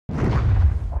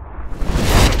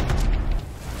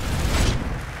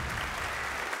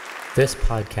This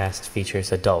podcast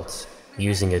features adults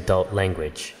using adult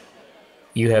language.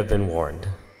 You have been warned.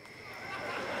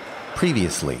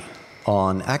 Previously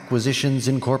on Acquisitions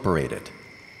Incorporated.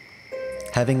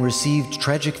 Having received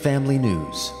tragic family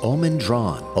news, Omin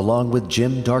Dran, along with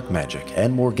Jim Darkmagic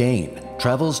and Morgaine,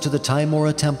 travels to the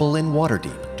Tymora Temple in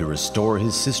Waterdeep to restore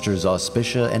his sisters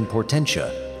Auspicia and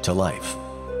Portentia to life.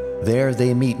 There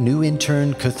they meet new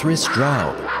intern Cathris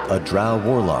Drow, a Drow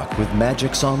warlock with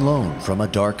magics on loan from a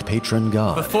dark patron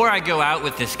god. Before I go out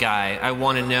with this guy, I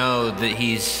want to know that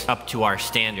he's up to our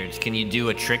standards. Can you do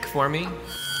a trick for me?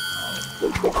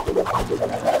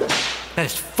 That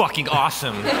is fucking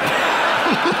awesome.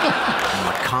 I'm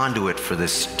a conduit for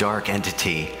this dark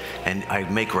entity, and I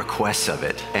make requests of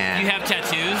it. And You have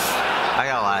tattoos? I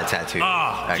got a lot of tattoos.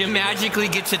 Oh, Jim magically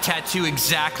gets a tattoo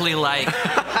exactly like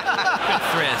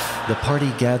Chris. The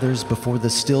party gathers before the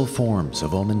still forms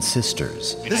of Omin's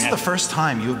sisters. This is the first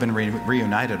time you've been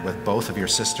reunited with both of your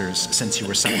sisters since you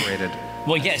were separated.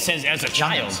 Well, yeah, it says as a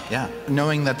child. Yeah.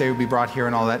 Knowing that they would be brought here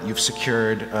and all that, you've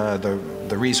secured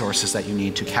the resources that you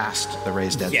need to cast the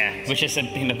Raised Dead. Yeah, which is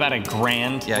about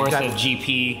 $1,000 worth of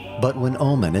GP. But when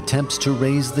Omin attempts to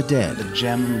raise the dead, The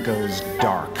gem goes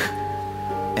dark,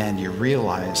 and you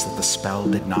realize that the spell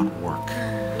did not work.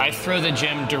 I throw the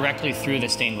gem directly through the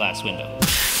stained glass window.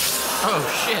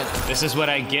 Oh, shit. This is what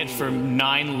I get for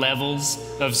 9 levels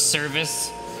of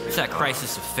service. It's that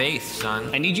crisis of faith, son.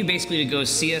 I need you basically to go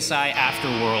CSI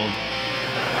Afterworld.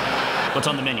 What's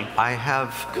on the menu? I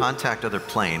have contact other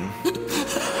plane.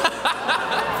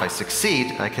 If I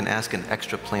succeed, I can ask an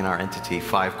extraplanar entity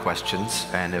 5 questions,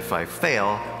 and if I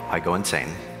fail, I go insane.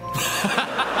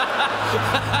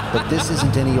 but this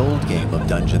isn't any old game of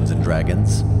Dungeons and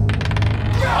Dragons.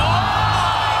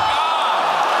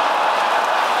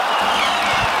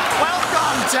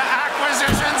 Welcome to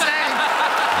Acquisitions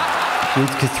Inc. With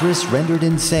Cathris rendered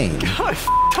insane, I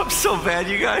up so bad,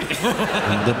 you guys.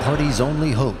 the party's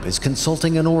only hope is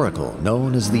consulting an oracle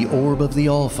known as the Orb of the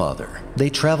Allfather. They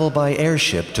travel by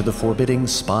airship to the forbidding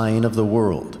spine of the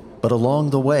world. But along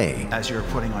the way, As you're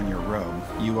putting on your robe,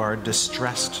 you are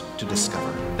distressed to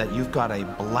discover that you've got a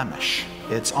blemish.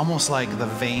 It's almost like the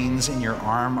veins in your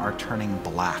arm are turning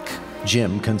black.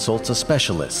 Jim consults a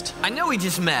specialist. I know we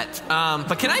just met,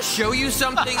 but can I show you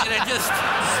something? And I just...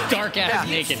 Dark ass Have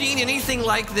you naked. seen anything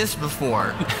like this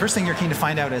before? First thing you're keen to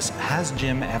find out is, has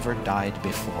Jim ever died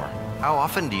before? How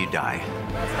often do you die?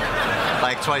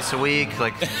 Like twice a week,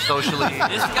 like socially?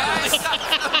 This guy...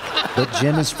 But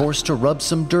Jim is forced to rub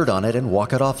some dirt on it and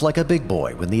walk it off like a big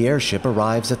boy when the airship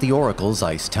arrives at the Oracle's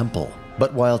ice temple.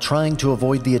 But while trying to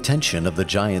avoid the attention of the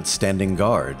giant standing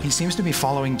guard, He seems to be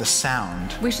following the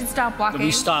sound. We should stop walking.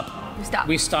 We stop. We stop.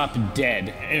 We stop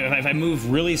dead. If I move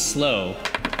really slow.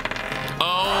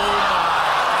 Oh,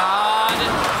 my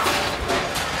God.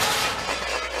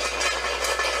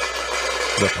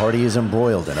 the party is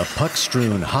embroiled in a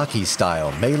puck-strewn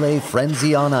hockey-style melee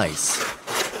frenzy on ice.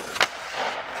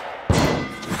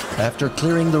 After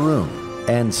clearing the room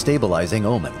and stabilizing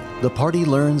Omin, the party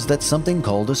learns that something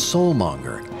called a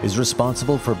soulmonger is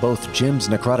responsible for both Jim's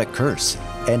necrotic curse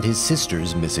and his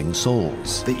sister's missing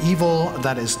souls. The evil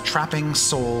that is trapping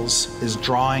souls is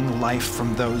drawing life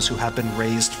from those who have been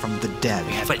raised from the dead.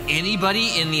 But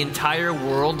anybody in the entire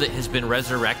world that has been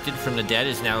resurrected from the dead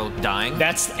is now dying?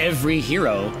 That's every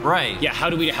hero. Right. Yeah, how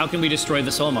can we destroy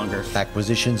the Soulmonger?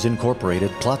 Acquisitions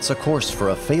Incorporated plots a course for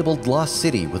a fabled lost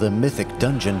city with a mythic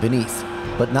dungeon beneath,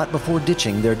 but not before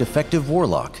ditching their defective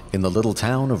warlock in the little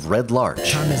town of Red Larch.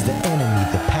 Charm is the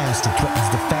enemy, the past, it threatens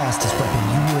the fastest weapon.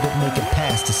 You wouldn't make it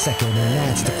past a second, and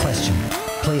that's the question.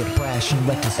 Play it brash and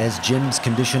reckless. As Jim's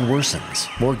condition worsens,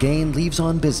 Morgaine leaves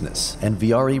on business, and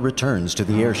Viari returns to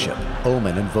the airship.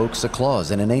 Omin invokes a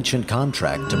clause in an ancient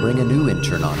contract to bring a new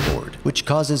intern on board, which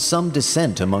causes some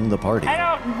dissent among the party. I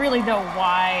don't really know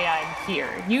why I'm here.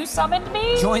 You summoned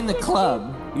me? Join the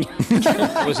club.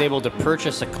 I was able to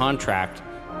purchase a contract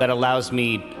that allows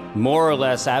me more or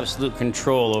less absolute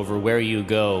control over where you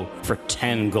go for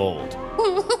 10 gold.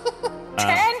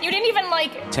 10? You didn't even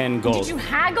 10 gold. Did you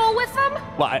haggle with them?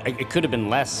 Well, it could have been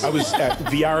less.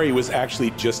 Viari was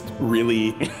actually just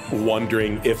really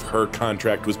wondering if her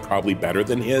contract was probably better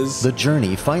than his. The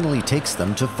journey finally takes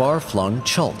them to far-flung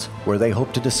Chult, where they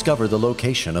hope to discover the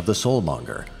location of the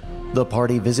Soulmonger. The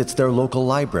party visits their local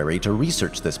library to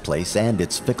research this place and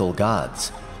its fickle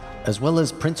gods, as well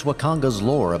as Prince Wakanga's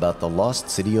lore about the lost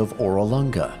city of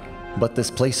Orolunga. But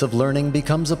this place of learning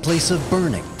becomes a place of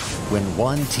burning when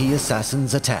 1T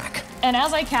assassins attack. And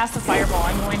as I cast the fireball,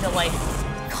 I'm going to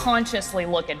consciously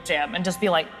look at Jim and just be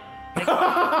like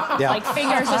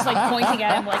fingers just pointing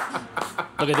at him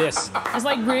Look at this. It's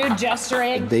like rude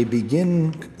gesturing. They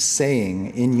begin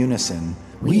saying in unison,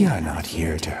 "We are not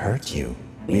here to hurt you.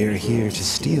 We are here to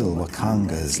steal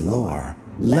Wakanga's lore.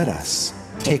 Let us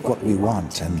take what we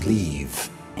want and leave,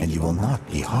 and you will not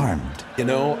be harmed." You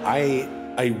know,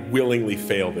 I willingly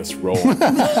fail this roll.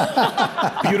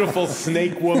 Beautiful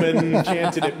snake woman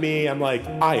chanted at me. I'm like,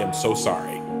 I am so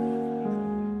sorry.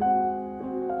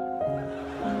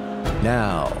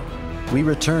 Now, we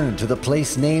return to the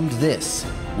place named This,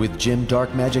 with Jim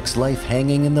Darkmagic's life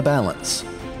hanging in the balance,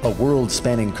 a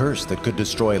world-spanning curse that could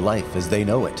destroy life as they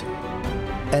know it,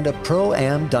 and a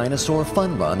Pro-Am dinosaur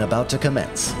fun run about to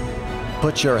commence.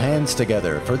 Put your hands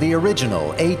together for the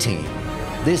original A-Team.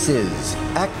 This is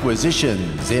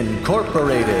Acquisitions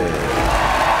Incorporated.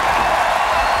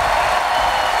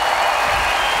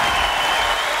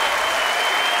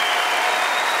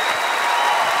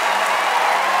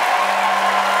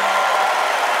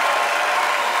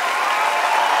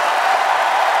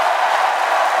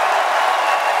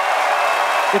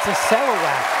 It's a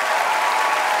silhouette.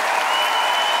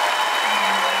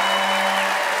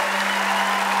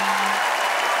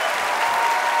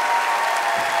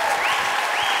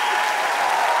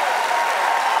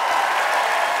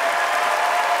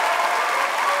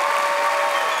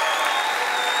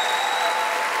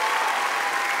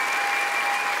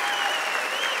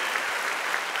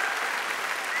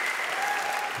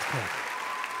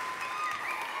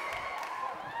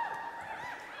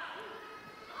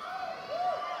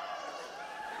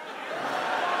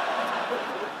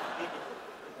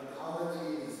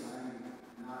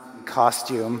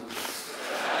 Costume.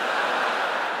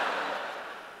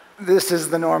 This is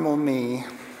the normal me.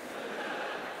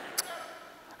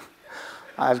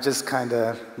 I've just kind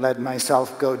of let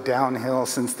myself go downhill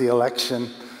since the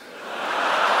election.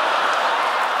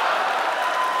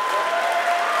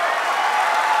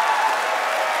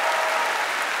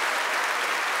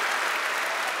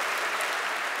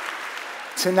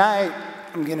 Tonight,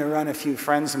 I'm going to run a few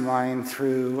friends of mine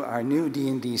through our new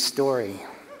D&D story.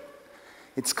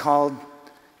 It's called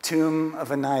Tomb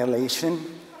of Annihilation.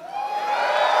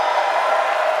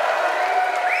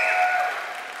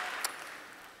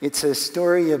 It's a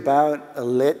story about a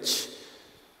lich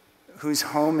whose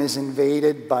home is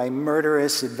invaded by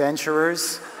murderous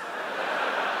adventurers,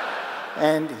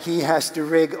 and he has to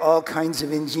rig all kinds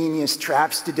of ingenious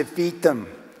traps to defeat them.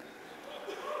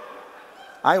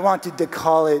 I wanted to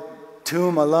call it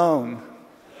Tomb Alone.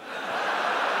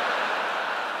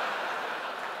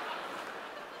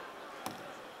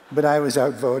 But I was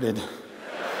outvoted.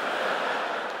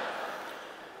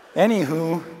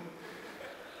 Anywho,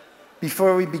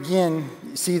 before we begin,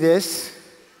 see this?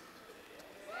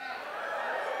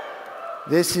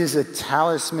 This is a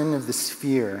talisman of the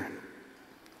sphere.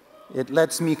 It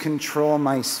lets me control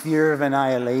my sphere of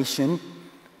annihilation,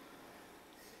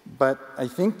 but I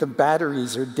think the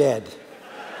batteries are dead.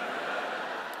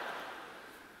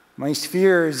 My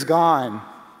sphere is gone.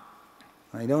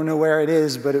 I don't know where it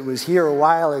is, but it was here a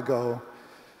while ago,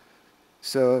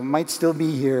 so it might still be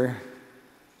here.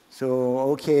 So,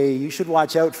 okay, you should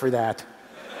watch out for that.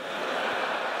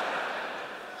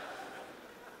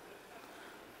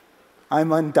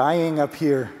 I'm undying up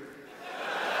here.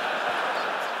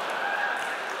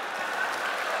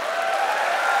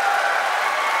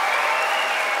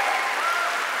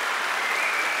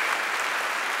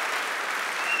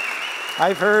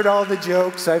 I've heard all the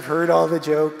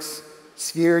jokes.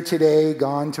 Sphere today,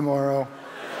 gone tomorrow.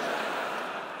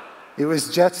 It was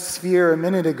just Sphere a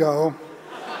minute ago.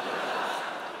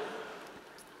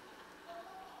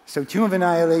 So Tomb of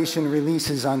Annihilation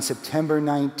releases on September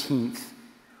 19th.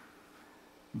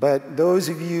 But those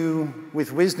of you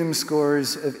with wisdom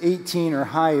scores of 18 or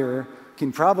higher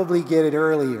can probably get it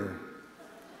earlier.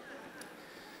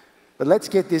 But let's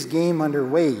get this game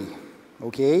underway,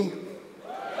 okay?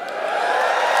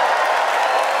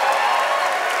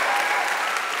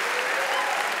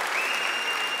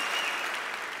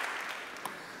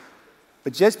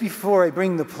 But just before I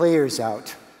bring the players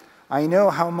out, I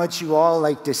know how much you all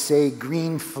like to say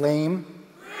green flame.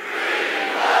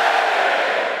 Green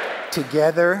flame!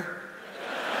 Together.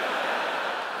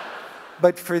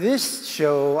 But for this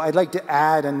show, I'd like to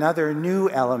add another new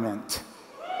element.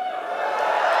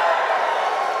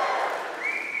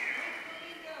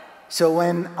 So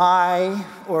when I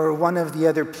or one of the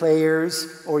other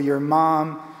players or your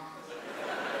mom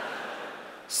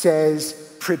says,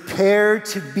 "Prepare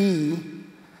to be,"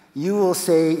 you will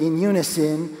say in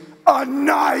unison,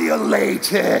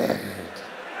 "Annihilated."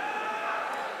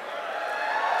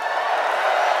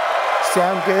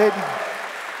 Sound good?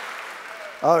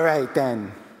 All right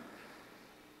then.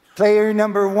 Player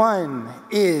number 1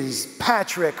 is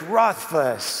Patrick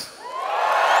Rothfuss.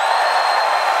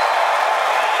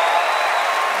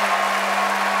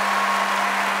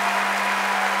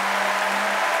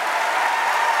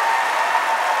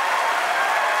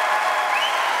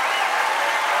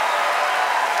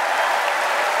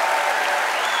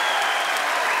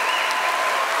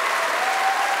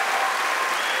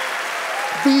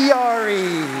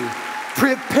 Viari,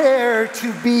 prepare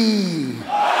to be.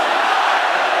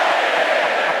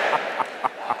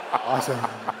 Awesome.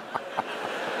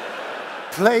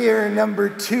 Player number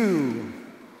 2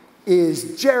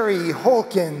 is Jerry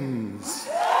Holkins.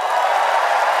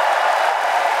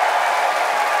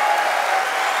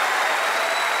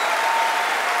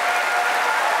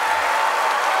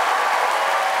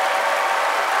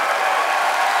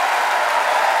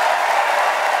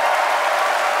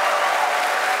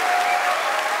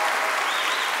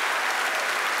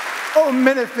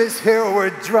 Omin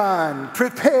Hereward Dran,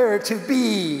 prepare to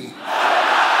be.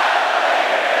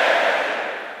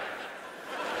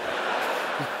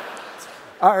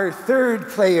 Our third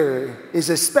player is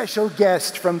a special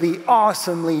guest from the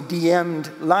awesomely DM'd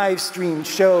live stream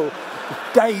show,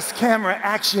 Dice Camera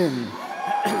Action,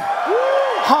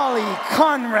 Holly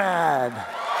Conrad.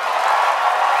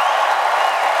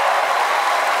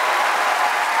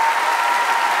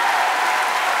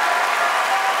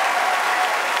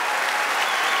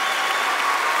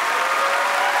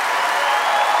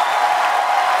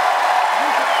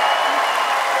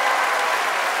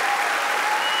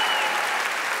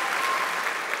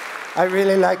 I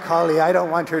really like Holly. I don't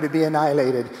want her to be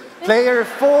annihilated. Player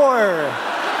 4.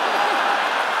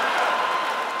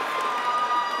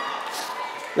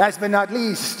 Last but not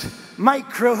least, Mike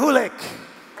Krahulik.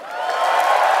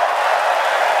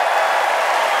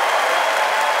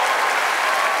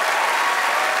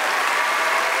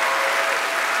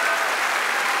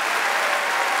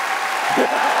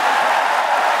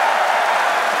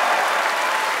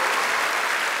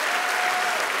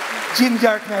 Jim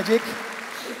Darkmagic,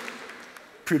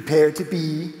 prepare to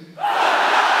be.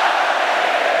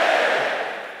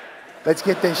 Let's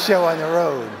get this show on the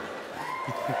road.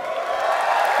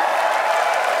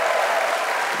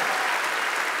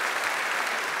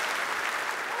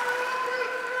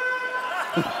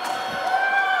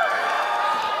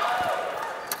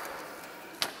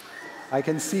 I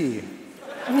can see.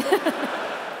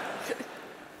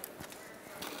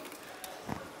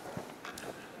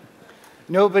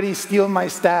 Nobody steal my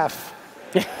staff.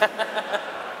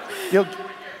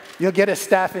 You'll get a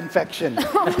staph infection.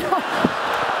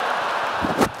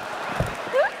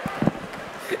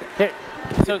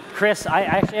 So, Chris, I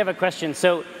actually have a question.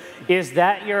 So, is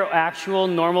that your actual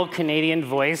normal Canadian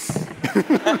voice?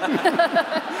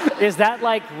 Is that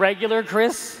like regular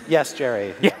Chris? Yes,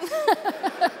 Jerry. Yes.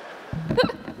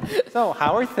 So,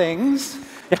 how are things?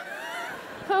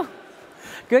 Oh,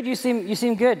 good. You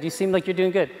seem good. You seem like you're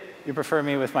doing good. You prefer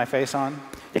me with my face on?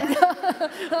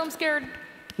 I'm scared.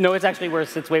 No, it's actually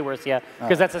worse. It's way worse, yeah.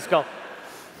 Because that's a skull.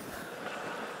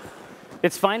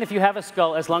 It's fine if you have a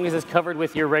skull as long as it's covered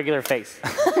with your regular face.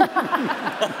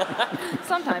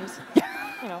 Sometimes,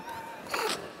 you know.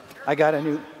 I got a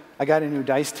new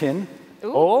dice tin.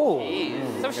 Ooh, oh,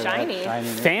 geez. So shiny.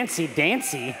 Fancy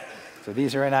dancy. So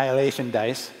these are annihilation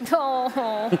dice. Oh,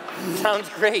 sounds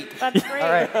great. That's great.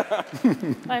 All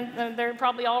right. They're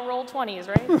probably all roll 20s,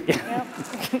 right? Yeah.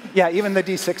 Yeah, even the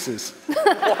D6s.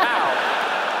 Wow.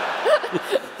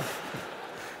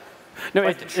 No,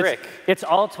 Quite the trick. It's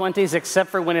all 20s except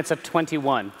for when it's a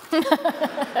 21.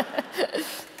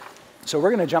 So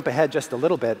we're going to jump ahead just a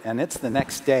little bit, and it's the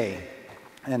next day.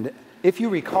 And if you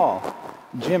recall,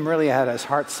 Jim really had his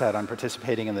heart set on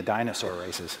participating in the dinosaur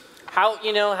races. How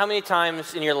many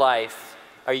times in your life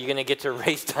are you going to get to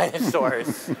race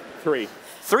dinosaurs? 3.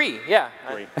 3, yeah.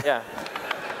 3. Yeah.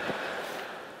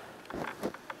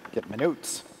 Get my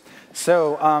notes.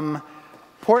 So,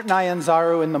 Port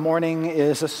Nyanzaru in the morning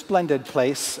is a splendid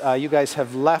place. You guys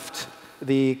have left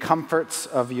the comforts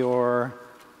of your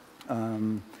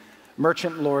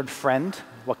merchant lord friend,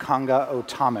 Wakanga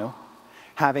Otamu,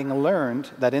 having learned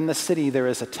that in the city there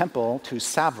is a temple to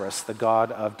Savras, the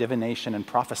god of divination and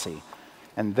prophecy,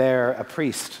 and there a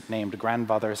priest named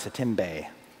Grandfather Sitimbe,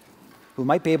 who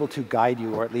might be able to guide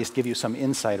you or at least give you some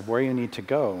insight of where you need to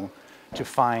go to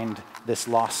find this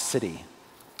lost city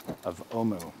of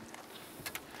Omu.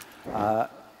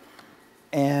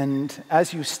 And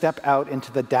as you step out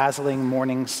into the dazzling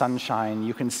morning sunshine,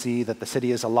 you can see that the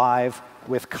city is alive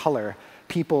with color.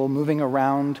 People moving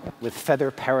around with feather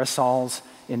parasols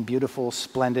in beautiful,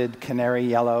 splendid canary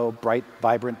yellow, bright,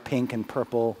 vibrant pink and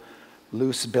purple,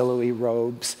 loose, billowy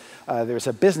robes. There's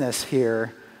a business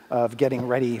here of getting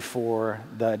ready for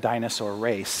the dinosaur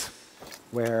race,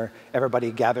 where everybody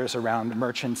gathers around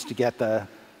merchants to get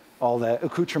all the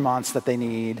accoutrements that they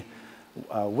need,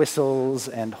 whistles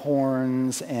and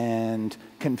horns and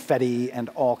confetti and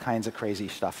all kinds of crazy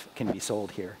stuff can be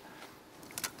sold here.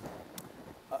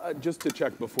 Just to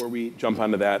check before we jump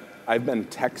onto that, I've been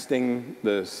texting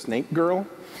the snake girl.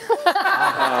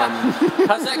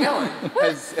 How's that going?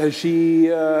 Has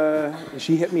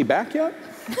she hit me back yet?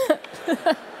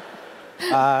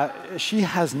 She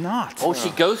has not. Oh,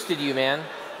 she ghosted you, man.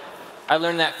 I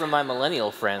learned that from my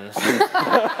millennial friends.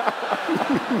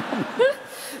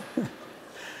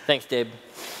 Thanks, Dave.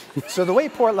 So the way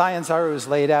Port Lionsaru is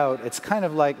laid out, it's kind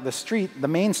of like the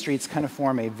main streets kind of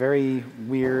form a very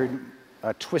weird,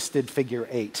 twisted figure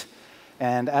 8.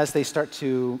 And as they start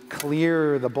to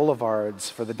clear the boulevards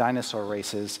for the dinosaur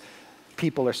races,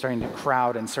 people are starting to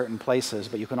crowd in certain places,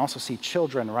 but you can also see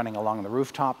children running along the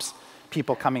rooftops,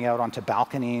 people coming out onto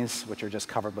balconies, which are just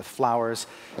covered with flowers.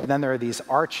 And then there are these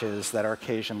arches that are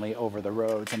occasionally over the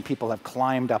roads, and people have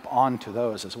climbed up onto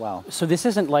those as well. So this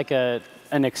isn't like an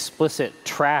explicit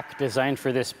track designed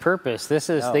for this purpose.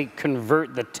 This is, they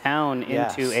convert the town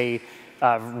into a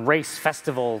race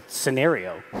festival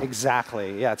scenario.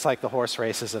 Exactly, yeah, it's like the horse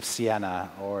races of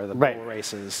Siena or the bull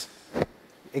races.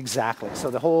 Exactly, so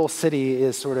the whole city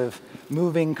is sort of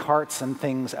moving carts and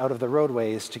things out of the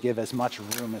roadways to give as much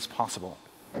room as possible.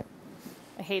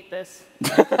 I hate this.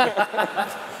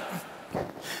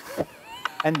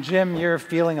 And Jim, you're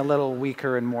feeling a little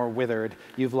weaker and more withered.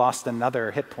 You've lost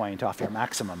another hit point off your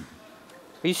maximum.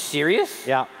 Are you serious?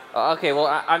 Yeah. Okay,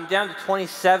 well, I'm down to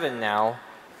 27 now.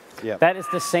 Yeah. That is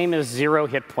the same as 0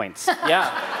 hit points.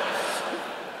 Yeah.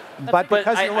 But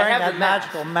because you're wearing that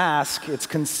magical mask, it's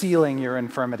concealing your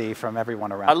infirmity from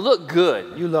everyone around. I look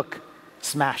good. You look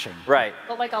smashing. Right.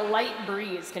 But like a light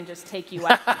breeze can just take you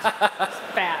out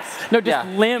fast. No, just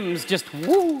limbs, just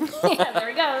woo. Yeah, there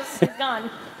he goes. He's gone.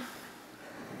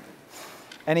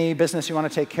 Any business you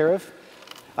want to take care of?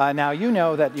 Now, you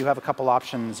know that you have a couple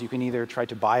options. You can either try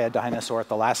to buy a dinosaur at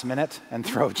the last minute and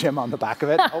throw Jim on the back of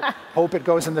it, hope it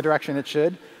goes in the direction it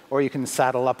should, or you can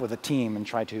saddle up with a team and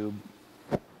try to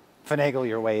finagle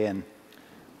your way in.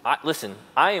 Listen,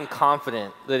 I am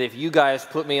confident that if you guys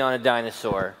put me on a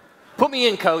dinosaur, put me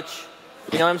in, coach.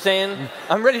 You know what I'm saying?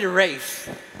 I'm ready to race.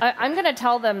 I'm going to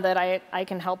tell them that I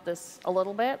can help this a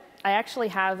little bit. I actually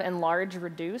have enlarge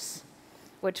reduce,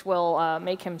 which will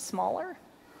make him smaller.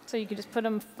 So you can just put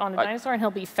him on a dinosaur and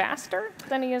he'll be faster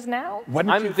than he is now.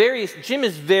 Jim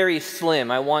is very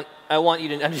slim. I want you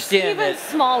to understand Even that.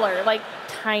 smaller, like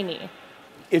tiny.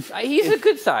 He's a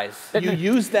good size. You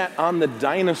use that on the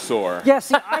dinosaur.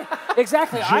 Yes,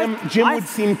 exactly. Jim would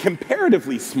seem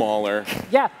comparatively smaller.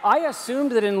 Yeah, I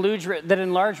assumed that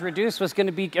enlarge reduce was going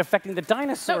to be affecting the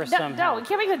dinosaur somehow. No, you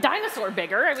can't make the dinosaur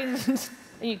bigger. I mean,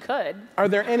 you could. Are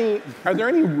there any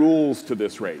rules to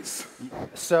this race?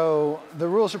 So the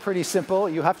rules are pretty simple.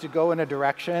 You have to go in a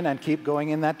direction and keep going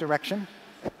in that direction.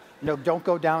 No, don't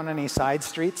go down any side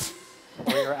streets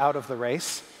or you're out of the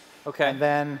race. Okay. And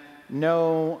then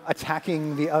no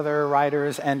attacking the other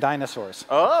riders and dinosaurs.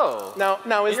 Oh.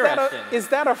 Now is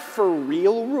that a for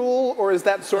real rule, or is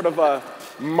that sort of a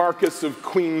Marcus of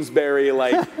Queensberry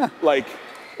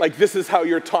like this is how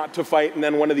you're taught to fight, and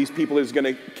then one of these people is going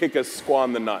to kick a squaw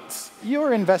in the nuts?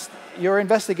 Your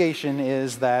investigation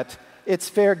is that it's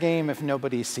fair game if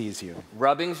nobody sees you.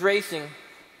 Rubbing's racing.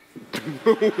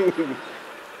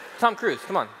 Tom Cruise,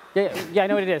 come on. Yeah, I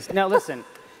know what it is. Now listen,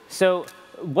 so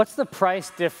what's the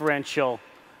price differential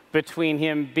between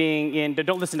him being in,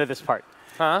 don't listen to this part.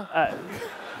 Huh?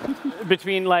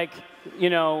 Between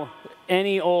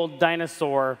any old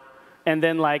dinosaur and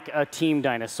then like a team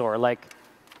dinosaur? Like,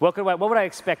 what would I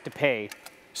expect to pay?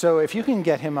 So if you can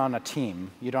get him on a team,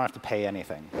 you don't have to pay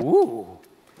anything. Ooh.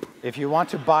 If you want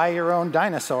to buy your own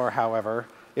dinosaur, however,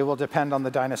 it will depend on the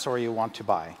dinosaur you want to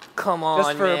buy. Come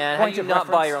on, man. How do you not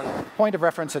buy your own? Point of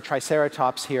reference, a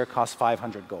Triceratops here costs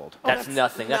 500 gold. That's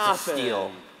nothing. That's a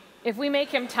steal. If we make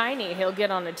him tiny, he'll get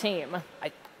on a team.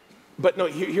 But no,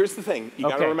 here's the thing. You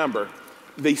got to remember,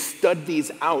 they stud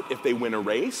these out if they win a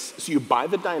race. So you buy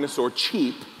the dinosaur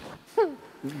cheap.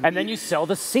 And then you sell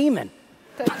the semen.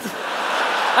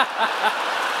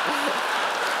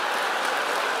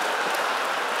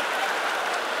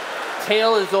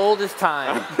 Tale as old as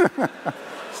time.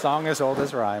 Song as old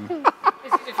as rhyme.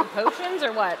 Is it for potions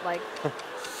or what? Like,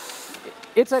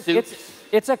 it's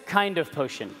a kind of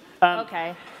potion.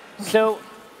 okay. So,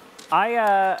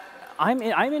 I'm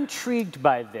intrigued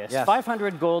by this. Yes.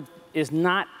 500 gold is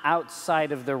not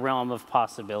outside of the realm of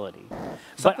possibility.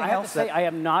 But I have to say, I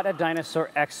am not a dinosaur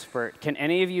expert. Can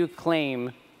any of you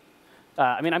claim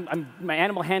I mean, my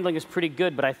animal handling is pretty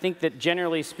good, but I think that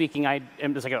generally speaking, I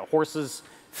am just like a horse's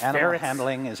Animal ferrets.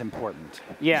 handling is important.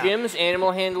 Yeah. Jim's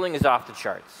animal handling is off the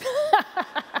charts.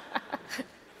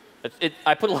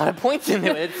 I put a lot of points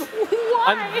into it.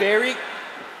 Why?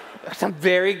 I'm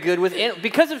very good with animals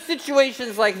because of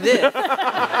situations like this. You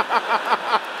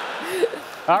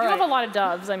have a lot of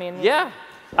doves. I mean. Yeah.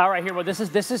 All right, here. Well, this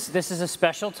is a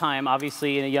special time,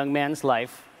 obviously, in a young man's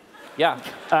life. Yeah.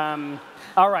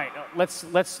 All right. Let's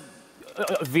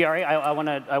Viari, I want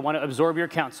to absorb your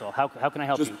counsel. How can I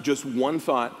help you? Just one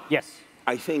thought. Yes.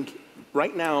 I think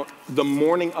right now, the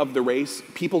morning of the race,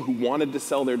 people who wanted to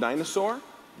sell their dinosaur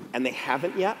and they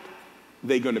haven't yet,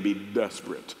 they're going to be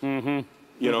desperate. Mm-hmm.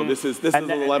 You know, this is the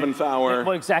 11th hour.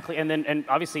 Well, exactly, and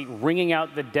obviously ringing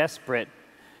out the desperate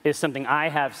is something I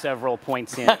have several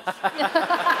points in.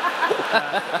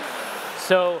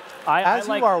 So as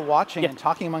you are watching and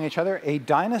talking among each other, a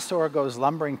dinosaur goes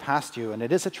lumbering past you, and it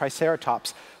is a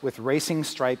triceratops with racing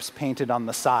stripes painted on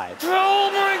the side. Oh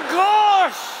my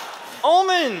gosh!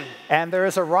 Omin! And there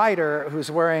is a rider who's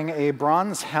wearing a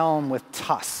bronze helm with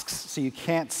tusks, so you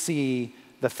can't see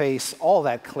the face all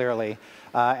that clearly,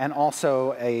 and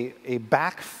also a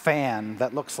back fan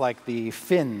that looks like the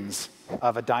fins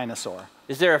of a dinosaur.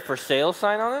 Is there a for sale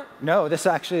sign on it? No, this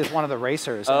actually is one of the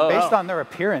racers. Oh. And based on their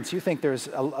appearance, you think there's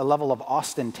a level of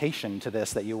ostentation to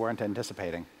this that you weren't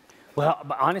anticipating. Well,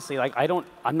 but honestly, like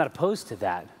I'm not opposed to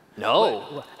that.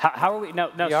 No. How are we? No,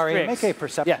 Viari, Strix. make a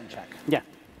perception check. Yeah.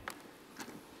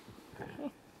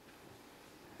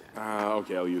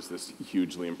 Okay, I'll use this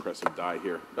hugely impressive die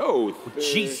here. Oh,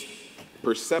 jeez.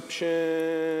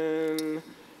 Perception.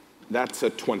 That's a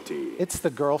 20. It's the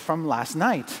girl from last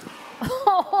night.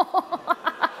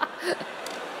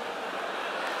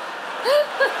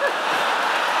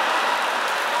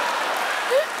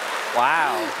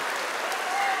 Wow.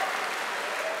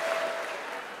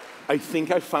 I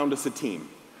think I found us a team.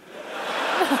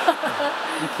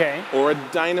 Okay. Or a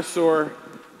dinosaur.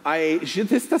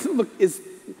 This doesn't look.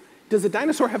 Does a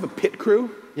dinosaur have a pit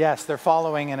crew? Yes, they're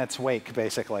following in its wake,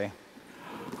 basically.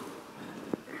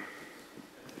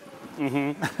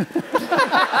 Mm-hmm.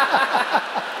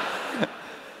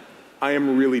 I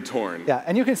am really torn. Yeah,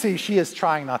 and you can see she is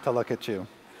trying not to look at you.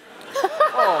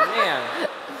 Oh, man.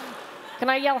 Can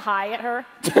I yell hi at her?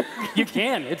 You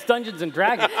can. It's Dungeons and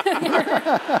Dragons.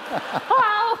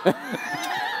 Hello.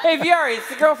 Hey, Viari, it's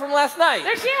the girl from last night.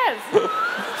 There she is.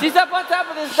 She's up on top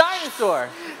of this dinosaur.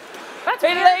 That's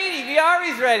hey, weird. lady,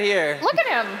 Viari's right here. Look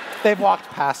at him. They've walked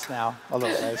past now a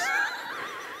little ways.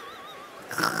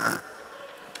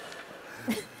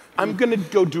 I'm going to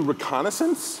go do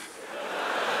reconnaissance.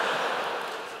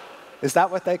 Is that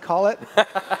what they call it?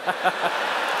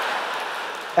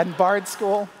 And Bard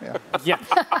School? Yeah. Yeah.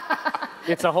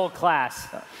 It's a whole class.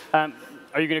 Are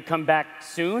you going to come back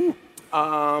soon?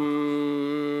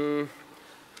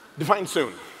 Define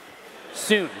soon.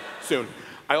 Soon. Soon.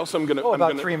 I also am going to...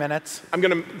 about 3 minutes. I'm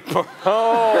going to...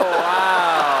 Oh,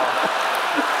 wow.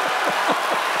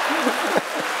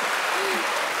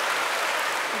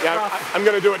 Yeah, I'm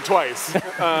going to do it twice.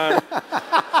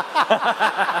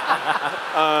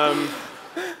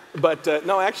 But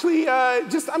no, actually,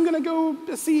 I'm going to go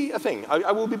see a thing.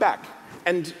 I will be back.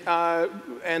 And I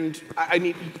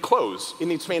need clothes. It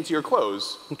needs fancier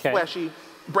clothes. Okay. Flashy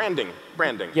branding.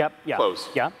 Yep. Yeah. Clothes.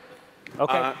 Yeah.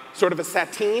 Okay. Sort of a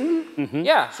sateen. Mm-hmm.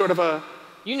 Yeah. Sort of a...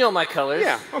 You know my colors.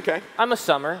 Yeah, okay. I'm a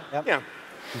summer. Yep. Yeah.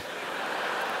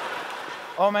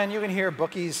 Oh, man, you can hear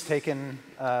bookies taking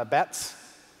bets.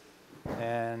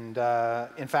 And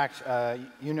in fact,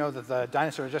 you know that the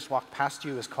dinosaur who just walked past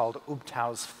you is called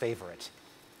Ubtau's favorite.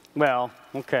 Well,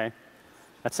 okay.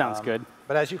 That sounds good.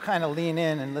 But as you kind of lean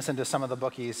in and listen to some of the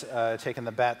bookies taking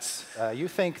the bets, you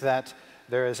think that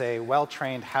there is a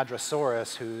well-trained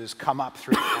Hadrosaurus who's come up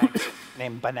through the ranks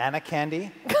named Banana Candy,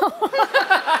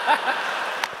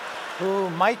 who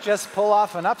might just pull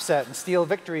off an upset and steal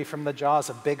victory from the jaws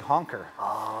of Big Honker.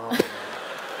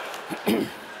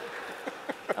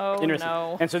 Oh,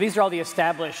 no. And so these are all the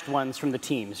established ones from the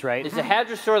teams, right? Is the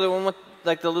Hadrosaur the one with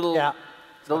like the little,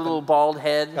 little bald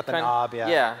head? Got the knob, yeah.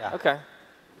 Yeah. Okay.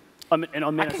 An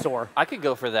Ominosaur. I could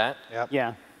go for that. Yep.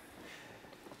 Yeah.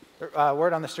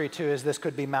 Word on the street, too, is this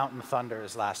could be Mountain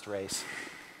Thunder's last race.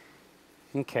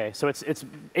 Okay, so it's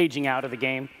aging out of the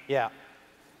game? Yeah.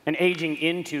 And aging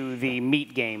into the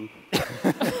meat game.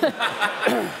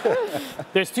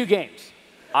 There's 2 games.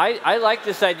 I like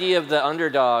this idea of the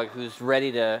underdog who's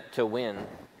ready to win.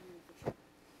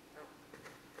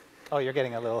 Oh, you're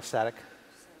getting a little static.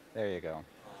 There you go.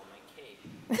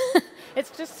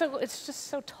 It's just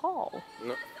so tall.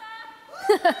 No.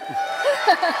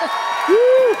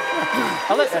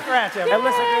 Alyssa Grant,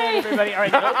 everybody. All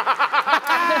right,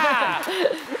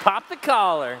 Pop the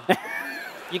collar.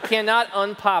 You cannot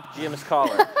unpop Jim's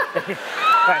collar.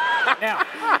 Right, now,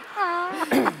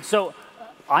 so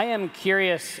I am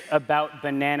curious about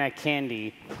banana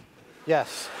candy.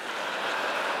 Yes.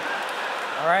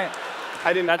 All right.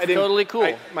 That's totally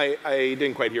cool. I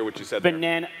didn't quite hear what you said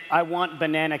there. I want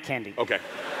banana candy. Okay.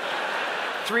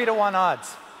 3-to-1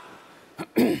 odds.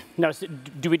 No, so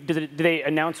do they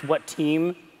announce what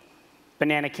team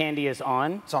banana candy is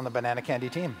on? It's on the banana candy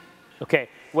team. Okay,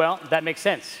 well, that makes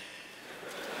sense.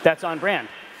 That's on brand.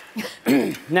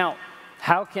 Now,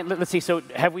 let's see, so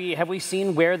have we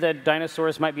seen where the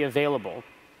dinosaurs might be available?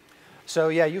 So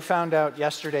yeah, you found out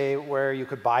yesterday where you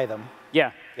could buy them.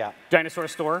 Yeah. Yeah. Dinosaur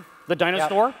store? The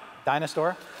dinosaur? Yep.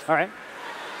 Dinosaur. All right.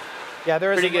 Yeah,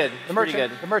 there is Pretty good.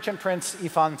 The merchant prince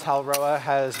Ifan Talroa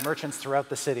has merchants throughout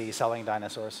the city selling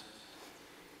dinosaurs.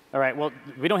 All right, well,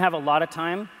 we don't have a lot of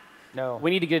time. No. We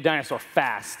need to get a dinosaur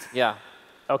fast. Yeah.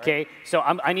 Okay, right. So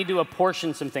I need to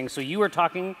apportion some things. So you were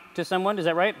talking to someone, is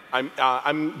that right?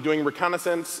 I'm doing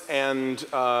reconnaissance, and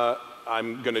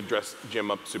I'm going to dress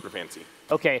Jim up super fancy.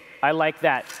 Okay, I like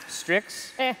that.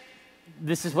 Strix,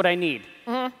 this is what I need,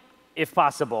 if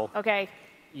possible. Okay.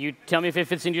 You tell me if it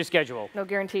fits into your schedule. No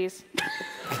guarantees.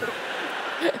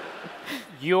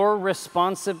 Your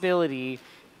responsibility,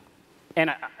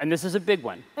 and this is a big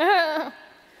one.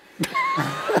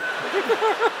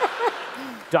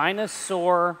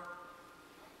 Dinosaur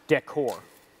decor.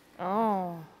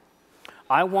 Oh.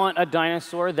 I want a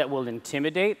dinosaur that will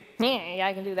intimidate. Yeah,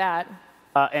 I can do that.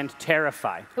 And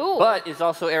terrify. Ooh. But it's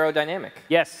also aerodynamic.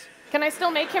 Yes. Can I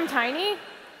still make him tiny?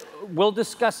 We'll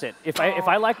discuss it. If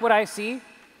I like what I see,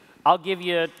 I'll give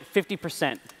you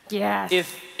 50%. Yes.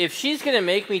 If she's gonna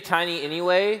make me tiny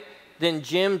anyway, then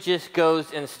Jim just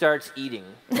goes and starts eating.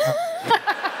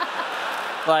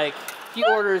 Like, he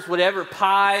orders whatever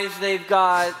pies they've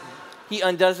got. He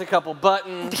undoes a couple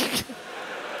buttons.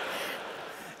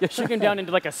 Yeah, shoot him down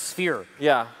into like a sphere.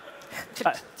 Yeah.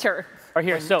 Sure. Or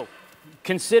here, so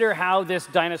consider how this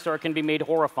dinosaur can be made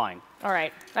horrifying. All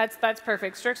right, that's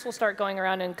perfect. Strix will start going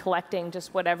around and collecting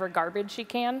just whatever garbage she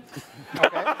can.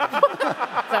 Okay.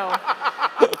 So,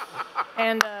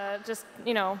 and just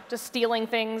stealing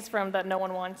things from that no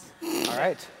one wants. All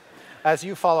right. As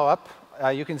you follow up,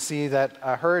 you can see that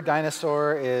her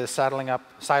dinosaur is sidling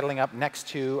up next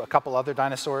to a couple other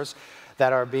dinosaurs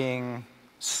that are being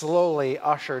slowly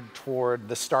ushered toward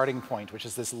the starting point, which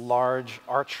is this large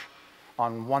arch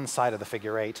on one side of the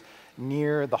figure eight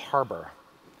near the harbor.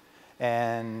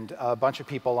 And a bunch of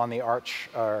people on the arch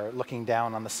are looking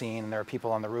down on the scene, and there are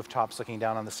people on the rooftops looking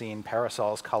down on the scene,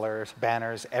 parasols, colors,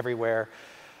 banners everywhere.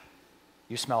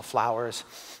 You smell flowers.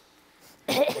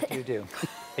 What do you do?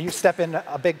 You step in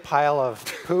a big pile of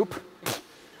poop.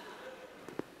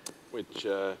 Which,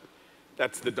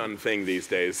 that's the done thing these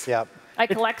days. Yep. I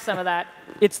collect some of that.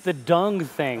 It's the dung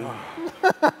thing.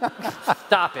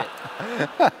 Stop it.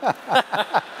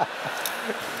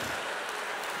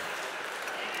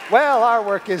 Well, our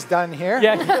work is done here.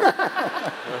 Yeah.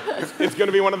 It's going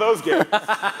to be one of those games.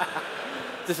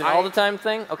 Is this an all-the-time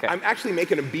thing? Okay. I'm actually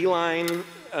making a beeline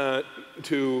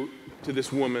to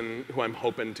this woman who I'm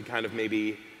hoping to kind of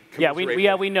maybe commiserate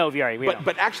with. we know, Viari. We know.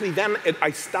 But actually then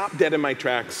I stopped dead in my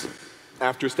tracks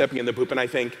after stepping in the poop, and I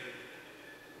think,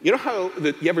 you know how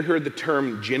you ever heard the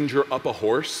term ginger up a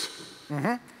horse?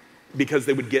 Mm-hmm. Because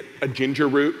they would get a ginger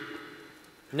root.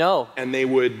 No. And they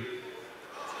would...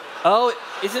 Oh,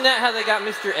 isn't that how they got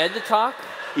Mr. Ed to talk?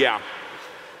 Yeah.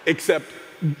 Except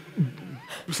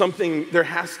something, there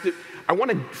has to... I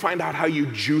want to find out how you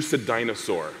juice a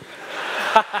dinosaur.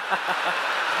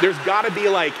 There's got to be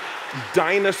like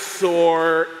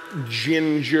dinosaur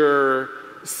ginger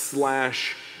 /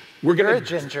 we're You're a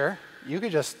ginger. You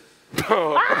could just...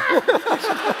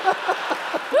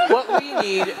 What we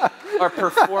need are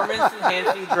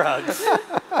performance-enhancing drugs.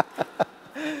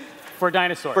 For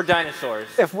dinosaurs. For dinosaurs.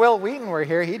 If Will Wheaton were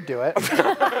here, he'd do it.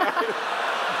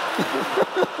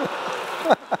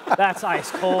 That's ice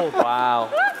cold. Wow.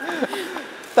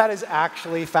 That is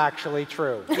actually factually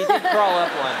true. He did crawl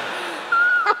up one.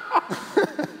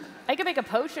 I could make a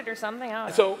potion or something. I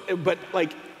don't know. So, but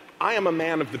like, I am a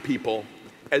man of the people.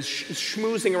 As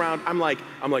schmoozing around, I'm like,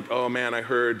 oh man, I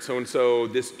heard so-and-so,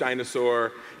 this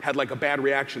dinosaur had like a bad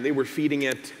reaction. They were feeding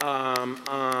it, and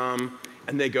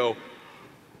they go,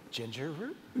 ginger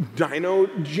root? Dino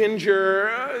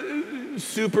ginger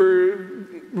super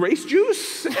race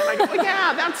juice? And I go,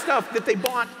 yeah, that stuff that they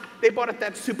bought at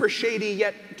that super shady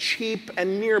yet cheap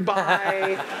and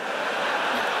nearby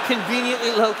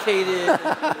Conveniently located.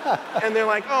 And they're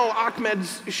like, oh,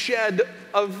 Ahmed's shed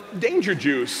of danger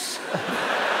juice.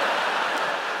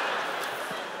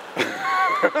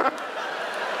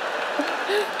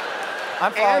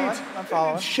 I'm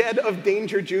following. Shed of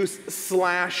danger juice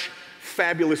 /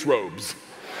 fabulous robes.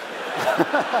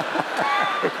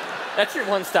 That's your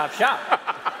one-stop shop.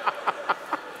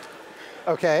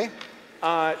 Okay. Do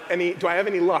I have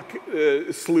any luck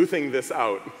sleuthing this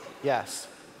out? Yes.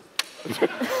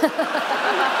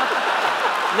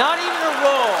 Not even a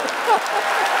roll.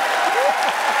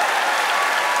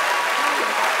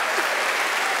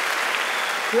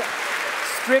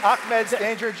 Strix. Ahmed's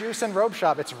Danger Juice and Robe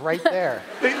Shop. It's right there.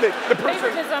 The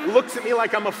person looks at me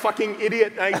like I'm a fucking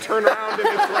idiot, and I turn around and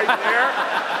it's right there.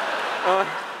 All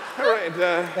right.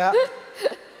 Yeah.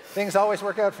 Things always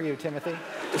work out for you, Timothy.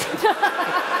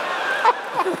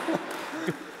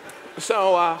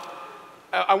 So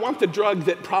I want the drug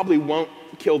that probably won't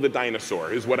kill the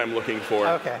dinosaur, is what I'm looking for.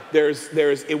 Okay.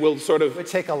 It will sort of... It would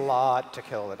take a lot to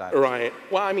kill the dinosaur. Right.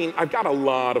 Well, I mean, I've got a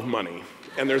lot of money,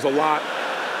 and there's a lot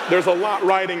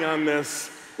riding on this,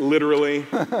 literally.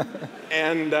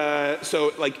 And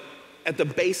so, like, at the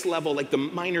base level, like, the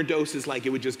minor dose is like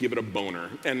it would just give it a boner.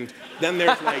 And then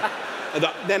there's, like,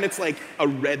 then it's like a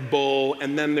Red Bull,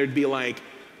 and then there'd be, like,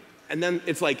 and then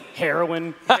it's like...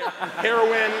 Heroin.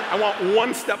 Heroin. I want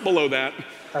one step below that.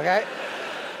 Okay.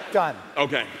 Done.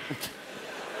 Okay.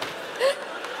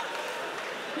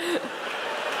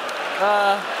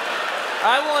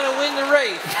 I want to win the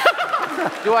race.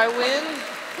 Do I win?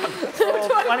 Roll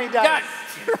 20 dice.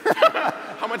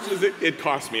 How much does it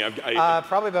cost me?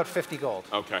 Probably about 50 gold.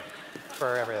 Okay.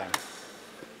 For everything.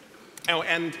 Oh,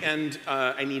 and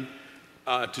I need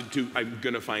I'm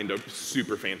gonna find a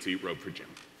super fancy robe for Jim.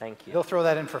 Thank you. He'll throw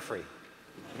that in for free.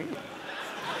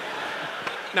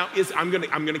 Now, I'm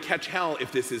gonna catch hell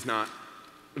if this is not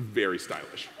very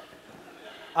stylish.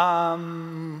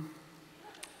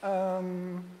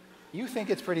 You think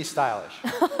it's pretty stylish.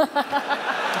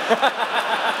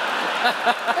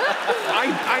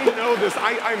 I know this.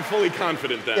 I'm fully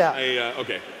confident that. Yeah.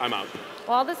 Okay, I'm out.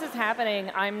 While this is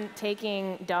happening, I'm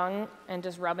taking dung and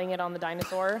just rubbing it on the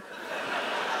dinosaur.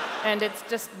 And it's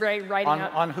just writing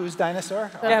out... On whose dinosaur?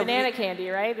 The banana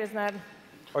candy, right? Isn't that...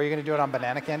 Or are you going to do it on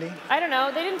banana candy? I don't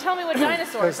know. They didn't tell me what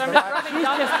dinosaur, so I'm just rubbing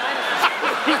dung on the dinosaur.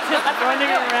 He's just running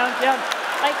around, yeah.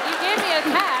 Like, you gave me a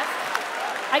task.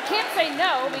 I can't say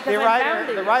no because I'm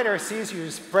bounding. The rider sees you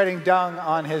spreading dung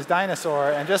on his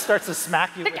dinosaur and just starts to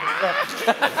smack you with his whip.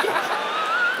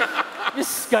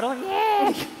 Just scuttling.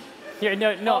 Yeah. Here,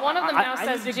 no. Well, one of them now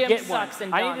says Jim sucks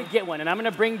and dung. I need to get one, and I'm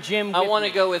going to bring Jim with I want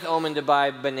to me. go with Omin to buy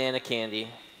banana candy.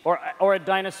 Or a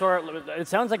dinosaur. It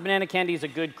sounds like banana candy is a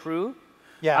good crew.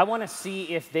 Yeah. I want to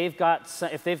see if they've got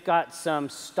some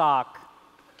stock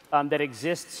that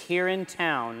exists here in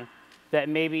town that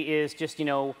maybe is just,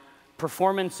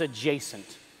 performance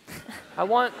adjacent. I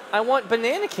want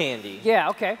banana candy. Yeah,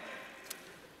 okay.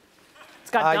 It's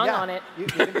got dung on it. You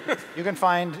can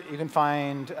find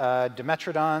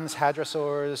Dimetrodons,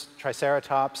 Hadrosaurs,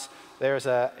 Triceratops. There's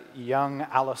a young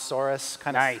Allosaurus,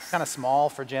 kind of small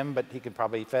for Jim, but he could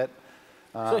probably fit.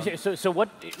 So what?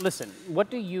 Listen,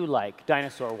 what do you like,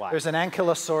 dinosaur-wise? There's an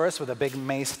Ankylosaurus with a big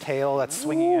mace tail that's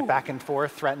swinging it back and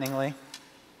forth threateningly.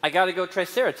 I got to go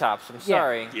Triceratops. I'm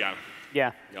sorry. Yeah.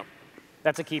 Yeah. Yep.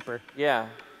 That's a keeper. Yeah.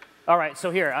 All right, so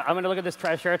here, I'm going to look at this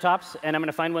Triceratops, and I'm going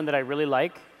to find one that I really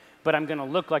like, but I'm going to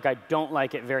look like I don't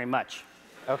like it very much.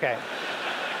 Okay.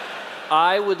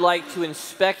 I would like to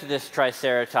inspect this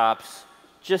Triceratops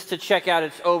just to check out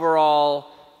its overall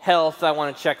health. I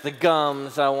want to check the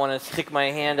gums. I want to stick my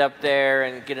hand up there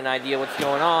and get an idea what's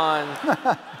going on.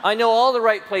 I know all the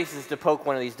right places to poke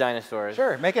one of these dinosaurs.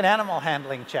 Sure, make an animal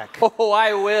handling check. Oh,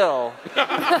 I will.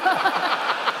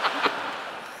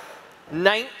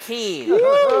 19.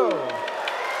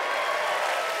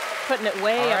 Putting it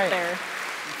way up there.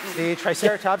 The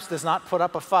Triceratops does not put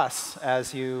up a fuss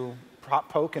as you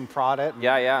poke and prod it.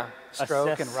 And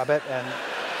stroke and rub it and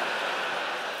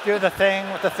do the thing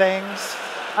with the things.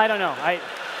 I don't know.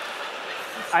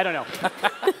 I don't know.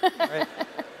 Right.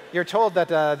 You're told that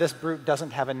this brute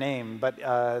doesn't have a name, but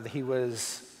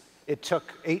it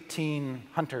took 18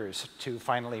 hunters to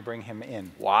finally bring him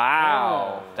in.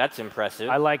 Wow. That's impressive.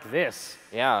 I like this.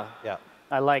 Yeah. Yeah.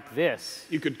 I like this.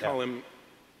 You could call him,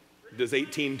 does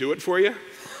 18 do it for you?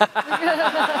 That's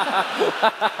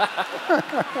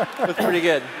pretty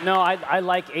good. No, I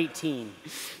like 18.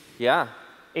 Yeah.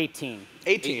 18.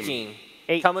 18.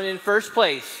 Coming in first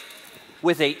place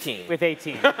with 18. With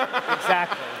 18.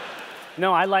 Exactly.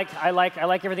 No, I like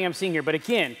everything I'm seeing here, but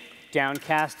again,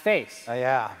 downcast face.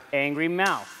 Yeah. Angry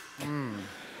mouth.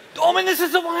 Omin, this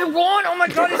is the one I want. Oh my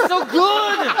God, it's so good.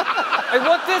 I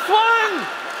want this one.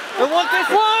 I want this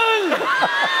one.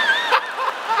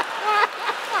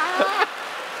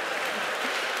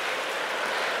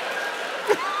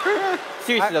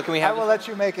 Seriously, though, can we have? I will let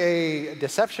you make a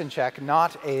deception check,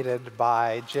 not aided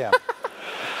by Jim.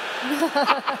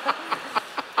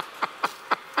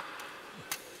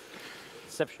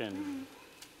 Deception.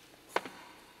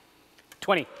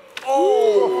 20.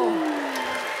 Oh!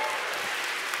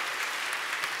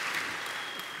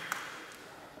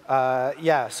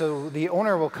 Yeah, so the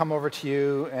owner will come over to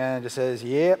you and just says,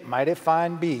 yep, mighty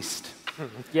fine beast.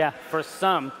 Yeah, for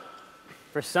some,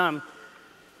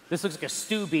 this looks like a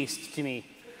stew beast to me.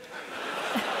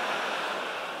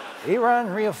 He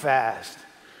run real fast.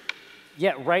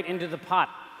 Yeah, right into the pot.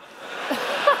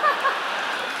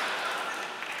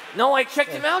 No, I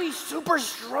checked him out. He's super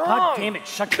strong. God damn it,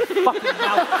 shut your fucking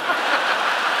mouth.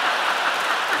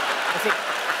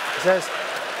 He says,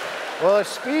 well, if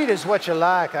speed is what you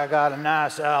like, I got a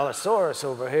nice Allosaurus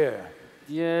over here.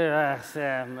 Yeah,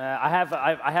 I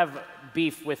have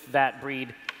beef with that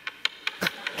breed.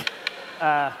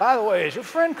 By the way, is your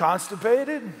friend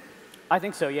constipated? I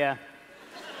think so, yeah.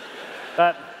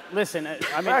 Listen, I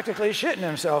mean, practically shitting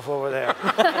himself over there.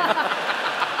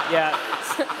 Yeah.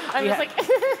 I'm just like.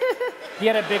 He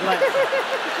had a big lunch,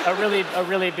 a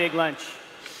really big lunch,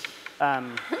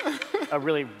 a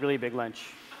really big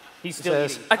lunch. He's still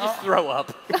eating. I just throw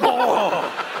up. I'm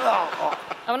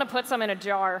gonna put some in a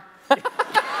jar. No.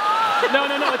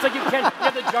 It's like you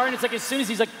have the jar, and it's like as soon as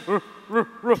he's like, But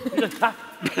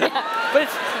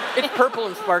it's purple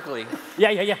and sparkly.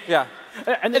 Yeah.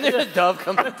 And then there's a dove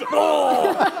coming.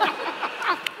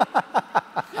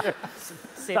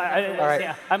 All right.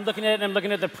 Yeah, I'm looking at it, and I'm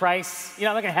looking at the price. You know,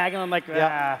 I'm like a haggle. I'm like,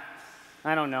 I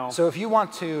don't know. So if you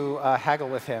want to haggle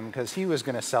with him, because he was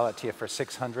going to sell it to you for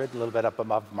 600, a little bit up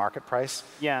above market price.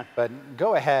 Yeah. But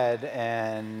go ahead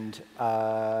and,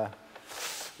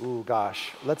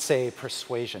 let's say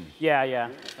persuasion. Yeah. I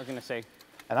was going to say.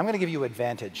 And I'm going to give you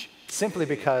advantage, simply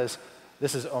because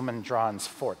this is Omin Dran's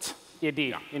fort.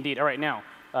 Indeed. All right, now,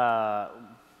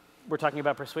 we're talking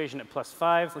about persuasion at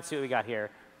 +5. Let's see what we got here.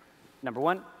 Number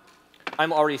 1.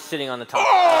 I'm already sitting on the top.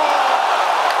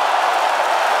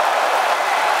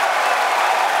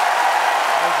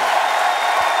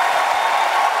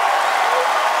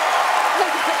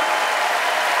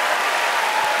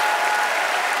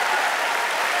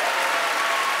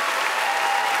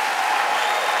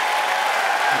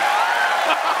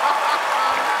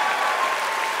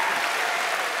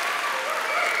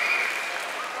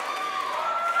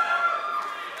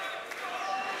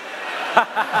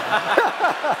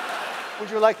 Would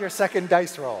you like your second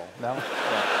dice roll? No?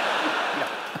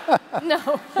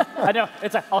 No. I know.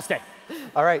 I'll stay.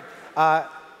 All right.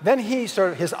 Then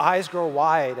his eyes grow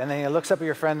wide, and then he looks up at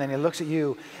your friend, then he looks at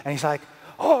you, and he's like,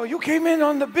 oh, you came in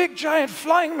on the big, giant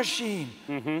flying machine.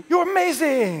 Mm-hmm. You're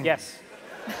amazing. Yes.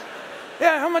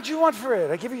 Yeah, how much you want for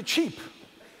it? I give you cheap.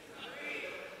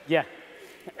 Yeah.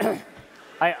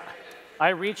 I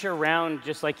reach around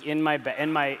just like in my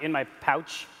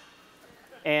pouch,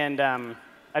 and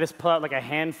I just pull out like a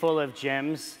handful of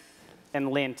gems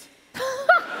and lint.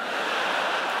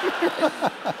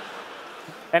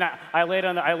 And I lay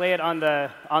it on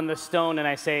the stone, and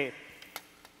I say,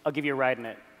 I'll give you a ride in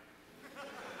it.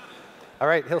 All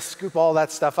right, he'll scoop all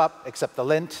that stuff up except the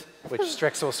lint, which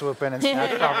Strix will swoop in and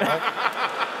snatch from it.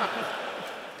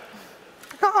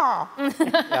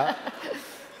 Yeah.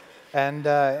 And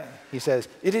he says,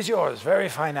 it is yours, very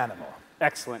fine animal.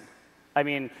 Excellent. I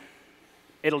mean,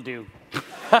 it'll do.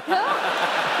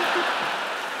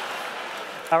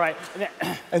 All right.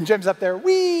 And Jim's up there,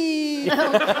 wee! Exactly.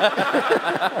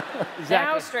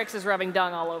 Now Strix is rubbing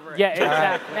dung all over it. Yeah,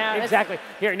 exactly. Now exactly.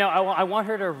 Here, no, I want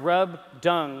her to rub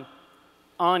dung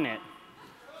on it,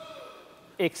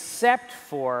 except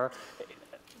for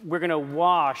we're going to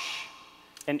wash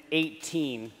an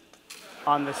 18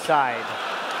 on the side.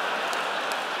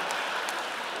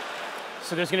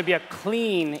 So there's going to be a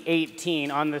clean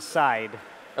 18 on the side.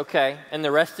 Okay, and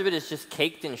the rest of it is just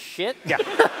caked in shit? Yeah.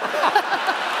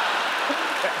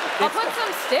 I'll put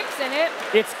some sticks in it.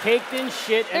 It's caked in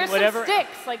shit and There's whatever. some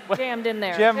sticks like jammed in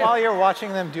there. Jim, while you're watching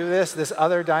them do this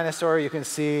other dinosaur you can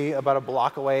see about a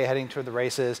block away heading toward the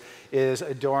races is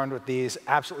adorned with these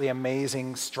absolutely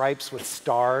amazing stripes with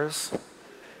stars.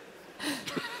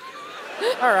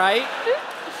 All right.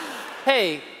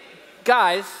 Hey,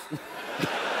 guys.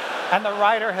 And the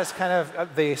rider has kind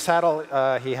of, the saddle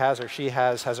he has or she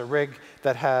has a rig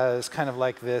that has kind of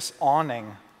like this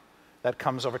awning that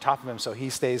comes over top of him so he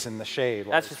stays in the shade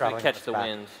while That's he's just going to traveling catch the back.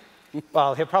 wind.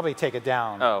 Well, he'll probably take it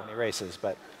down when he races,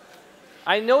 but...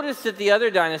 I noticed that the other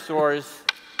dinosaurs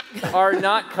are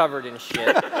not covered in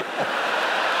shit.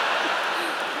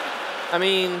 I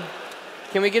mean,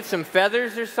 can we get some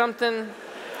feathers or something?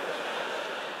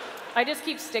 I just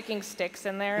keep sticking sticks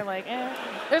in there, like,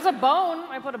 There's a bone.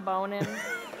 I put a bone in,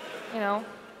 you know.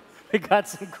 We got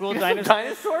some cool dinosaurs.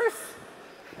 Dinosaurs?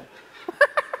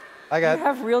 I got. You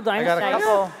have real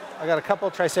dinosaurs. I got a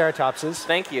couple Triceratopses.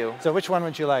 Thank you. So which one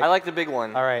would you like? I like the big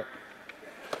one. All right.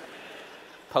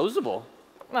 Posable.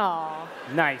 Aw.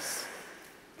 Nice.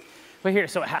 But here,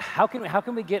 so how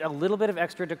can we get a little bit of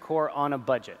extra decor on a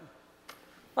budget?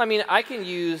 I mean, I can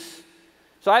use.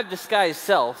 So I have Disguise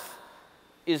Self.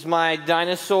 Is my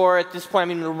dinosaur at this point?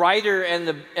 I mean, the rider and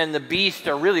the beast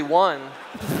are really one.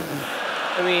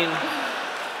 I mean,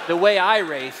 the way I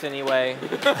race, anyway.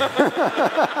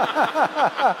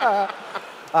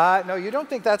 No, you don't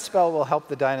think that spell will help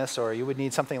the dinosaur. You would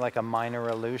need something like a minor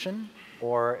illusion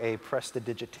or a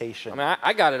prestidigitation. I mean,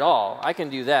 I got it all. I can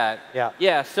do that. Yeah.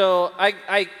 Yeah, so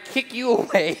I kick you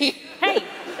away. Hey,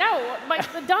 no,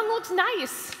 the dung looks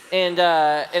nice. And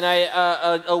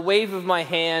a wave of my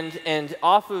hand, and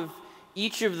off of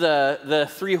each of the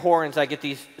three horns, I get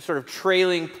these sort of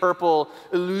trailing purple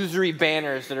illusory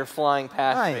banners that are flying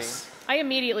past me. I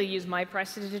immediately use my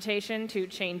prestidigitation to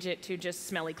change it to just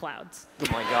smelly clouds.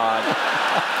 Oh my god.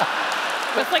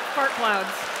 It's like fart clouds.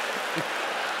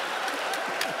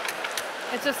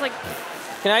 It's just like...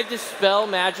 Can I dispel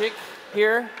magic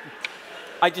here?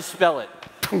 I dispel it.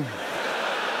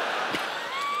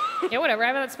 Yeah, whatever. I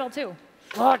have that spell too.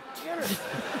 God damn it.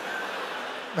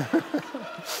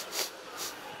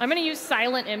 I'm going to use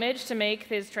Silent Image to make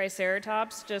his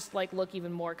Triceratops just like look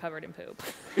even more covered in poop.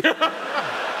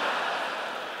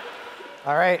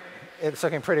 All right. It's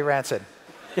looking pretty rancid.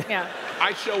 Yeah.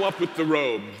 I show up with the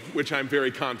robe, which I'm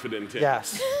very confident in.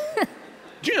 Yes.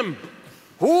 Jim.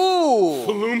 Ooh.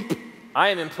 Floomp. I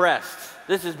am impressed.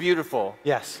 This is beautiful.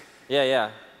 Yes. Yeah,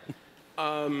 yeah.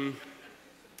 I'm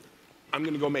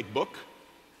going to go make book.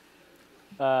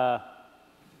 Okay.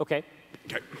 Okay.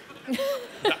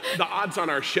 The odds on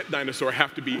our shit dinosaur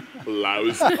have to be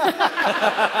lousy.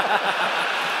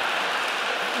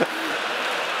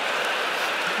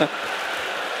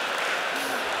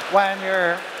 When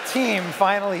your team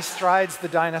finally strides the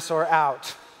dinosaur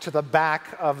out to the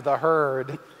back of the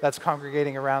herd that's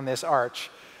congregating around this arch,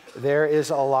 there is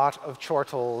a lot of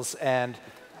chortles and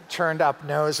turned up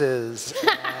noses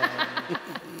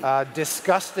and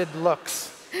disgusted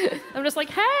looks. I'm just like,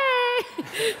 hey!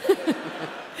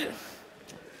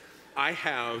 I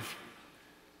have,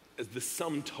 as the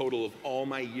sum total of all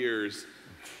my years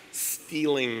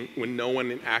stealing when no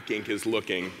one in Acq Inc. is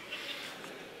looking,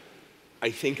 I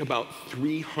think about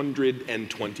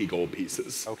 320 gold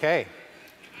pieces. Okay.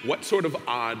 What sort of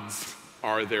odds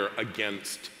are there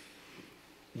against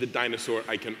the dinosaur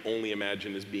I can only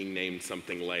imagine as being named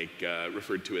something like,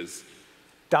 referred to as...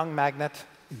 Dung magnet.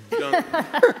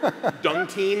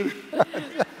 Dungteen?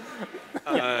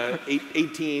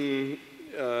 18...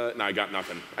 no, I got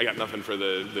nothing. I got nothing for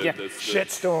the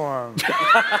shitstorm.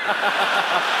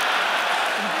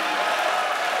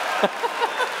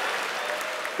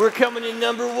 We're coming in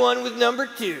 #1 with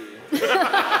 #2.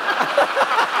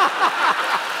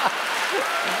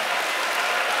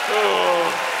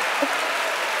 Oh.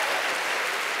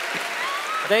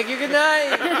 Thank you, good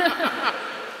night.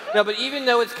 No, but even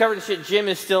though it's covered in shit, Jim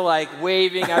is still like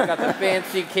waving. I've got the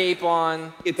fancy cape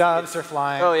on. Doves are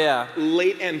flying. Oh, yeah.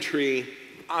 Late entry,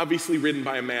 obviously ridden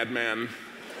by a madman.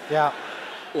 Yeah.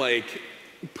 Like,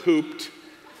 pooped.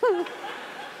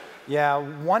 Yeah,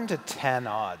 1 to 10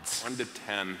 odds. 1 to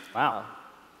 10. Wow.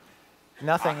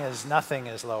 Nothing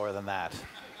is lower than that.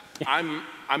 I'm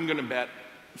gonna bet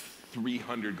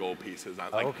 300 gold pieces.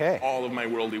 Like okay. All of my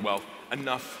worldly wealth,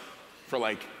 enough for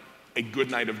like a good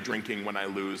night of drinking when I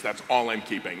lose. That's all I'm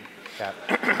keeping. Yeah.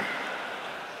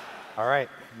 All right,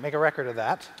 make a record of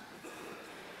that.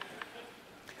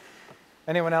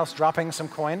 Anyone else dropping some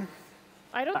coin?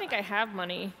 I don't think I have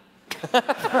money.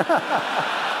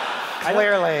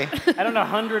 Clearly. I don't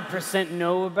 100%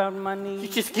 know about money. You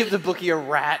just give the bookie a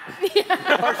rat.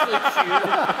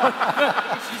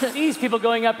 She sees people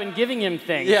going up and giving him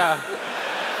things. Yeah.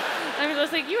 I'm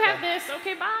just like, you have this.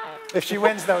 Okay, bye. If she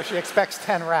wins, though, she expects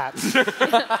 10 rats.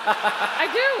 I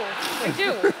do.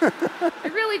 I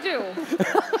really do.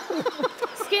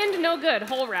 Skinned, no good.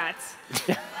 Whole rats.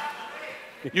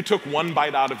 You took 1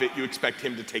 bite out of it, you expect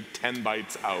him to take 10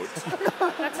 bites out.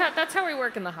 That's how we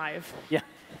work in the hive. Yeah.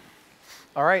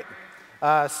 All right.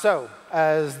 So,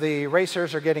 as the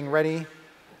racers are getting ready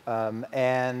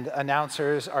and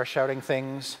announcers are shouting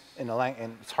things in a language,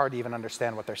 and it's hard to even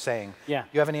understand what they're saying. Yeah.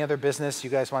 You have any other business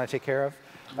you guys want to take care of?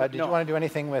 Did you want to do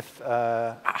anything with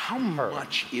how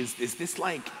much is this? This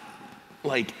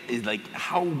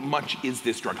how much is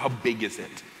this drug? How big is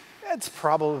it? It's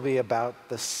probably about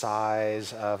the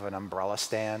size of an umbrella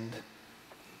stand.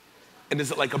 And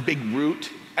is it like a big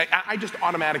root? I just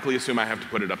automatically assume I have to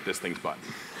put it up this thing's butt.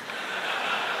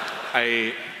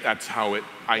 That's how it,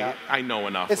 I know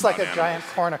enough. It's like a giant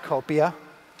cornucopia.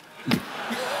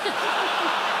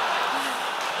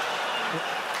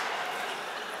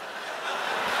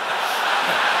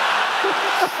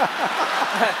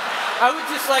 I would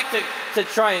just like to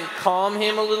try and calm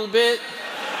him a little bit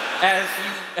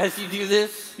as you do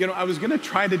this. You know, I was going to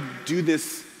try to do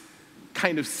this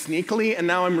kind of sneakily, and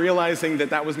now I'm realizing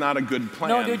that was not a good plan.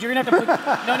 No, dude, you're going to have to put...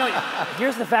 No,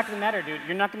 here's the fact of the matter, dude.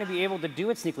 You're not going to be able to do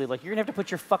it sneakily. Like, you're going to have to put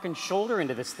your fucking shoulder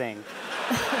into this thing.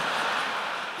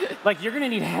 Like, you're going to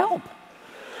need help.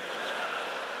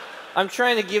 I'm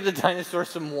trying to give the dinosaur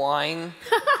some wine.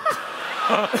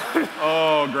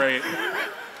 Oh, great.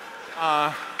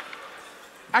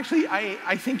 Actually,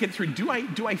 I think it through. Do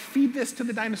I feed this to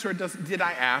the dinosaur? Did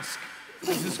I ask?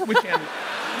 Which end?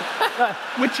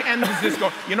 Which end does this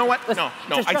go? You know what? No.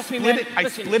 I split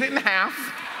it in half.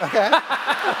 Okay.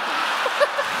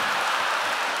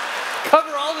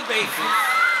 Cover all the bases.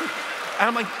 And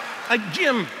I'm like,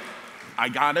 Jim, I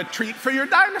got a treat for your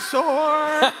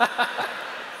dinosaur.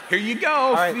 Here you go.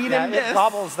 All right, feed him this. It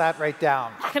gobbles that right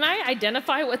down. Can I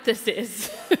identify what this is?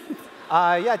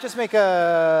 Yeah, just make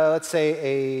let's say,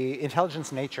 a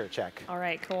intelligence nature check. All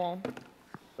right, cool.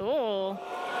 Ooh.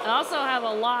 I also have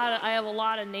a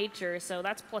lot of nature, so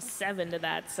that's +7 to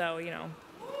that. So, you know,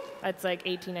 that's like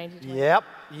 18, 19, 20. Yep,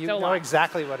 you know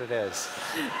exactly what it is.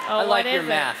 Oh, I like your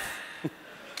math.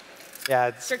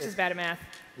 Yeah, Strix is bad at math.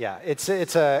 Yeah,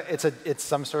 it's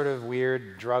some sort of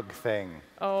weird drug thing.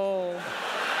 Oh.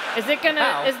 Is it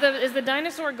gonna? Is the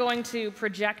dinosaur going to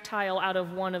projectile out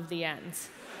of one of the ends?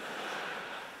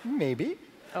 Maybe.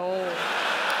 Oh.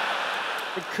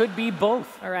 It could be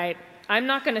both. All right. I'm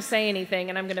not going to say anything,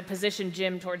 and I'm going to position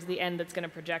Jim towards the end that's going to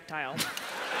projectile.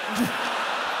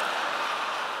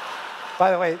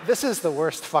 By the way, this is the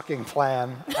worst fucking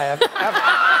plan I have ever.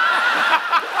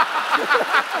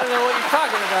 I don't know what you're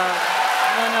talking about.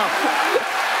 No.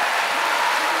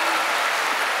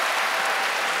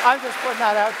 I'm just putting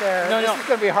that out there. This is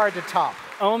going to be hard to top.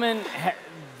 Omin,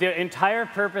 the entire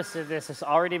purpose of this has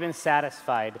already been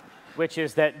satisfied, which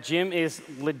is that Jim is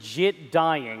legit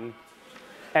dying,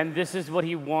 and this is what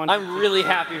he wants. I'm really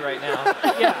happy right now.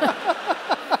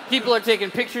 Yeah. People are taking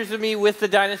pictures of me with the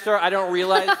dinosaur. I don't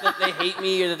realize that they hate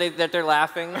me or that they're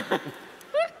laughing.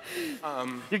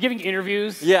 You're giving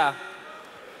interviews? Yeah.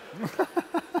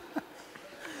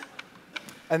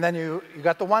 And then you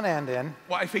got the one end in.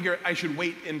 Well, I figure I should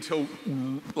wait until,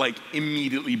 like,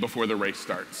 immediately before the race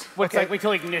starts. What's like, wait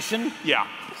till ignition? Yeah.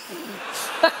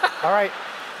 All right,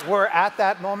 we're at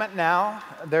that moment now.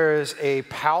 There's a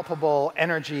palpable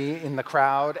energy in the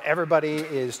crowd. Everybody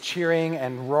is cheering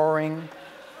and roaring.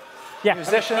 Yeah.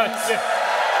 Musicians.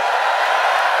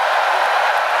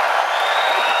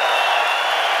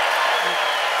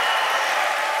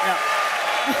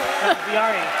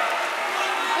 Viari.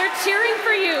 They're cheering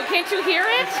for you. Can't you hear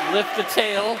it? Let's lift the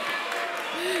tail.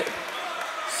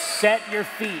 Set your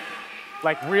feet.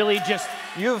 Like really just...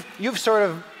 You've sort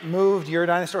of moved your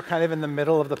dinosaur kind of in the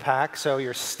middle of the pack, so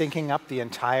you're stinking up the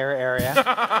entire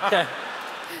area.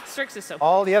 Strix is so...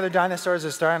 All the other dinosaurs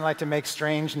are starting to make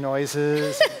strange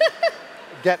noises.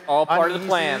 Get all part uneasy. of the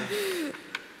plan.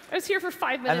 I was here for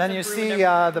 5 minutes. And then you see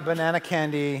the banana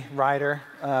candy rider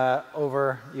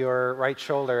over your right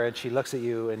shoulder, and she looks at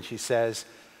you and she says,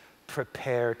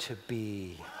 "Prepare to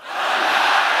be."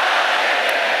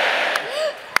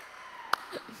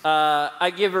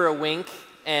 I give her a wink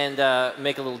and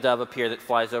make a little dove appear that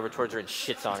flies over towards her and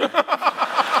shits on her.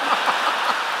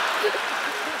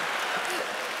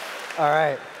 All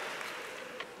right.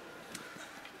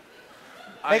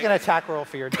 Make an attack roll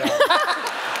for your dove.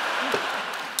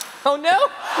 Oh no!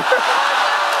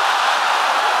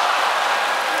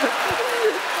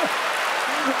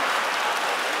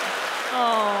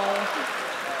 Oh.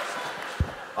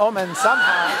 Omin,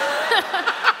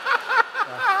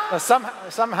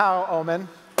 somehow, Omin.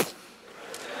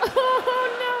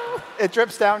 Oh no! It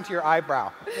drips down to your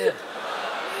eyebrow.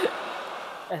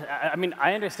 I mean,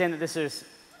 I understand that this is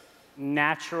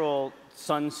natural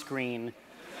sunscreen.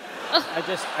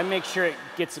 I make sure it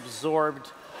gets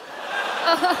absorbed.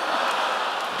 All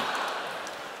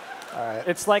right.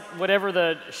 It's like whatever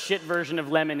the shit version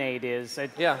of lemonade is.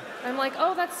 Yeah. I'm like,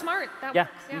 oh, that's smart. That Yeah.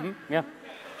 works. Yeah. Mm-hmm. Yeah.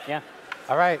 Yeah.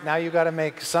 All right, now you got to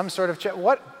make some sort of check.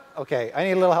 What? Okay, I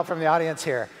need a little help from the audience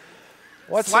here.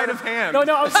 What Sleight sort of hand. No,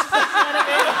 I was just trying to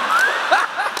make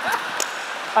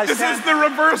This is the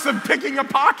reverse of picking a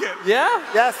pocket. Yeah?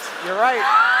 Yes, you're right.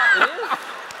 It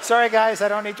is. Sorry, guys, I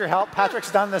don't need your help.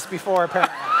 Patrick's done this before,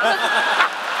 apparently.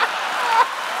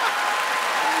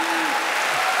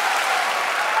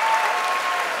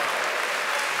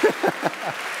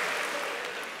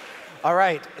 All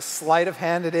right, sleight of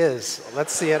hand it is.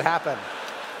 Let's see it happen.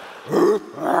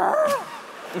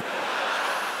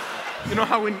 You know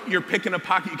how when you're picking a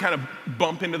pocket, you kind of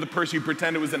bump into the person, you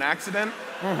pretend it was an accident?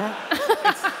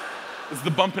 It's the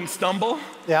bump and stumble.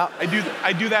 Yeah. I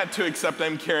do that too, except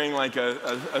I'm carrying like a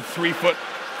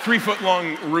 3-foot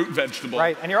long root vegetable.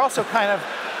 Right, and you're also kind of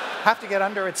have to get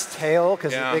under its tail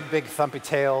because Yeah. the big thumpy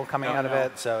tail coming out of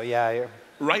it. So yeah.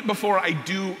 Right before I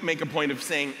do make a point of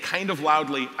saying, kind of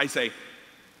loudly, I say,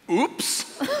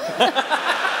 "Oops."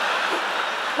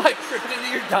 I tripped into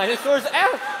your dinosaur's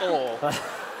asshole.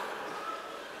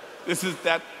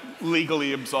 That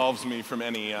legally absolves me from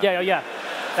any. Yeah.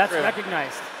 That's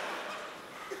recognized.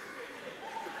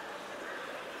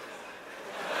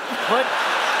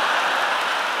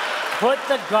 Put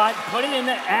it in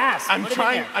the ass. I'm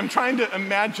trying to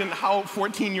imagine how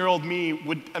 14-year-old me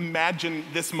would imagine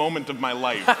this moment of my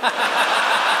life.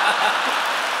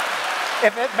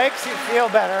 If it makes you feel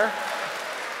better,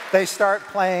 they start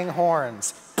playing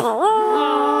horns. Okay,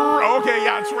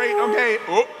 yeah, that's right. Okay.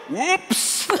 Oh,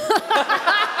 whoops.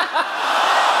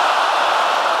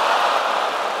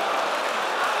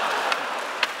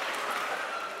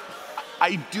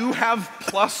 I do have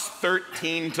plus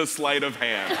 13 to sleight of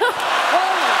hand.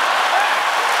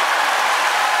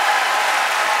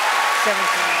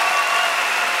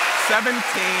 17.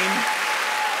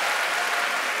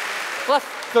 Plus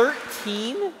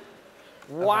 13?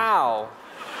 Wow.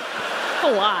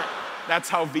 A lot. That's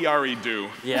how Viari do.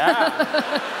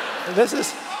 Yeah. This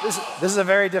is a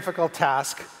very difficult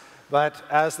task, but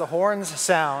as the horns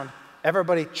sound,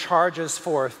 everybody charges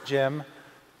forth. Jim,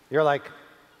 you're like,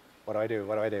 what do I do?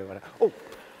 What do I do? Oh,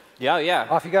 yeah.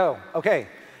 Off you go. Okay,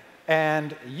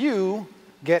 and you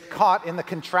get caught in the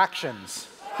contractions.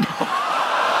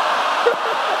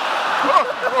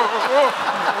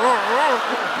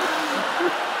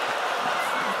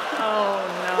 Oh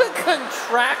no. The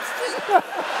contraction.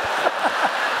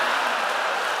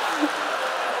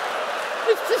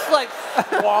 It's just like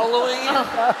swallowing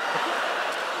it.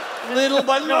 Little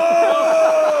but no.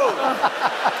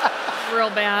 Real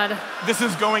bad. This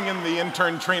is going in the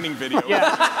intern training video.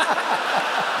 Yeah.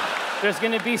 There's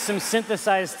going to be some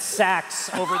synthesized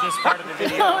sax over this part of the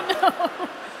video. Oh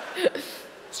no.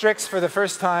 Strix, for the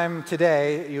first time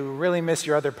today, you really miss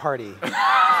your other party.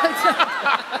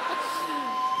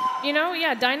 You know,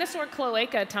 yeah, dinosaur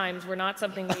cloaca times were not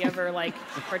something we ever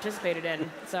participated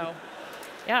in. So,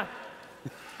 yeah.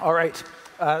 All right.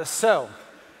 So,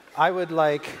 I would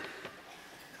like,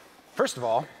 first of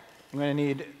all, I'm going to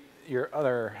need your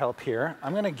other help here.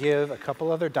 I'm going to give a couple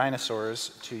other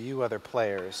dinosaurs to you other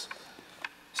players.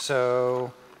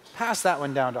 So, pass that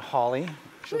one down to Holly.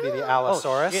 She'll be the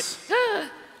Allosaurus.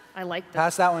 I like that.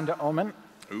 Pass that one to Omin.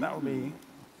 That will be.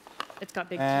 It's got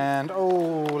big And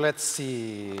let's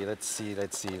see. That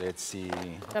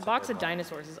box of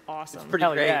dinosaurs is awesome. It's pretty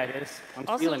great. Yeah, it is.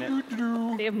 I'm feeling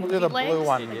it. They have We'll movie do the legs. blue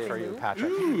one for you,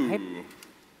 Patrick.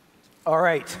 All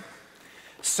right.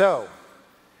 So,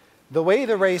 the way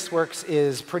the race works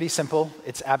is pretty simple.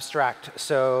 It's abstract.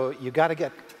 So, you got to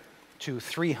get to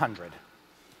 300.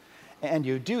 And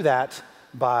you do that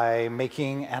by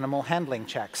making animal handling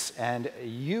checks. And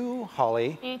you,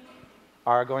 Holly,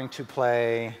 are going to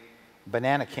play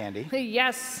Banana Candy.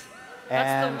 Yes.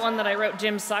 That's the one that I wrote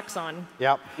Jim Sucks on.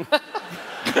 Yep.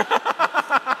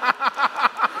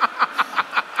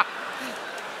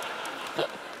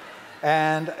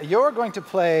 And you're going to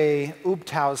play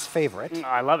Ubtau's favorite.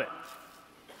 I love it.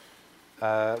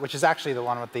 Which is actually the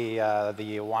one with the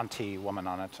Wanty woman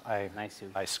on it.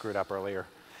 I screwed up earlier.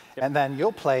 Yep. And then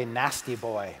you'll play Nasty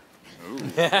Boy.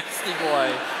 Nasty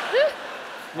Boy.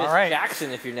 All right.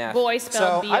 Jackson, if you're nasty. Boy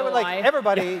spelled B-O-Y. I would like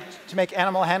everybody to make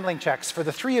animal handling checks. For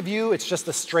the three of you, it's just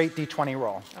a straight D20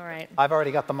 roll. All right. I've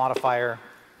already got the modifier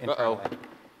internally.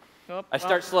 I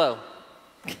start slow.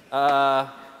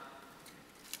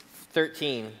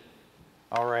 13.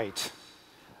 All right.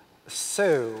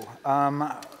 So,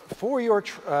 for your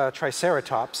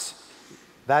Triceratops,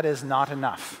 that is not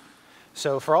enough.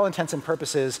 So for all intents and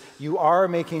purposes, you are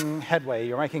making headway,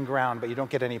 you're making ground, but you don't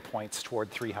get any points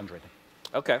toward 300.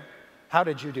 Okay. How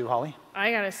did you do, Holly?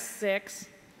 I got a 6.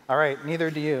 All right, neither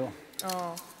do you.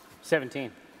 Oh. 17.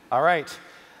 All right.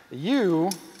 You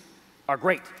are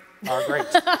great.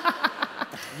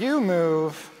 You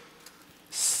move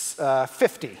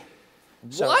 50.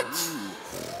 So What?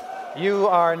 You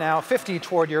are now 50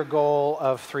 toward your goal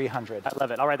of 300. I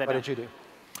love it. I'll write that down. What did you do?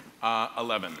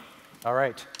 11. All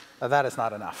right. That is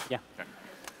not enough. Yeah.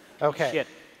 Okay. Shit.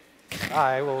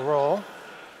 I will roll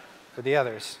for the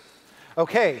others.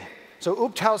 Okay. So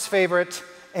Ooptau's favorite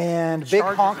and Big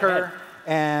Charges Honker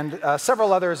and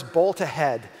several others bolt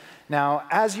ahead. Now,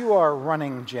 as you are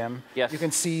running, Jim, Yes. you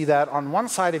can see that on one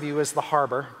side of you is the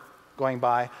harbor going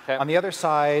by. Okay. On the other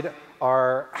side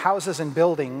are houses and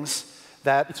buildings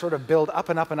that sort of build up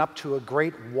and up and up to a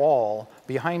great wall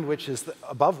behind which is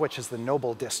above which is the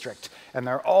noble district. And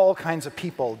there are all kinds of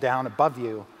people down above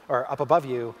you, or up above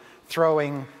you,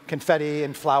 throwing confetti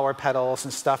and flower petals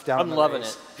and stuff down. I'm loving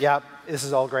it. Yeah, this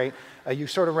is all great. You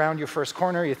sort of round your first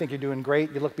corner, you think you're doing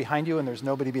great, you look behind you and there's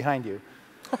nobody behind you.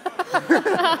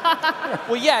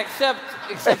 Well, yeah, except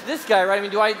this guy, right? I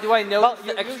mean, do I know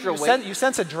the extra weight? You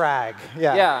sense a drag,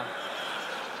 yeah. Yeah.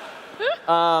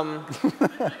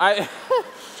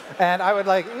 And I would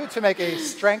like you to make a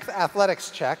strength athletics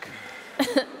check.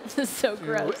 This is so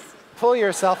gross. Pull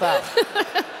yourself out.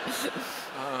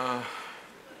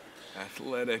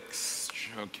 Athletics,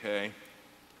 okay.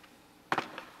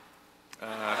 Is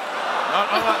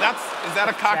that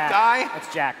a cocked die?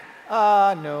 That's Jack.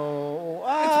 No.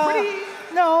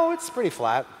 No, it's pretty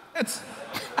flat.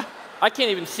 I can't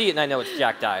even see it, and I know it's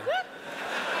Jack die.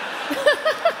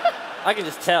 I can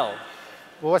just tell.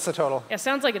 Well, what's the total? Yeah,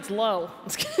 sounds like it's low.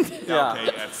 Yeah. Okay,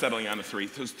 that's settling on to 3.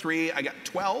 So it's 3, I got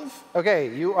 12.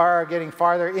 Okay, you are getting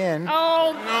farther in.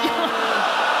 Oh,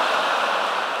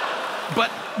 no.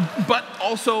 But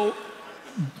also,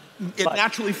 it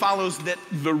naturally follows that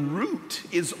the root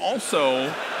is also...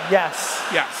 Yes.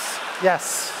 Yes.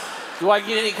 Yes. Do I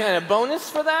get any kind of bonus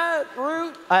for that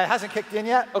root? It hasn't kicked in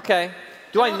yet. Okay.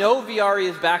 Do I know Viari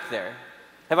is back there?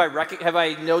 Have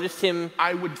I noticed him?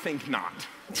 I would think not.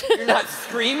 You're not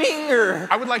screaming, or?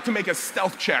 I would like to make a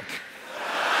stealth check.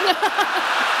 You're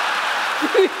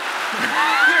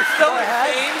so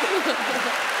ashamed.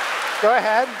 Go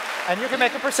ahead, and you can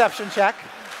make a perception check.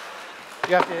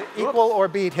 You have to equal or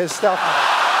beat his stealth.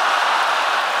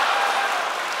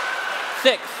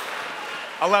 6.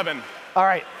 11. All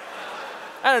right.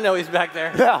 I don't know he's back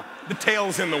there. Yeah. The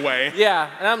tail's in the way. Yeah,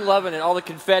 and I'm loving it. All the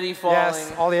confetti falling.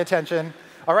 Yes, all the attention.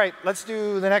 All right, let's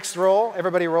do the next roll.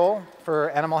 Everybody roll for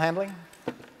animal handling.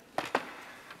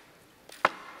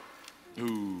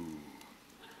 Ooh.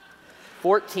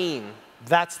 14.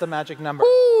 That's the magic number.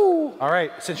 Woo! All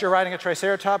right, since you're riding a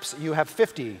Triceratops, you have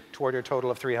 50 toward your total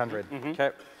of 300.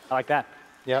 Okay. I like that.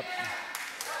 Yep.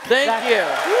 Thank you.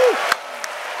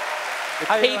 The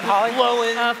How you cape doing, is Holly?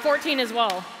 blowing. 14 as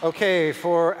well. Okay,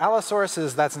 for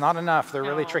Allosauruses, that's not enough. They're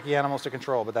really tricky animals to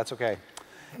control, but that's okay.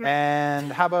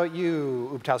 And how about you,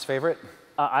 Ooptau's favorite?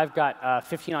 I've got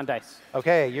 15 on dice.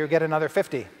 Okay, you get another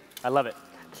 50. I love it.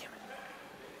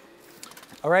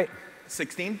 All right.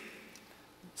 16.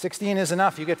 16 is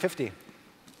enough. You get 50.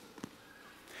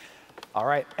 All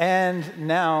right. And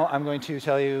now I'm going to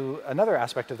tell you another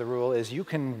aspect of the rule is you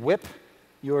can whip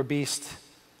your beast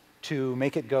to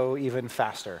make it go even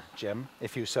faster, Jim,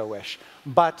 if you so wish.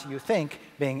 But you think,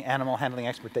 being animal handling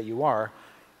expert that you are,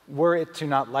 were it to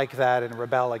not like that and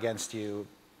rebel against you,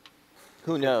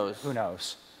 who knows? Who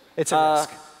knows? It's a risk.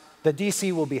 The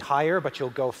DC will be higher, but you'll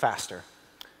go faster.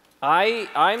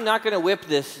 I'm not going to whip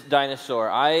this dinosaur.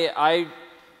 I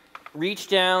reach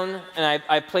down and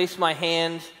I place my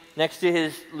hand next to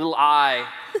his little eye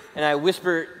and I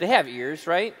whisper. They have ears,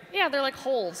 right? Yeah, they're like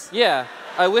holes. Yeah.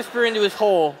 I whisper into his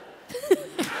hole.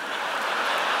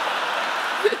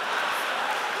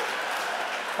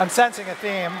 I'm sensing a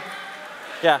theme.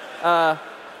 Yeah.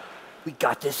 We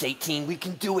got this, 18. We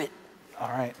can do it. All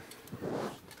right.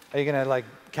 Are you going to, like,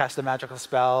 cast a magical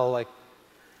spell, like...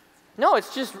 No,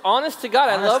 it's just honest to God.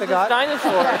 I love this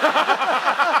dinosaur.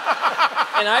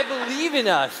 And I believe in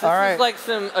us. This is like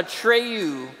some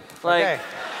Atreyu. Like, okay.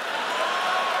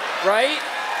 Right?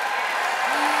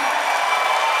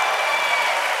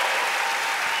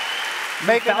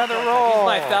 Make another roll. He's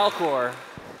my Falcor.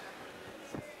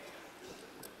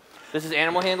 This is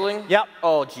animal handling? Yep.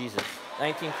 Oh, Jesus.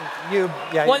 19.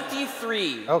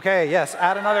 23. Okay, yes.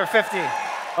 Add another 50.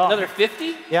 Another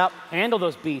 50? Yep. Handle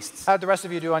those beasts. How'd the rest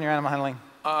of you do on your animal handling?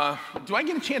 Do I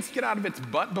get a chance to get out of its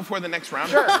butt before the next round?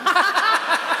 Sure.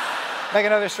 Make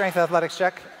another strength athletics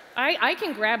check. I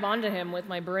can grab onto him with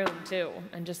my broom, too,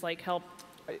 and just, like, help.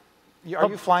 Are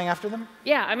you flying after them?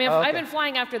 Yeah, I mean, I've been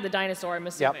flying after the dinosaur, I'm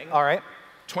assuming. Yep, all right.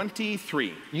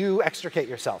 23. You extricate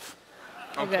yourself.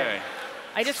 Okay.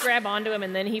 I just grab onto him,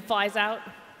 and then he flies out.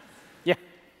 Yeah.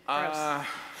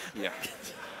 Yeah.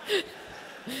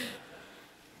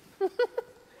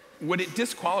 Would it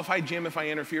disqualify Jim if I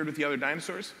interfered with the other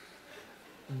dinosaurs?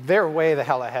 They're way the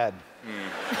hell ahead.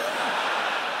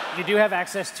 You do have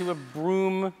access to a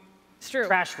broom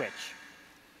trash witch.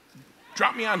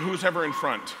 Drop me on who's ever in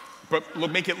front, but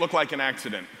make it look like an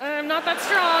accident. I'm not that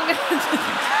strong.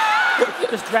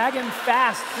 Just drag him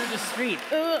fast through the street.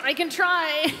 I can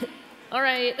try. All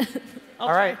right.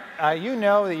 All right. You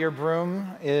know that your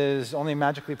broom is only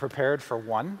magically prepared for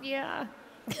one. Yeah,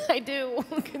 I do.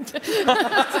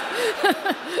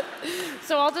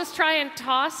 So I'll just try and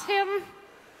toss him.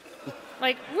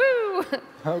 Like, woo!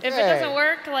 Okay. If it doesn't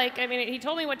work, like, I mean, he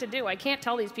told me what to do. I can't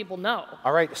tell these people no.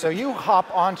 All right, so you hop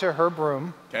onto her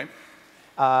broom. Okay.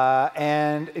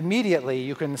 And immediately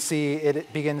you can see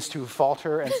it begins to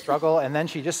falter and struggle, and then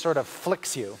she just sort of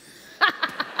flicks you.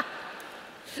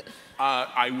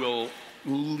 I will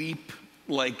leap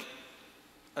like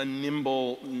a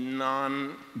nimble,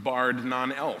 non-bard,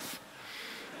 non-elf.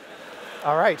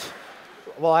 All right.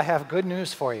 Well, I have good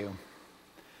news for you.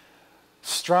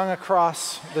 Strung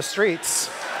across the streets.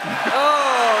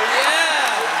 Oh,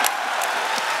 yeah!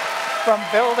 From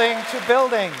building to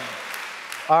building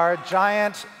are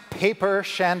giant paper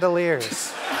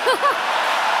chandeliers.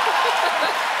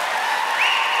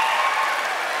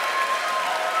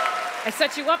 I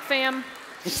set you up, fam.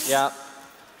 Yeah.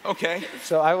 Okay.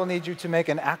 So I will need you to make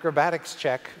an acrobatics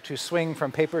check to swing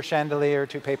from paper chandelier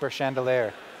to paper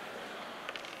chandelier.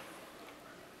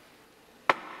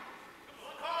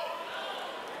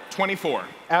 24.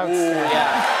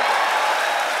 Yeah.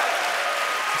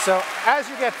 So as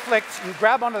you get flicked, you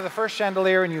grab onto the first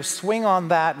chandelier and you swing on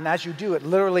that, and as you do, it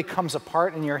literally comes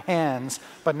apart in your hands,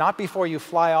 but not before you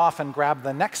fly off and grab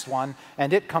the next one,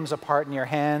 and it comes apart in your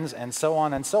hands, and so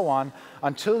on,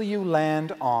 until you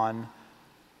land on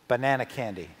banana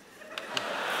candy.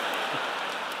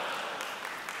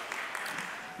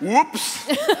 Whoops!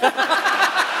 How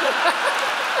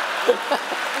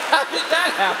did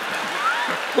that happen?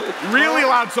 Really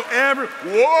loud, so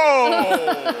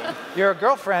whoa! Your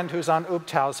girlfriend, who's on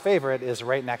Ooptow's favorite, is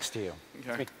right next to you.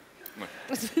 Okay.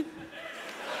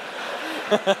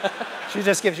 She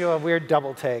just gives you a weird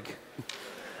double take.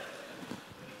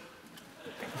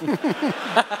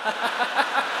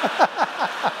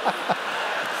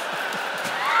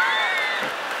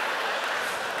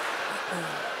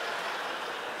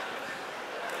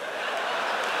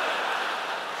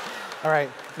 All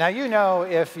right. Now you know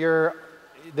if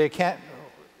they can't.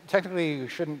 Technically, you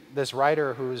shouldn't. This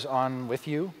rider who's on with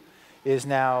you is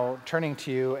now turning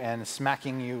to you and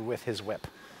smacking you with his whip.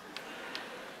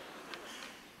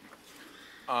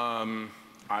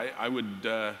 I would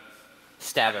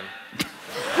stab him.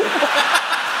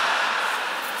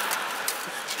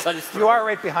 You are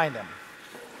right behind him,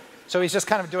 so he's just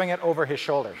kind of doing it over his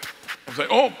shoulder. I was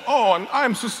like,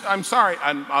 I'm sorry,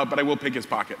 but I will pick his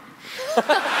pocket.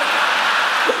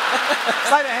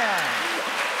 Sleight of hand.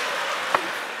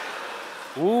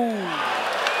 Ooh.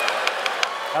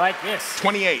 I like this.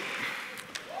 28.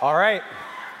 All right.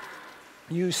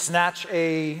 You snatch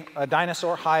a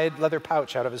dinosaur hide leather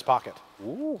pouch out of his pocket,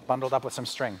 bundled up with some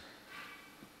string.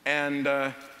 And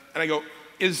I go,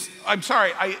 I'm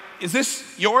sorry, is this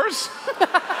yours?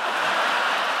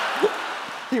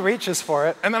 He reaches for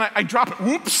it. And then I drop it.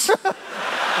 Whoops.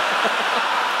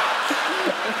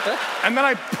 And then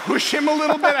I push him a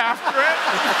little bit after it.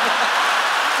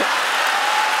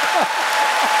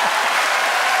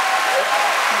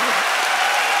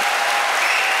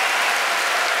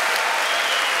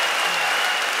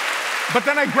 But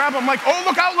then I grab him like, oh,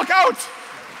 look out, look out!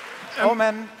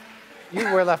 Omin, you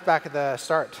were left back at the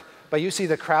start, but you see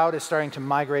the crowd is starting to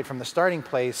migrate from the starting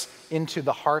place into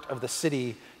the heart of the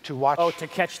city to watch. Oh, to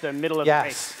catch the middle of the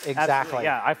race. Yes, exactly. Absolutely.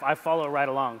 Yeah, I follow right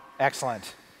along.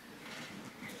 Excellent.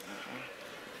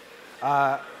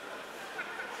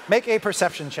 Make a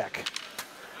perception check.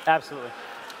 Absolutely.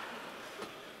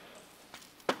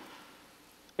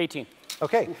 18.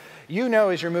 Okay. You know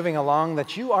as you're moving along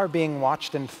that you are being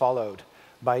watched and followed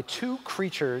by two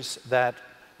creatures that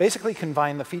basically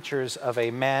combine the features of a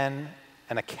man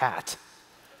and a cat.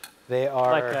 They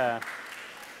are like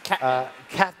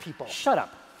cat people. Shut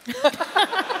up.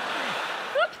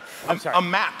 I'm sorry. A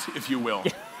mat, if you will.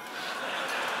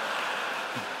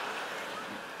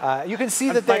 You can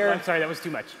see that they're... I'm sorry, that was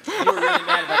too much. You were really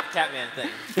mad about the Catman thing.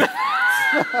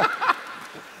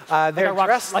 They're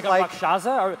dressed like a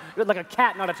Rakshasa, or like a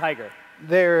cat, not a tiger?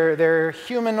 They're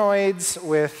humanoids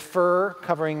with fur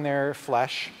covering their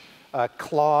flesh,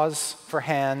 claws for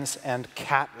hands, and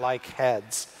cat-like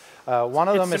heads. One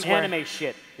of them is wearing anime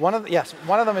shit. One of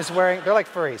them is wearing. They're like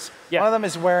furries. Yeah. One of them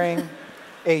is wearing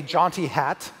a jaunty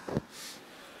hat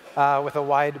with a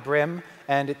wide brim,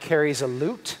 and it carries a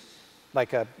lute,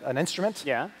 like an instrument.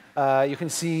 Yeah. You can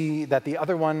see that the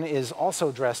other one is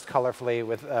also dressed colorfully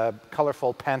with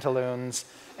colorful pantaloons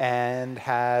and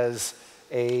has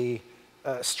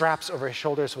straps over his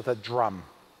shoulders with a drum.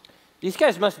 These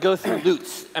guys must go through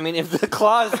loots. I mean, if the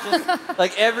claws just,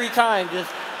 like every time,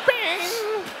 just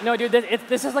bang. No, dude,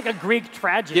 this is like a Greek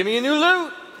tragedy. Give me a new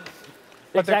loot.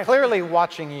 But they're clearly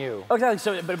watching you. Oh, exactly.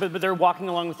 So, but they're walking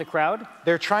along with the crowd?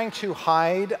 They're trying to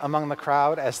hide among the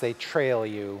crowd as they trail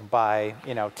you by,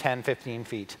 10, 15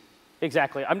 feet.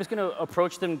 Exactly. I'm just going to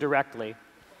approach them directly.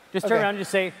 Just turn around and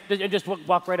just say, just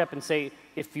walk right up and say,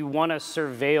 if you want to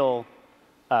surveil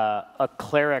a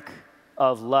cleric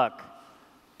of luck,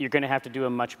 you're going to have to do a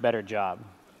much better job.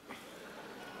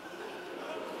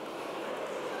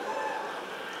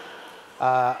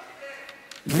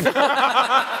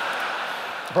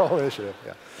 Roll initiative,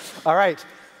 yeah. All right.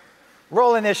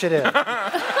 Roll initiative.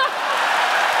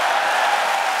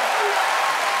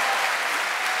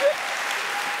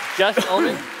 Just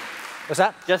Omin? What's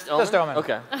that? Just Omin? Just Omin.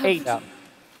 Okay. 8. Yeah.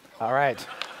 All right.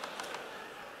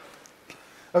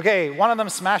 Okay, one of them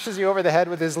smashes you over the head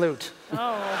with his loot.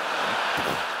 Oh.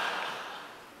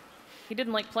 He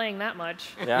didn't like playing that much.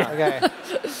 Yeah. Okay.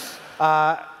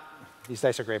 These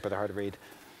dice are great, but they're hard to read.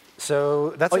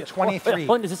 So that's a 23.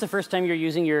 Is this the first time you're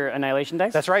using your Annihilation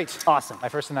dice? That's right. Awesome. My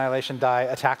first Annihilation die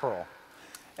attack roll.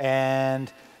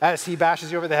 And as he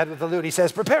bashes you over the head with the loot, he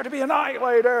says, "Prepare to be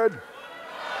annihilated."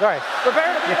 Sorry,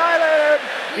 prepare to be annihilated.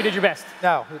 You did your best.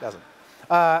 No, he doesn't.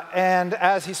 And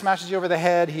as he smashes you over the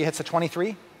head, he hits a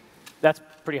 23. That's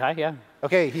pretty high, yeah.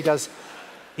 Okay,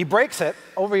 he breaks it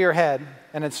over your head,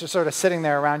 and it's just sort of sitting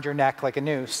there around your neck like a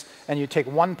noose, and you take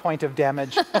 1 point of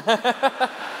damage.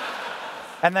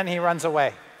 And then he runs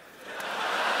away.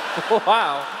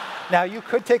 Wow. Now, you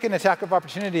could take an attack of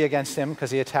opportunity against him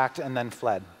because he attacked and then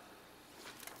fled.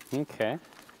 Okay.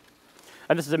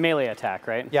 And this is a melee attack,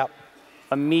 right? Yep.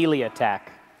 A melee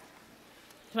attack.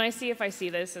 Can I see if I see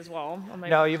this as well?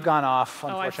 No, you've gone off, Oh,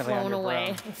 I've unfortunately, flown on your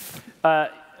away. broom.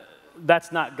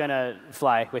 That's not going to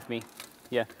fly with me.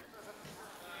 Yeah.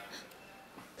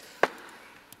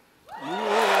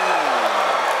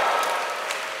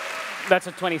 That's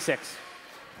a 26.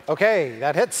 Okay,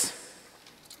 that hits.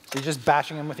 You're just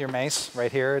bashing him with your mace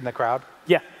right here in the crowd?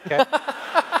 Yeah. Okay.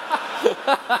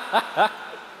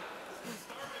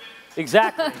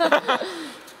 Exactly.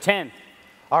 10.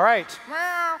 All right.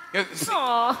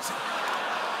 Aww.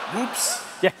 Whoops.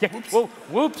 Yeah. Whoops. Whoa,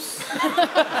 whoops.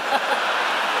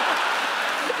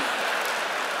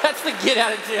 That's the get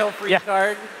out of jail free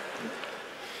card.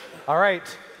 All right.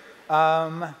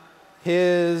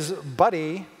 His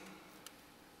buddy,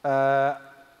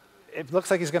 it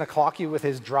looks like he's going to clock you with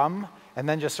his drum, and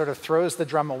then just sort of throws the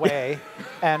drum away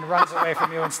and runs away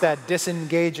from you instead,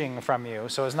 disengaging from you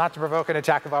so as not to provoke an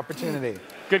attack of opportunity.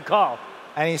 Good call.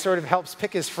 And he sort of helps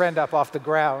pick his friend up off the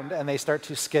ground, and they start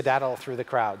to skedaddle through the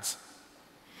crowds,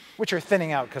 which are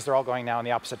thinning out because they're all going now in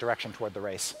the opposite direction toward the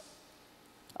race.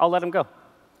 I'll let him go.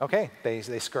 Okay, they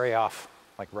scurry off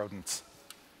like rodents.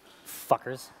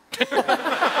 Fuckers.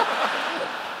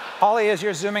 Holly, as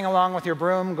you're zooming along with your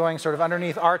broom, going sort of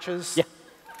underneath arches,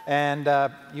 and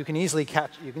you can easily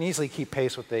keep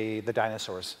pace with the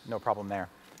dinosaurs. No problem there.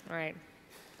 All right.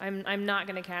 I'm not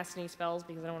going to cast any spells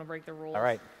because I don't want to break the rules. All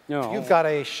right. No. You've got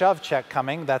a shove check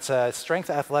coming. That's a strength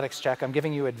athletics check. I'm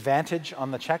giving you advantage on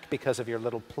the check because of your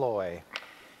little ploy.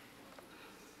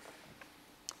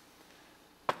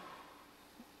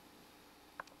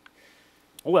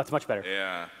 Oh, that's much better.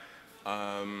 Yeah.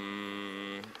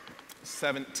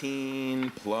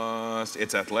 17 plus,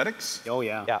 it's athletics? Oh,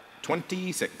 yeah. Yeah.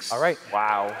 26. All right.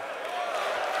 Wow.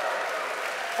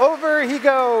 Over he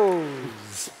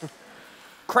goes.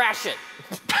 Crash it.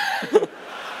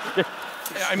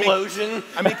 Explosion.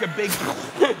 I make a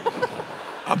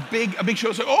big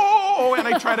show. So, oh, and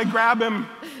I try to grab him,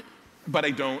 but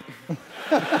I don't.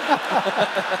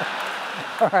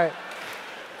 All right.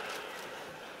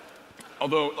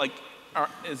 Although, like,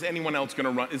 is anyone else going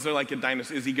to run? Is there like a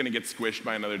dinosaur? Is he going to get squished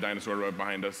by another dinosaur right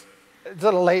behind us? It's a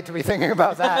little late to be thinking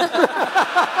about that.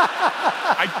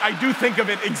 I do think of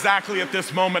it exactly at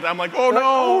this moment. I'm like, oh no.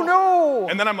 Oh no.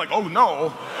 And then I'm like, oh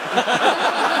no.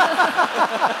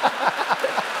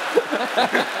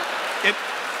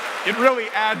 It really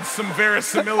adds some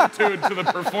verisimilitude to the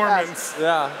performance.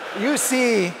 Yeah. You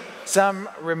see some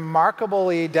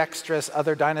remarkably dexterous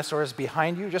other dinosaurs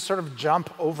behind you just sort of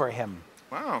jump over him.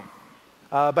 Wow.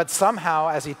 But somehow,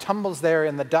 as he tumbles there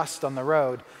in the dust on the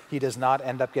road, he does not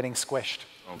end up getting squished.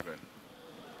 Oh, good.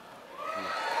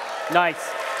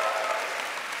 Nice.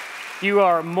 You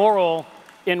are moral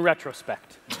in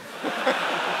retrospect.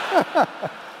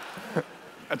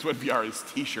 That's what Viari's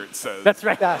t-shirt says. That's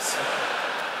right. Yes.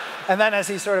 And then as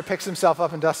he sort of picks himself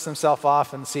up and dusts himself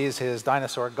off and sees his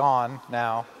dinosaur gone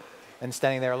now, and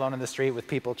standing there alone in the street with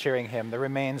people cheering him, the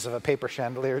remains of a paper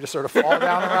chandelier just sort of fall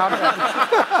down around him.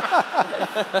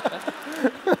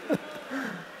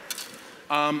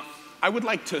 I would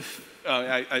like to,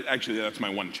 actually, that's my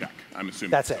one check, I'm assuming.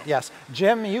 That's it, yes.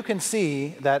 Jim, you can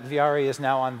see that Viari is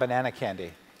now on banana candy.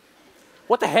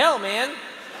 What the hell, man?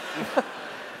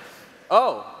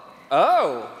 Oh.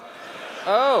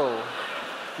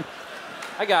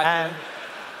 I got you.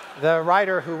 The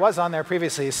rider who was on there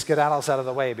previously skedaddles out of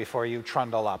the way before you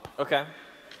trundle up. Okay.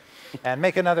 And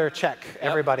make another check,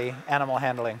 everybody, animal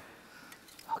handling.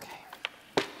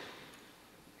 Okay.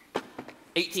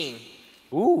 18.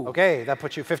 Ooh. Okay, that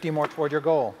puts you 50 more toward your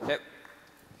goal. Okay.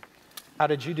 How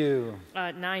did you do?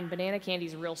 9. Banana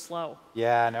candy's real slow.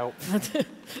 Yeah, nope.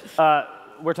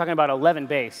 We're talking about 11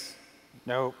 base.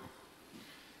 Nope.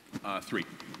 3.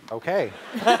 Okay.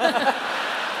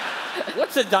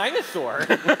 What's a dinosaur?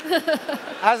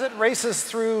 As it races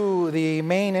through the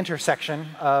main intersection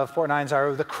of Fort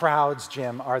Ninezaru, the crowds,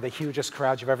 Jim, are the hugest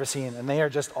crowds you've ever seen, and they are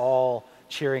just all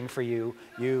cheering for you.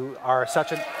 You are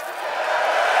such an...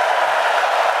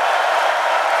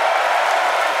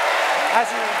 As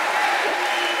you...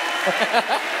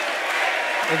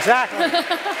 Exactly.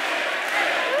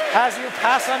 As you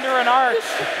pass under an arch,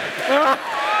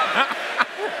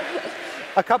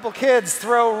 a couple kids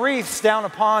throw wreaths down a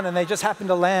pond, and they just happen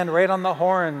to land right on the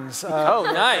horns of Oh,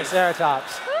 nice.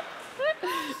 Triceratops.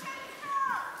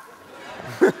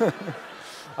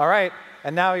 All right,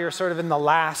 and now you're sort of in the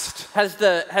last. Has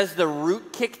the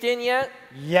root kicked in yet?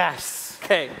 Yes.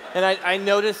 Okay, and I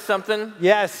noticed something.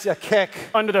 Yes, a kick.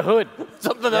 Under the hood.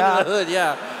 Something under the hood,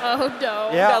 yeah. Oh, no.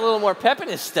 He's got a little more pep in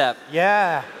his step.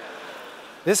 Yeah.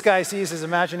 This guy sees his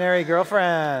imaginary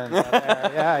girlfriend. Out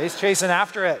there. Yeah, he's chasing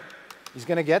after it. He's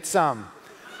going to get some.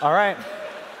 All right.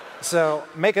 So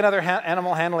make another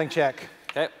animal handling check.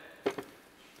 Okay.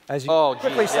 As you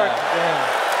quickly start the game.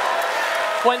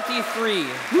 23.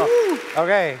 Oh,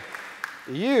 okay.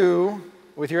 You,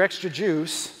 with your extra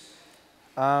juice,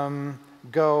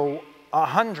 go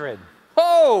 100.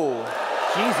 Oh!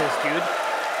 Jesus, dude.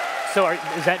 So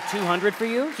is that 200 for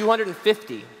you?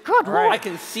 250. Good Lord. I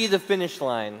can see the finish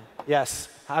line. Yes.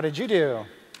 How did you do?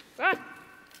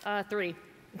 3.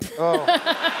 Oh.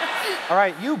 All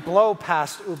right, you blow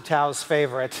past Ubtau's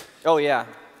favorite. Oh, yeah.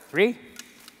 3?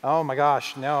 Oh, my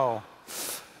gosh, no.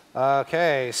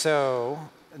 Okay, so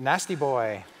Nasty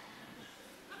Boy.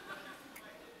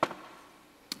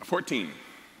 14.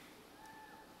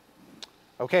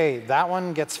 Okay, that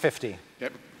one gets 50.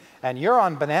 Yep. And you're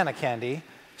on banana candy,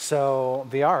 so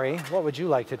Viari, what would you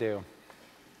like to do?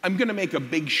 I'm gonna make a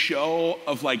big show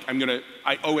of like,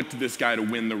 I owe it to this guy to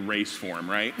win the race for him,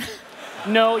 right?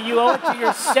 No, you owe it to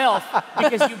yourself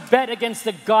because you bet against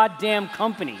the goddamn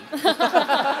company.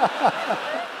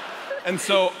 And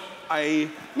so I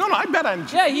bet on...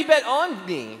 Yeah, he bet on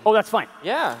me. Oh, that's fine.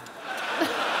 Yeah.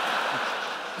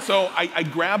 So I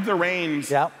grab the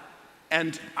reins,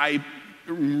 and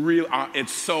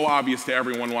it's so obvious to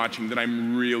everyone watching that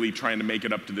I'm really trying to make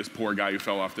it up to this poor guy who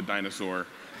fell off the dinosaur.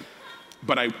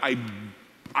 But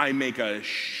I make a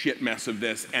shit mess of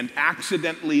this, and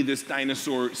accidentally this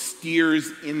dinosaur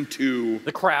steers into...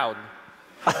 the crowd.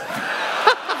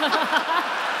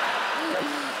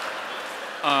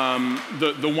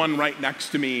 The one right next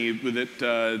to me that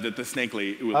the snake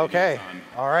lady was Okay, on.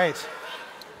 all right.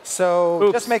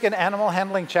 So just make an animal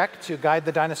handling check to guide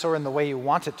the dinosaur in the way you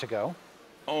want it to go.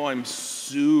 Oh, I'm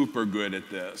super good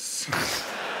at this.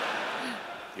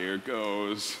 Here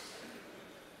goes.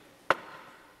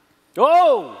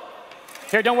 Oh!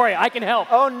 Here, don't worry, I can help.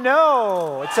 Oh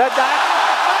no, it's a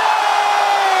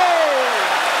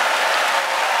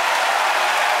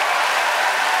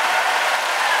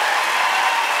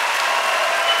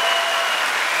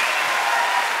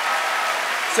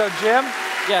So Jim?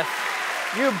 Yes.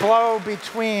 You blow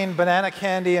between banana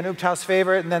candy and Ubtau's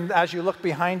favorite, and then as you look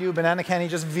behind you, banana candy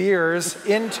just veers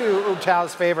into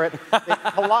Ubtau's favorite. They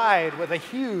collide with a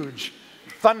huge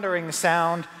thundering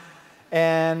sound,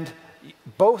 and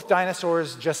both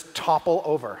dinosaurs just topple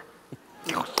over.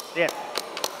 Yeah.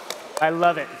 I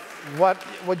love it. What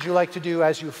would you like to do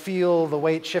as you feel the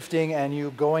weight shifting and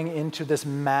you going into this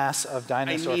mass of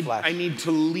dinosaur flesh? I need to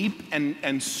leap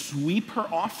and sweep her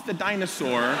off the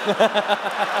dinosaur.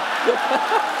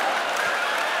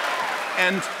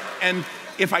 and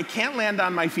if I can't land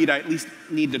on my feet, I at least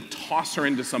need to toss her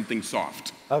into something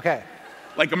soft. Okay.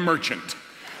 Like a merchant.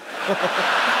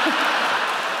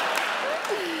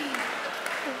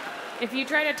 If you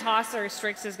try to toss her,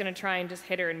 Strix is going to try and just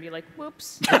hit her and be like,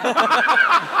 whoops. Run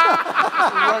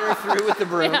her through with the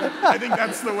broom. Yeah. I think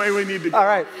that's the way we need to go. All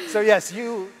right. So yes,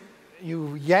 you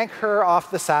yank her off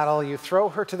the saddle. You throw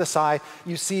her to the side.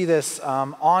 You see this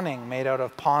awning made out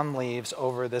of palm leaves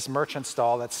over this merchant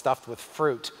stall that's stuffed with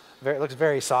fruit. It looks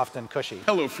very soft and cushy.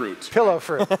 Pillow fruit. Pillow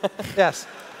fruit. Yes.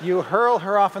 You hurl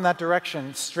her off in that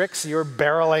direction. Strix, you're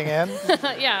barreling in.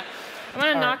 Yeah. I'm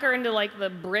going to knock her into, like, the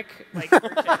brick, like,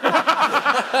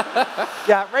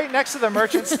 Yeah, right next to the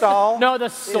merchant stall. No, the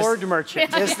sword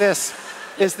merchant. Is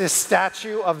this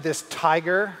statue of this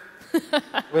tiger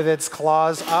with its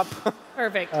claws up.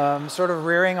 Perfect. Sort of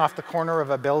rearing off the corner of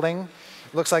a building.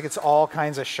 Looks like it's all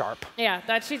kinds of sharp.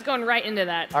 Yeah, she's going right into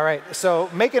that. All right, so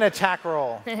make an attack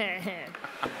roll. I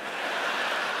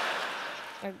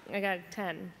got a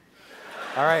 10.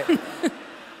 All right.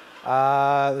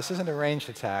 This isn't a ranged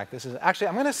attack. This is actually,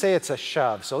 I'm going to say it's a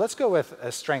shove. So let's go with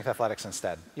a strength athletics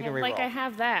instead. You can reroll. Like I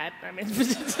have that. I mean,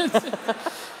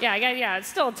 yeah, it's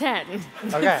still a 10.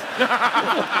 Okay.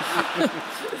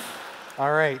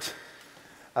 All right.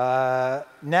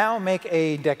 Now make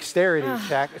a dexterity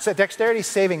check. It's a dexterity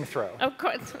saving throw. Of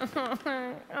course.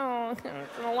 Oh,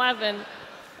 it's an 11.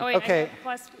 Oh, wait, Okay.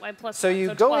 I plus So one,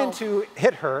 you go 12. in to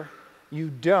hit her. You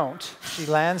don't. She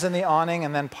lands in the awning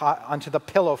and then onto the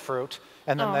pillow fruit.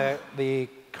 And then the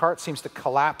cart seems to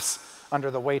collapse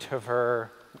under the weight of her,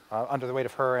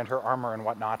 and her armor and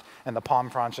whatnot. And the palm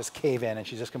fronds just cave in and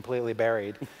she's just completely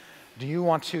buried. Do you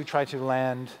want to try to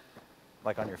land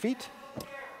like on your feet?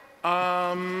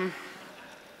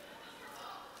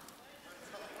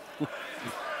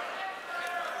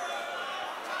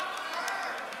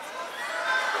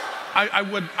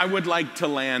 I would like to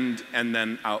land, and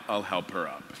then I'll help her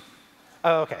up.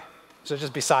 Oh, okay. So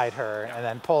just beside her and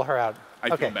then pull her out.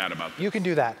 I feel bad about that. You can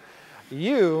do that.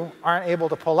 You aren't able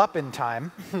to pull up in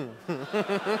time.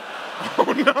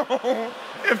 Oh no!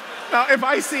 If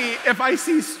I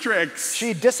see Strix,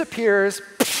 she disappears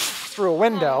through a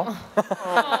window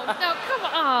Oh, no, come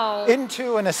on.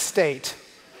 into an estate.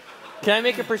 Can I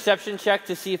make a perception check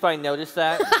to see if I notice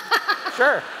that?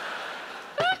 Sure.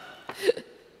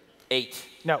 8.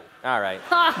 No. All right.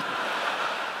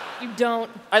 You don't.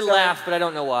 I laugh, but I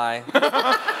don't know why.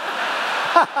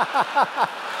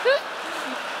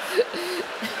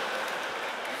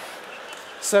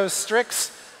 So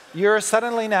Strix, you're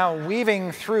suddenly now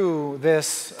weaving through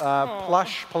this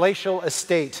plush palatial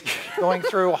estate, going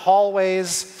through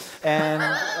hallways and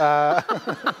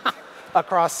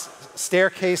across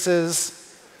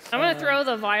staircases. I'm going to throw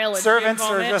the vial at Servants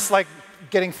Jim are Vomit. just like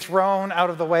getting thrown out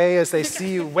of the way as they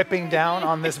see you whipping down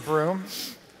on this broom.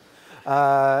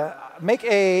 Make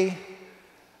a,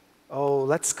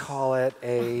 let's call it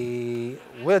a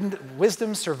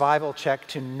wisdom survival check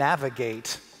to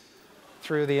navigate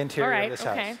through the interior of this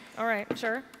house. All right,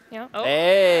 sure. Yeah. Oh.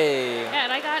 Hey. Yeah,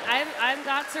 and I've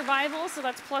got survival, so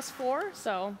that's +4,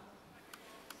 so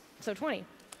 20.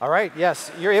 All right,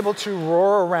 yes, you're able to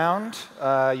roar around.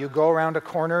 You go around a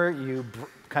corner, you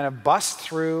kind of bust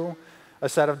through a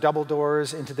set of double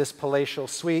doors into this palatial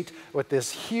suite with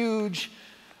this huge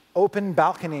open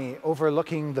balcony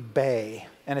overlooking the bay.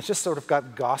 And it's just sort of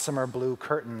got gossamer blue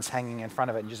curtains hanging in front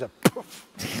of it, and you just poof,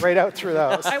 right out through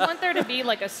those. I want there to be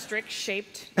like a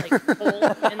Strix-shaped like hole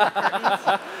in the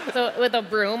curtains, so with a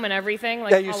broom and everything.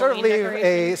 Like Yeah, you sort of Halloween leave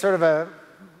decorations. a sort of a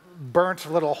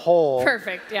burnt little hole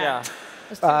Perfect. Yeah.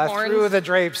 Just some horns. through the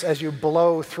drapes as you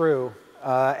blow through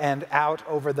and out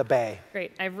over the bay.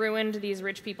 Great. I've ruined these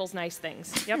rich people's nice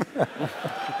things. Yep.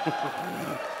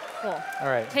 Cool. All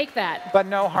right. Take that. But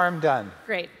no harm done.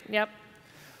 Great. Yep.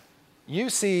 You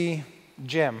see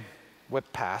Jim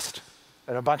whip past,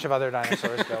 and a bunch of other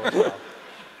dinosaurs go as well.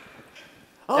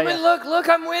 Omin, look,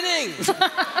 I'm winning!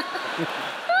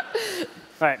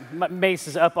 All right, mace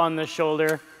is up on the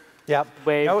shoulder. Yep.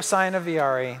 Wave. No sign of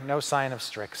Viari, no sign of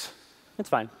Strix. It's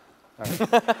fine.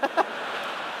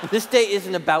 This day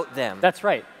isn't about them. That's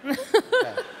right.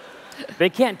 They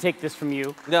can't take this from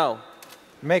you. No.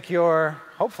 Make your,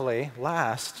 hopefully,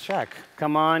 last check.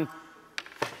 Come on.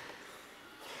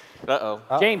 Uh-oh.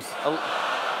 James.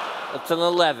 It's an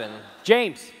 11.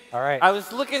 James. All right. I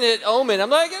was looking at Omin.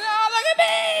 I'm like, oh, look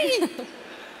at me!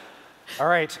 All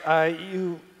right.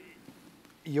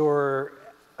 Your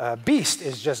beast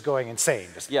is just going insane.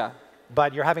 Yeah.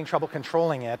 But you're having trouble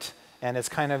controlling it, and it's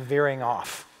kind of veering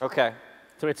off. Okay.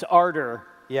 So its ardor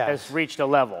has reached a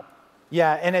level.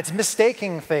 Yeah, and it's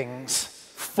mistaking things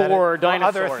for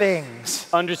dinosaurs. Other things.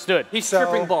 Understood. He's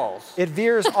tripping balls. It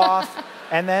veers off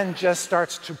and then just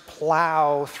starts to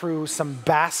plow through some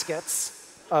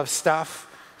baskets of stuff,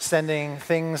 sending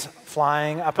things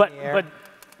flying up in the air. But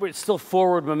it's still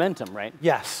forward momentum, right?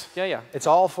 Yes. Yeah, yeah. It's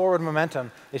all forward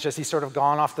momentum. It's just he's sort of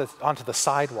gone onto the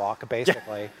sidewalk,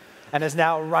 basically, and is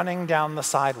now running down the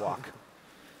sidewalk,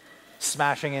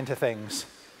 smashing into things.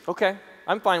 Okay,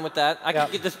 I'm fine with that. I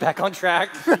can get this back on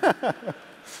track.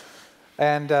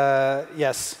 And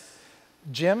yes,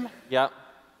 Jim? Yeah.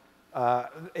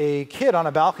 A kid on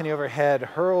a balcony overhead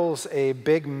hurls a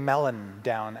big melon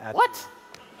down at What?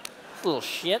 This little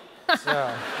shit.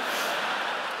 So,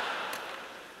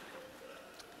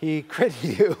 he crit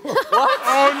you. What?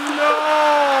 Oh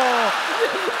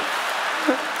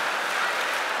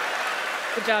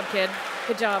Good job, kid.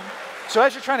 Good job. So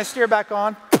as you're trying to steer back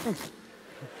on,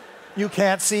 you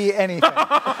can't see anything.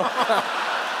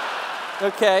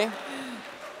 Okay. no!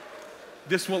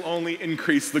 This will only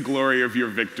increase the glory of your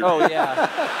victory. Oh, yeah.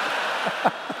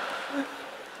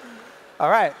 All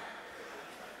right.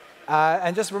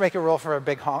 And just make a roll for a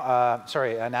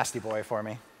a nasty boy for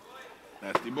me.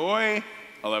 Nasty boy,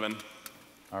 11.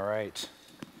 All right.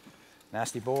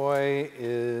 Nasty boy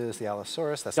is the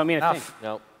Allosaurus. That's Don't mean a enough. thing.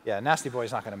 Nope. Yeah, nasty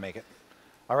boy's not going to make it.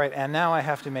 All right, and now I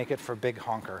have to make it for Big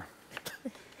Honker.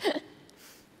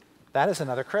 That is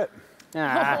another crit.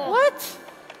 What?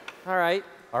 All right.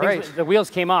 All right. The wheels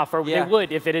came off, or Yeah. they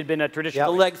would if it had been a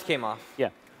traditional. The legs came off. Yeah.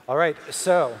 All right,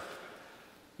 so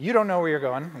you don't know where you're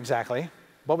going exactly.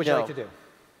 What would you like to do?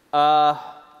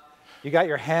 You got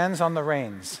your hands on the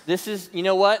reins. This is, you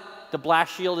know what? The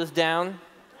blast shield is down.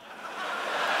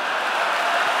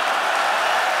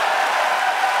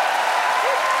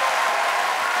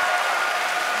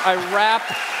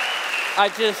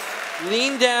 I just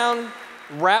lean down,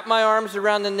 wrap my arms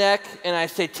around the neck, and I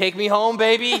say, take me home,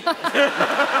 baby.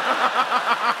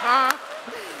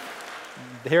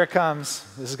 Here it comes.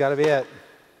 This has got to be it.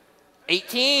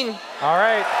 18. All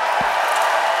right.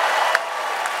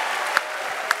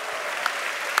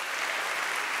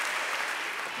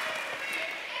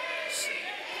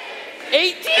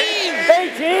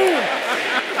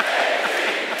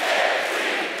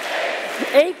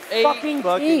 Eight fucking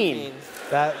teens.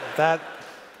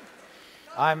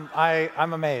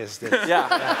 I'm amazed.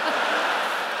 Yeah.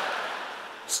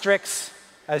 Strix,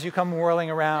 as you come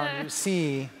whirling around, you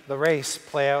see the race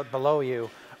play out below you.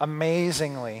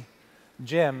 Amazingly,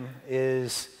 Jim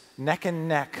is neck and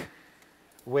neck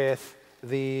with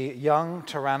the young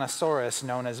Tyrannosaurus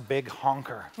known as Big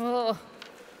Honker. Oh.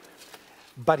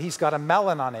 But he's got a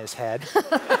melon on his head.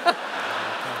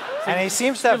 And he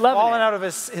seems to have fallen out of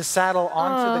his saddle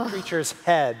onto the creature's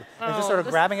head and just sort of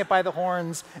grabbing it by the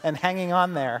horns and hanging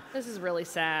on there. This is really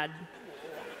sad.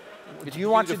 Do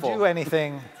you want to do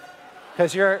anything?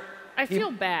 Because I feel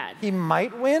bad. He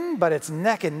might win, but it's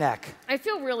neck and neck. I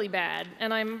feel really bad,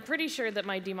 and I'm pretty sure that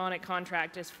my demonic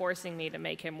contract is forcing me to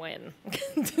make him win.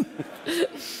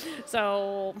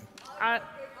 So,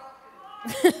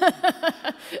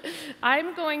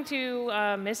 I'm going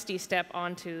to Misty Step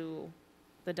onto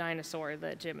the dinosaur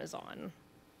that Jim is on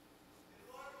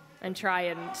and try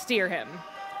and steer him.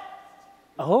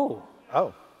 Oh,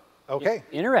 okay.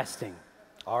 Interesting.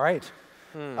 All right.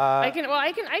 I can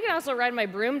also ride my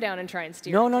broom down and try and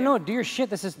steer. No, do your shit.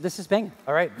 This is banging.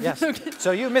 All right, yes.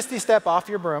 So you Misty Step off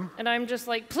your broom. And I'm just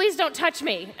like, please don't touch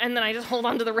me. And then I just hold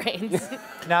on to the reins.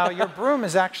 Now, your broom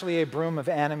is actually a broom of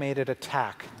animated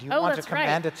attack. Do you want to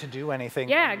command it to do anything?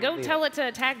 Yeah, go tell it to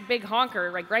attack Big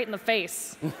Honker, like right in the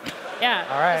face. Yeah.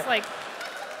 All right. Just like.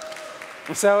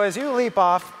 So as you leap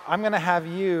off, I'm going to have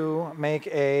you make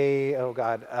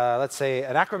let's say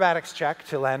an acrobatics check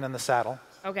to land in the saddle.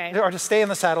 Okay. Or to stay in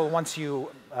the saddle once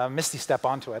you Misty Step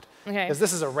onto it. Okay. Because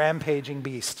this is a rampaging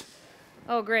beast.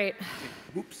 Oh, great.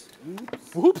 Whoops.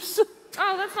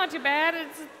 Oh, that's not too bad.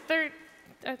 It's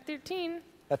 13.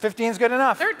 That 15 is good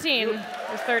enough. 13.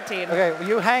 It's 13. Okay, well,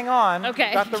 you hang on.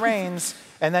 Okay. Got the reins,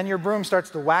 and then your broom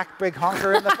starts to whack Big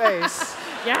Honker in the face.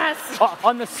 Yes.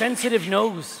 On the sensitive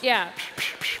nose. Yeah.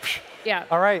 Yeah.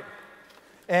 All right.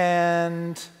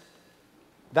 And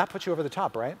that puts you over the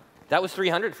top, right? That was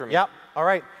 300 for me. Yep. All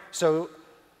right. So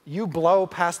you blow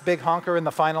past Big Honker in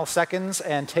the final seconds,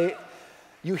 and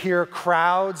you hear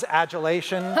crowds,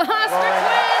 adulation. The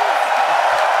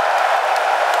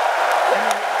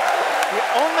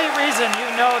only reason you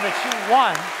know that you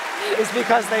won is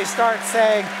because they start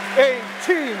saying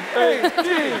 18, 18,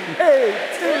 18,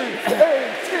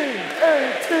 18,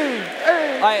 18,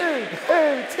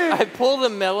 18. I pull the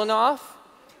melon off,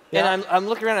 and I'm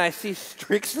looking around and I see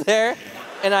Strix there,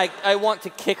 and I want to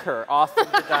kick her off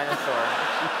of the dinosaur.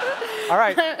 All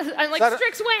right. I'm like,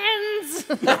 Strix wins!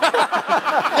 No!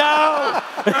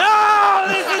 No!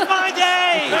 This is my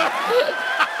day!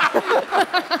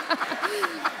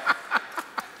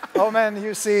 Omin,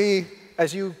 you see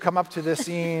as you come up to this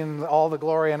scene, all the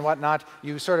glory and whatnot,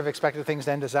 you sort of expected things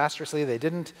to end disastrously. They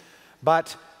didn't.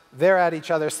 But they're at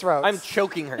each other's throats. I'm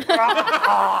choking her.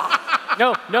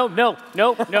 No. Nope,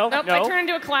 I turn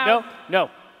into a cloud.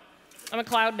 No. I'm a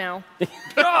cloud now.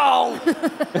 No!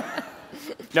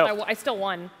 No. I still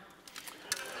won.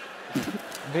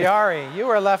 Viari, you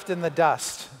are left in the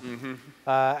dust.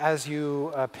 As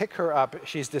you pick her up,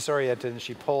 she's disoriented and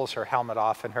she pulls her helmet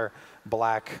off and her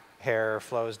black hair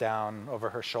flows down over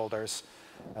her shoulders.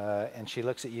 And she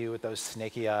looks at you with those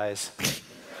snaky eyes.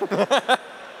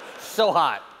 So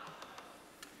hot.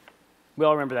 We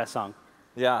all remember that song.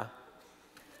 Yeah.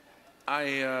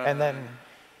 And then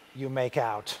you make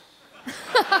out.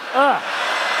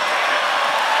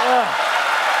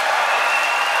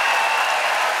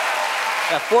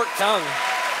 A forked tongue.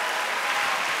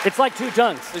 It's like two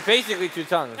tongues. It's basically two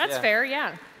tongues. That's fair,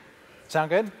 yeah. Sound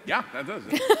good? Yeah, that does.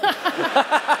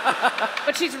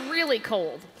 But she's really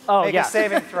cold. Oh, Make yeah. a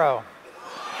saving throw.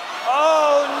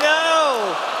 Oh,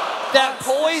 no! That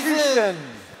poison!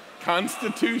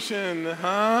 Constitution,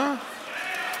 huh?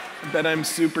 I bet I'm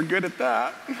super good at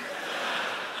that.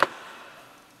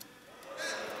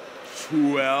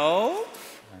 12?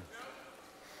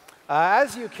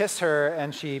 As you kiss her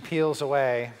and she peels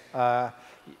away,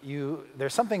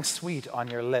 there's something sweet on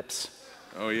your lips.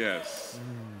 Oh, yes.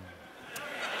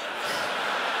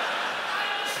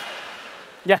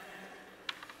 Yeah.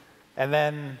 And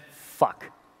then...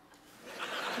 Fuck.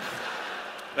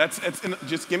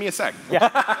 Just give me a sec. Yeah.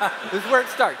 This is where it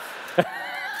starts.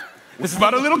 This is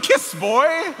about a little kiss,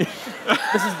 boy.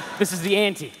 This is the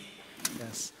ante.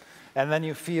 Yes. And then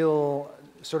you feel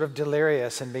sort of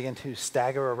delirious and begin to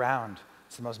stagger around.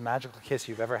 It's the most magical kiss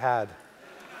you've ever had.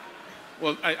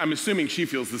 Well, I'm assuming she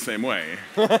feels the same way.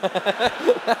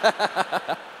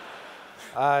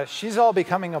 She's all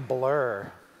becoming a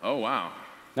blur. Oh, wow.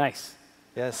 Nice.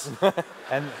 Yes.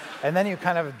 and then you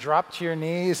kind of drop to your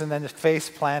knees and then face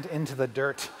plant into the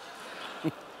dirt.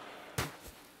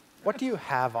 What do you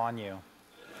have on you?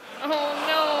 Oh,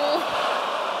 no.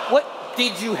 What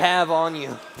did you have on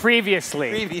you?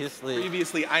 Previously,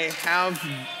 I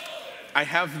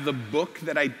have the book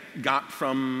that I got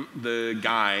from the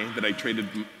guy that I traded.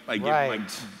 I gave my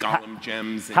golem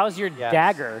gems. How's your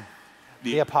dagger?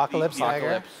 The apocalypse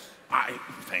dagger.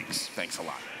 Thanks a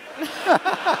lot.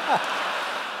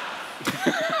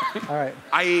 All right.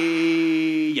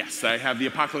 Yes, I have the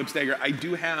apocalypse dagger. I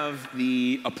do have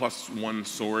a +1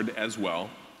 sword as well.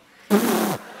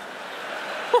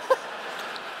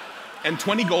 And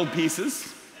 20 gold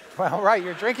pieces. Well, right,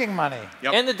 you're drinking money.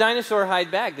 Yep. And the dinosaur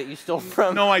hide bag that you stole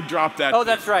from... No, I dropped that. Oh,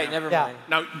 that's right, never mind.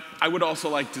 Now, I would also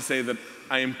like to say that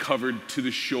I am covered to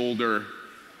the shoulder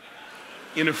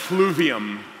in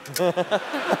effluvium.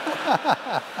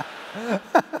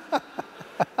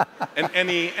 And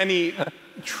any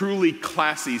truly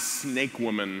classy snake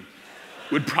woman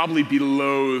would probably be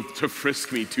loath to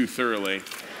frisk me too thoroughly.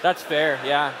 That's fair,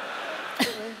 yeah.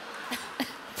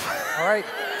 All right.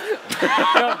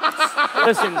 No,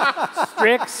 listen,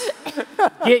 Strix,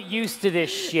 get used to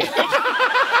this shit.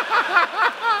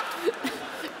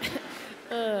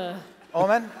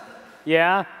 Omin?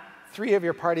 Yeah? 3 of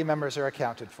your party members are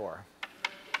accounted for.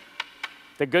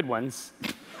 The good ones.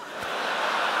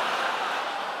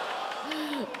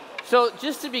 So,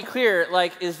 just to be clear,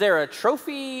 is there a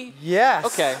trophy? Yes.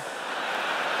 Okay.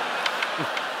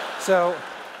 So...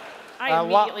 I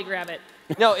immediately grab it.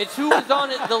 No, it's who was on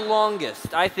it the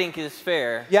longest, I think is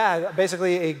fair. Yeah,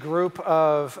 basically a group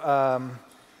of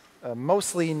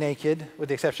mostly naked, with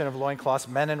the exception of loincloths,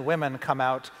 men and women come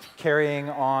out carrying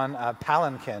on a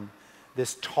palanquin,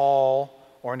 this tall,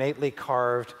 ornately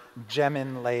carved,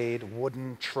 gem-inlaid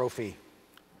wooden trophy.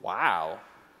 Wow.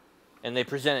 And they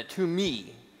present it to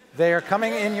me. They are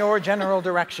coming in your general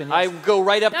direction. Yes. I go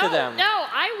right up to them. No,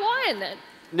 I won.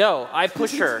 No, I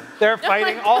push her. They're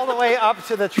fighting all the way up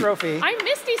to the trophy. I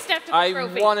Misty stepped to the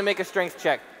trophy. I want to make a strength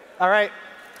check. All right.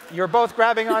 You're both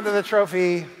grabbing onto the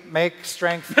trophy. Make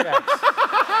strength checks.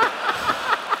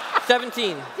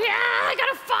 17. Yeah, I got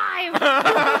a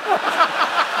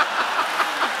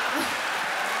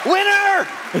 5. Winner!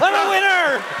 I'm a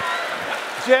winner!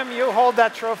 Jim, you hold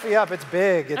that trophy up. It's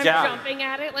big. It's I'm jumping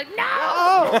at it like,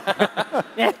 no!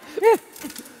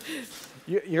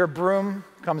 Your broom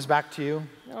comes back to you.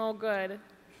 Oh, good.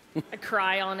 I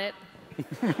cry on it.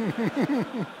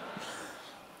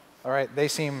 All right, they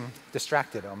seem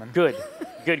distracted, Omin. Good.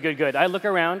 I look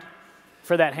around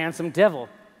for that handsome devil,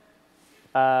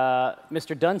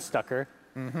 Mr. Dunstucker.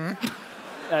 Mm-hmm.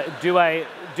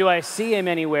 Do I see him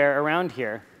anywhere around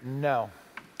here? No.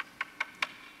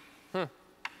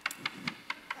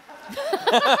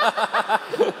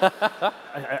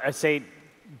 I say,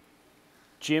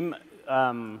 Jim,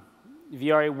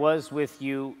 Viari was with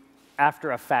you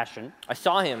after a fashion. I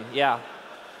saw him, yeah.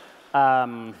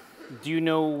 Do you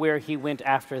know where he went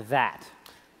after that?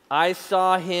 I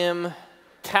saw him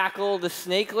tackle the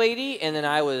snake lady, and then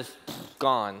I was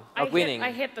gone, winning.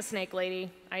 I hit the snake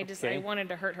lady. I wanted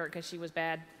to hurt her because she was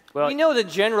bad. Well, we know the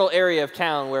general area of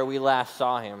town where we last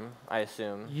saw him, I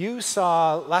assume.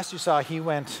 Last you saw, he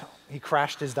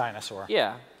crashed his dinosaur.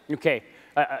 Yeah. Okay.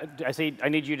 I say, I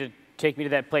need you to take me to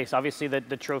that place. Obviously,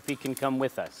 the trophy can come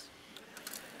with us.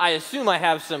 I assume I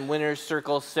have some winner's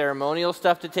circle ceremonial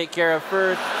stuff to take care of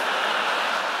first.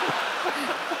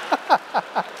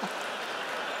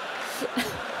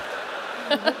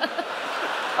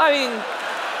 I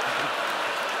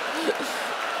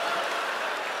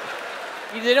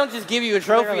mean, they don't just give you a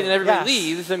trophy and then everybody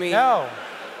leaves. I mean, no.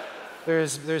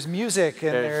 There's music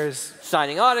and there's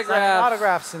signing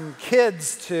autographs and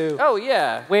kids to. Oh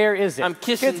yeah. Where is it? I'm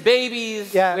kissing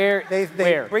babies. Yeah. Where?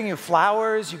 They bring you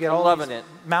flowers. You get all loving these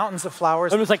mountains of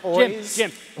flowers. It was like toys.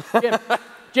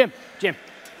 Jim.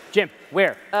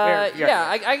 Where? Yeah,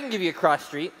 I can give you a cross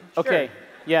street. Okay. Sure.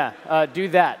 Yeah. Do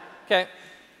that. Okay.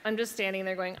 I'm just standing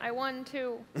there going, I won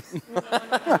too.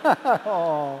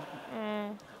 Oh.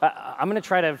 I'm going to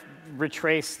try to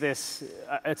retrace this.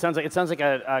 It sounds like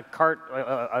a cart,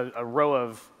 a row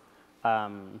of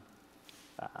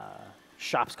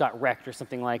shops got wrecked or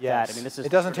something like that. I mean, this is.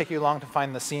 It doesn't take you long to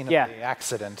find the scene of the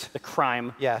accident. The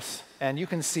crime. Yes, and you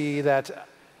can see that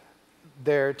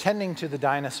they're tending to the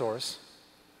dinosaurs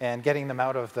and getting them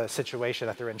out of the situation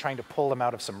that they're in, trying to pull them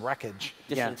out of some wreckage.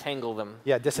 Disentangle them.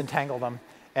 Yeah, disentangle them,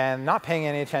 and not paying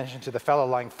any attention to the fellow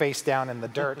lying face down in the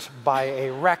dirt by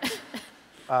a wrecked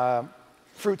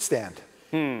fruit stand.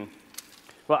 Well,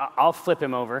 I'll flip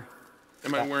him over.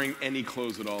 Am I wearing any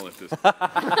clothes at all at this point?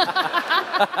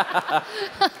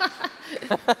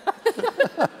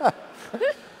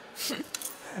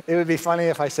 It would be funny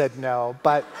if I said no,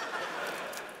 but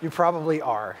you probably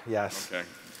are, yes. Okay.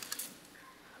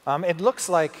 It looks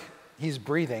like he's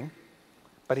breathing,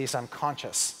 but he's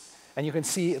unconscious. And you can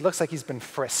see, it looks like he's been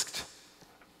frisked.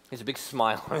 He has a big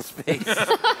smile on his face.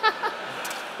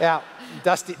 Yeah,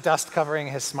 dust covering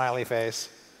his smiley face.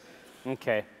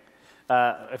 Okay.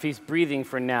 If he's breathing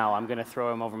for now, I'm going to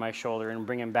throw him over my shoulder and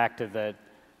bring him back to the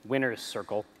winner's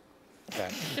circle.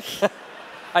 Okay.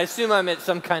 I assume I'm at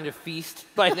some kind of feast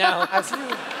by now.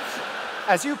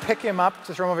 As you pick him up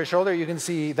to throw him over your shoulder, you can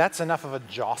see that's enough of a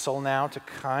jostle now to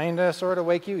kind of sort of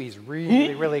wake you. He's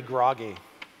really, really groggy.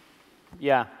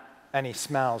 Yeah. And he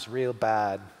smells real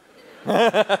bad.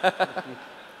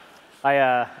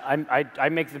 I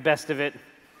make the best of it.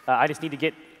 I just need to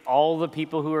get all the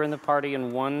people who are in the party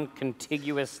in one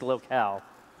contiguous locale.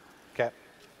 Okay.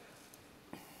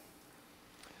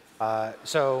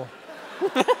 So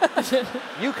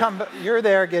you're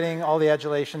there getting all the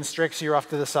adulation. Strix, you're off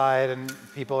to the side, and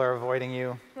people are avoiding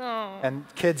you. Oh. And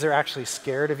kids are actually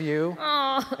scared of you.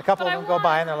 Oh, a couple of them go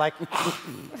by, and they're like...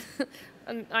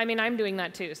 I mean, I'm doing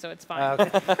that too, so it's fine.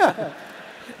 Okay.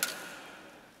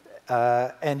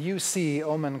 And you see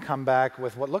Omin come back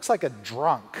with what looks like a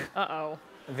drunk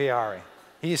Viari.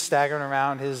 He's staggering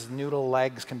around. His noodle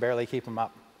legs can barely keep him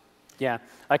up. Yeah.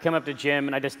 I come up to Jim,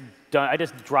 and I just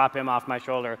drop him off my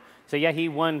shoulder. So, yeah, he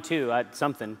won, too, at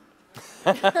something.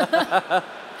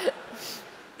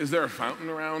 Is there a fountain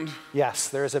around? Yes,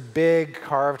 there's a big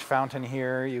carved fountain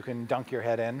here you can dunk your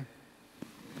head in.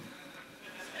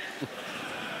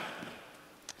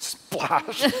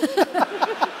 Splash.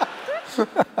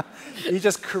 He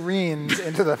just careens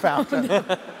into the fountain.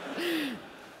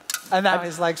 And now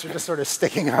his legs are just sort of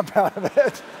sticking up out of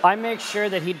it. I make sure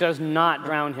that he does not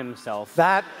drown himself.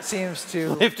 That seems to...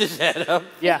 Lift his head up.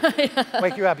 Yeah.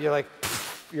 Wake you up. You're like,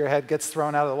 your head gets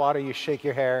thrown out of the water. You shake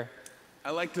your hair. I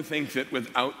like to think that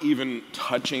without even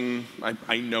touching,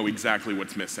 I know exactly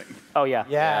what's missing. Oh, yeah.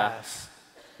 Yes.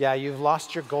 Yeah, you've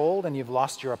lost your gold and you've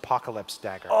lost your apocalypse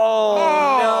dagger. Oh,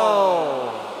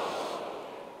 no.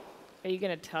 Are you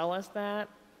going to tell us that?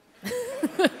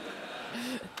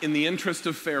 In the interest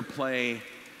of fair play,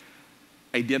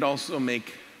 I did also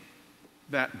make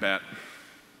that bet.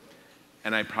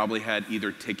 And I probably had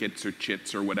either tickets or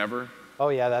chits or whatever. Oh,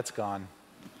 yeah, that's gone.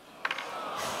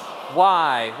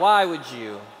 Why? Why would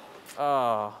you?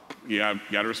 Oh. Yeah, you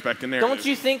gotta respect the narrative. Don't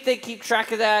you think they keep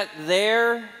track of that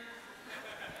there?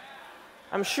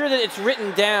 I'm sure that it's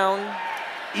written down.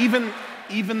 Even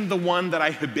the one that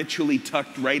I habitually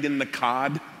tucked right in the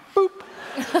cod. Boop.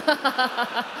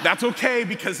 That's okay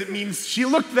because it means she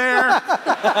looked there.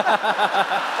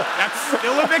 That's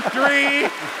still a victory.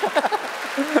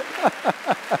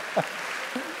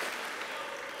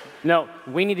 No,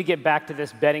 we need to get back to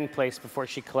this betting place before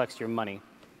she collects your money.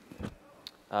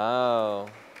 Oh.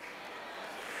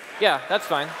 Yeah, that's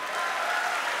fine.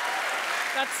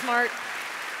 That's smart.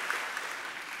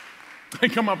 I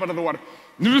come up out of the water.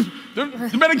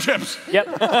 The betting chips.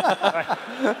 Yep. Right.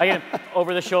 I get him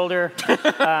over the shoulder,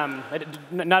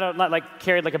 not like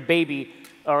carried like a baby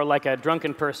or like a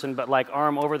drunken person, but like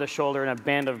arm over the shoulder in a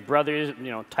band of brothers,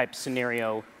 type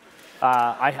scenario.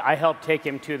 I helped take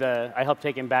him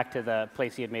back to the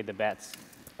place he had made the bets.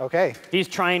 Okay. He's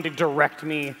trying to direct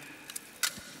me.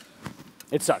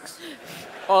 It sucks.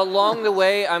 Along the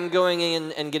way, I'm going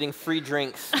in and getting free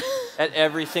drinks at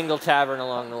every single tavern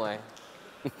along the way.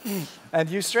 And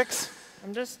you, Strix?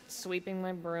 I'm just sweeping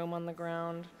my broom on the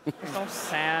ground. I'm so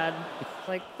sad.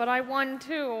 Like, but I won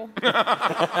too.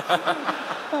 I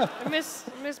miss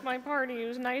my party. It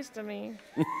was nice to me.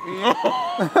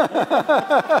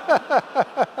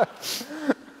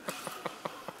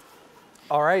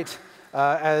 All right.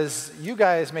 As you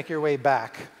guys make your way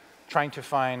back, trying to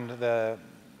find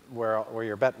where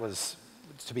your bet was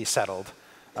to be settled,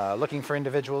 looking for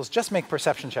individuals, just make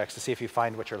perception checks to see if you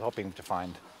find what you're hoping to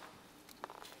find.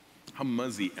 How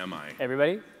muzzy am I?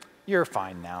 Everybody? You're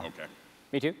fine now. Okay.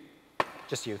 Me too?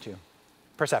 Just you two.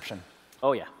 Perception.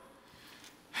 Oh, yeah.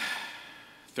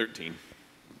 13.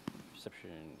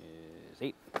 Perception is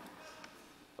 8.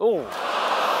 Oh.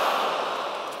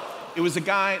 It was a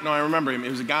guy, no, I remember him.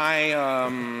 It was a guy,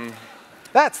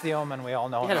 That's the Omin we all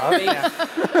know. He had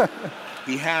a face.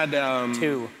 he had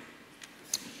 2.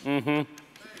 Mm-hmm.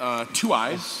 2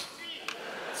 eyes.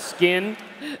 Skin.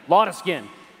 Lot of skin.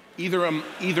 Either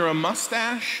a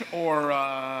mustache or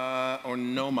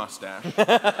no mustache.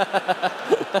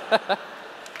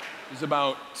 He's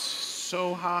about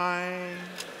so high.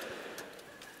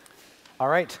 All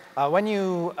right. When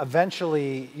you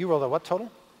eventually, you rolled a what total?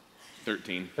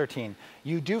 13. 13.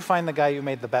 You do find the guy you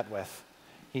made the bet with.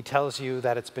 He tells you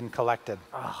that it's been collected.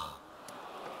 Oh.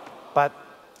 But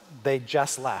they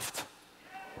just left.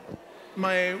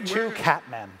 Two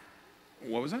catmen.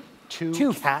 What was that?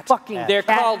 Two cat fucking men. They're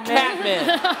called catmen.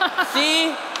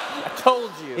 See? I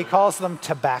told you. He calls them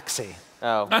tabaxi.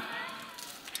 Oh.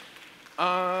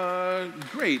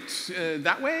 Great.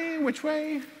 That way? Which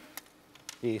way?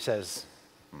 He says,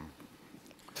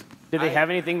 Did they have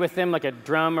anything with them, like a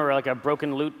drum or like a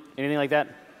broken lute, anything like that?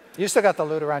 you still got the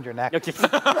loot around your neck. Okay.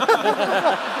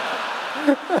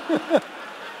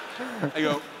 I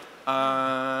go,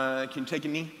 can you take a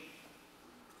knee?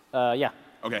 Yeah.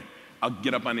 Okay. I'll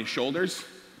get up on his shoulders,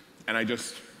 and I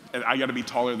got to be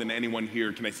taller than anyone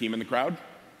here. Can I see him in the crowd?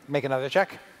 Make another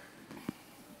check.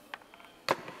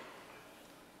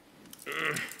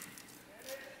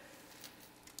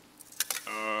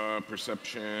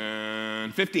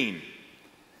 Perception 15.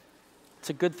 It's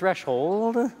a good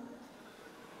threshold.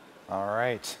 All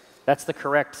right. That's the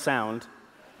correct sound.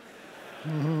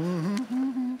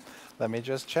 Let me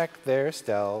just check their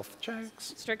stealth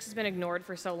checks. Strix has been ignored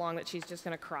for so long that she's just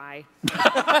going to cry. She's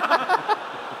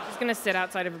going to sit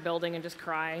outside of a building and just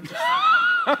cry.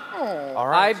 All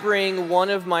right. I bring one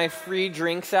of my free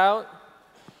drinks out,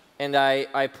 and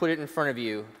I put it in front of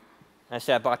you. I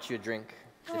say, I bought you a drink.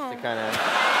 Just to kind of...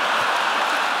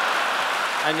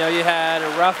 I know you had a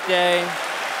rough day.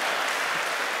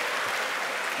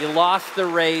 You lost the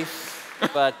race,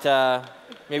 but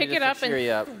maybe Pick it this up will cheer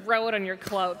you up. and throw it on your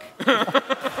cloak.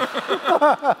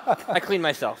 I clean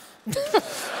myself.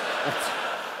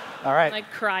 All right. Like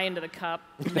cry into the cup,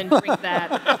 and then drink that.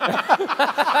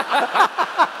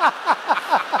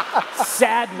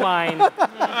 Sad wine.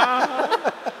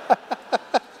 I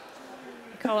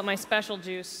call it my special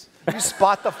juice. You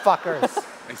spot the fuckers.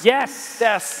 Yes.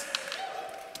 Yes.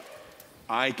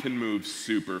 I can move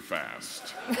super fast.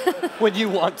 When you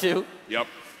want to. Yep.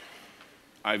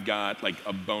 I've got like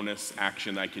a bonus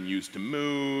action I can use to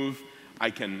move.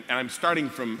 And I'm starting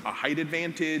from a height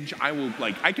advantage.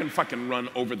 I can fucking run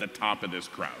over the top of this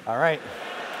crowd. All right.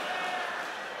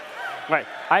 Right.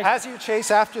 As you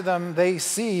chase after them, they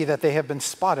see that they have been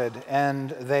spotted,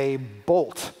 and they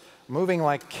bolt. Moving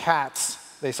like cats,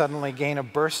 they suddenly gain a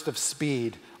burst of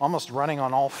speed, almost running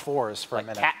on all fours for a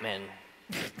minute. Catmen.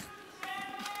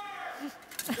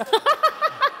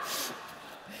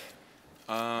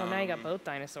 Well, now you got both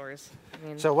dinosaurs. I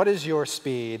mean, So what is your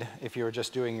speed if you were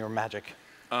just doing your magic?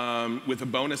 With a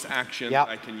bonus action, Yep.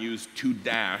 I can use 2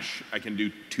 dash. I can do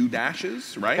 2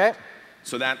 dashes, right? Okay.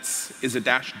 So is a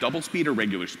dash double speed or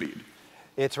regular speed?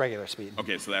 It's regular speed.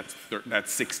 Okay, so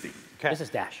that's 60. Okay. This is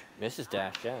dash. Mrs.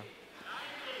 Dash, yeah.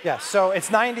 Yeah, so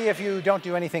it's 90 if you don't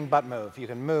do anything but move. You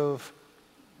can move,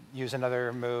 use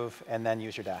another move, and then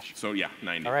use your dash. So yeah,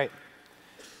 90. All right.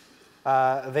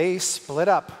 They split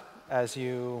up as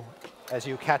you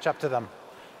catch up to them.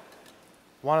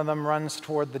 One of them runs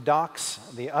toward the docks.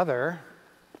 The other,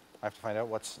 I have to find out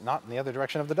what's not in the other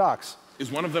direction of the docks.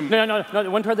 Is one of them? No,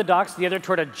 one toward the docks, the other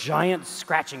toward a giant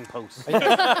scratching post. Oh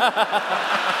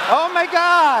my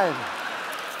God!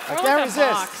 I can't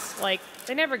resist. Box. Like,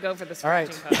 they never go for the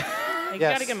scratching post. You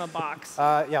gotta give them a box.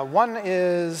 Yeah, one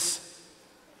is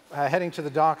heading to the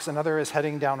docks, another is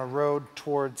heading down a road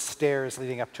towards stairs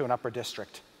leading up to an upper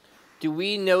district. Do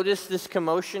we notice this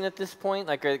commotion at this point?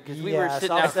 Like, because we were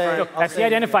sitting out front. That's he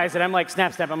identifies it. I'm like,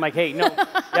 snap. I'm like, hey, no.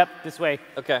 Yep, this way.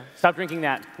 Okay. Stop drinking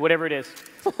that, whatever it is.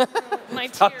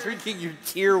 Stop drinking your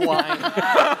tear wine.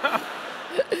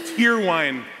 Tear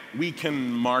wine. We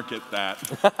can market that.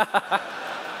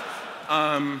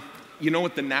 You know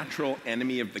what the natural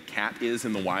enemy of the cat is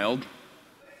in the wild?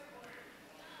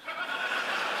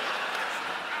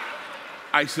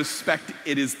 I suspect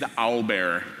it is the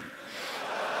owlbear.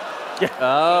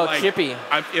 Oh, like, Chippy.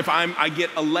 I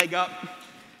get a leg up,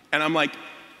 and I'm like,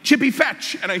 Chippy,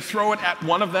 fetch! And I throw it at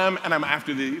one of them, and I'm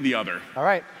after the other. All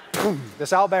right.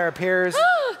 This owlbear appears,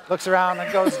 looks around,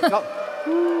 and goes,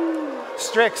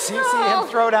 Strix, you see him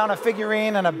throw down a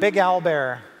figurine and a big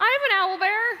owlbear. I have an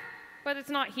owlbear, but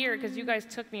it's not here because you guys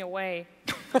took me away.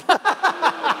 The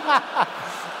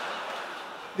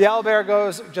owlbear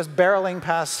goes just barreling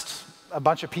past a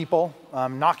bunch of people,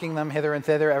 knocking them hither and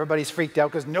thither. Everybody's freaked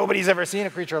out because nobody's ever seen a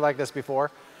creature like this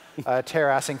before,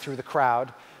 terrassing through the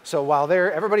crowd. So while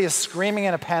everybody is screaming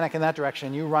in a panic in that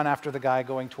direction, you run after the guy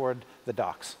going toward the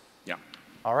docks. Yeah.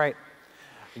 All right.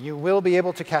 You will be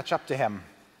able to catch up to him.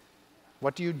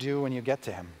 What do you do when you get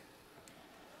to him?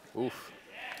 Oof.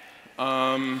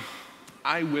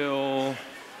 I will...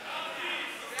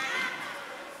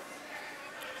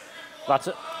 Lots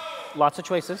of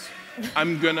choices.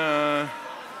 I'm gonna...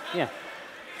 Yeah.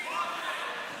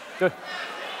 Good.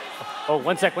 Oh,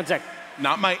 one sec.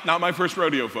 Not my first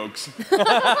rodeo, folks.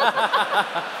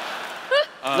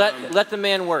 Let the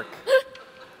man work.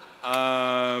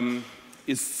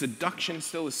 Is seduction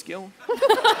still a skill?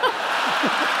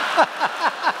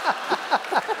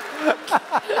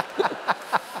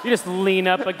 You just lean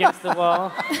up against the wall.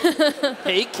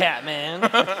 Hey, Catman.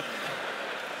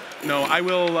 No, I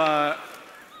will...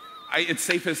 it's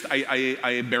safest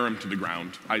I bear him to the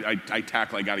ground. I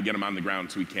tackle. I got to get him on the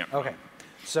ground so he can't. Okay.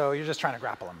 So you're just trying to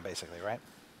grapple him, basically, right?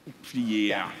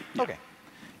 Yeah. Okay.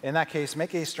 In that case,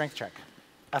 make a strength check.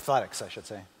 Athletics, I should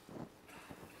say.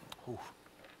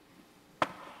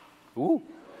 Ooh.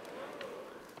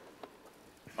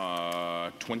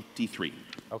 23.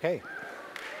 Okay.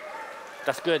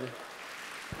 That's good.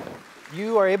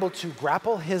 You are able to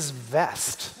grapple his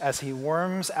vest as he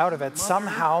worms out of it,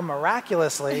 somehow,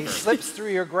 miraculously, slips through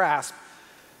your grasp,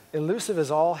 elusive as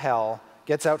all hell,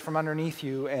 gets out from underneath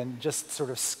you and just sort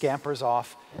of scampers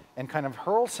off and kind of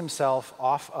hurls himself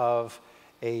off of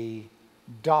a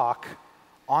dock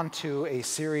onto a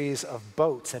series of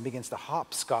boats and begins to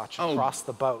hopscotch across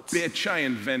the boats. Bitch, I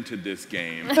invented this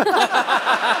game.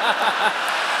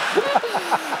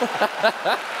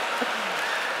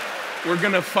 We're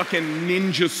gonna fucking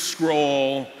ninja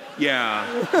scroll. Yeah.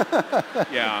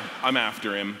 Yeah, I'm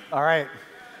after him. All right.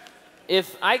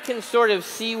 If I can sort of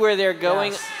see where they're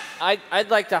going, Yes. I'd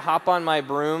like to hop on my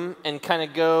broom and kind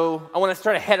of go. I want to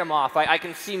sort of head them off. I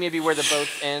can see maybe where the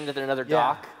boats end at another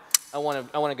dock. I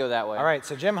want to go that way. All right,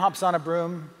 so Jim hops on a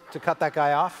broom to cut that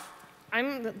guy off.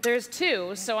 There's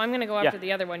two, so I'm going to go after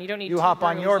the other one. You don't need You two hop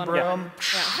on brooms your one. broom,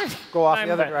 Yeah. go off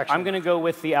the other direction. I'm going to go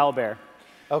with the owlbear.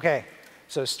 Okay,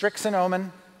 so Strix and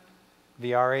Omin,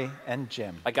 Viari, and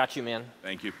Jim. I got you, man.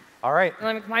 Thank you. All right.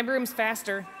 My broom's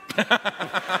faster.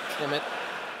 Damn it.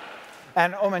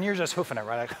 And Omin, you're just hoofing it,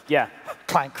 right? Yeah.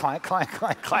 Clank, clank, clank,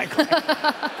 clank, clank, clank.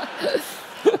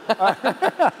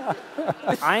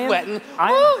 I am sweating.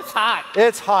 Woo, it's hot.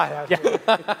 It's hot out here.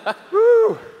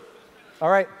 Woo! All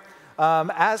right.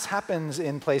 As happens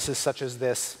in places such as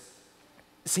this,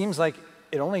 it seems like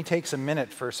it only takes a minute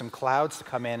for some clouds to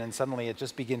come in, and suddenly it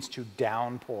just begins to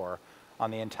downpour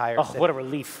on the entire city. what a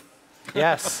relief.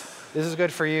 Yes, this is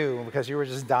good for you because you were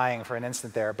just dying for an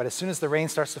instant there. But as soon as the rain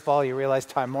starts to fall, you realize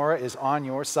Timora is on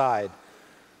your side.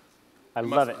 I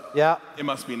love it. Yeah. It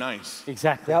must be nice.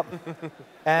 Exactly. Yep.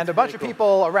 And a bunch of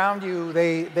people around you,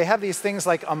 they have these things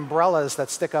like umbrellas that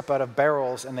stick up out of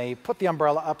barrels, and they put the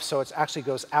umbrella up so it actually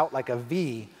goes out like a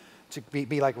V to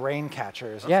be like rain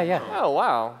catchers. Yeah. Oh,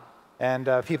 wow. And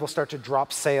people start to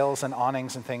drop sails and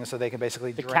awnings and things so they can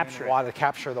basically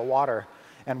capture the water.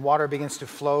 And water begins to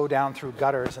flow down through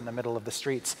gutters in the middle of the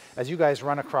streets. As you guys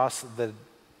run across the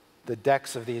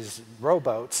decks of these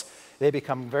rowboats, they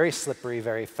become very slippery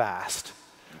very fast.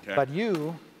 Okay. But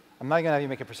you I'm not going to have you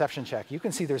make a perception check. You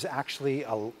can see there's actually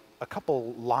a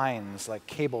couple lines, like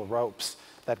cable ropes,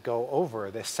 that go over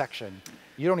this section.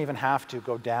 You don't even have to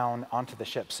go down onto the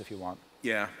ships if you want.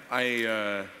 Yeah,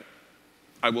 I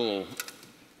will.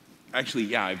 Actually,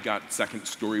 yeah, I've got second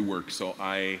story work, so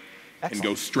I can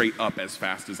go straight up as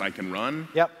fast as I can run.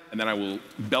 Yep. And then I will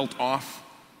belt off,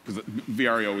 because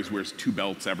Viari always wears 2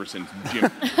 belts ever since Jim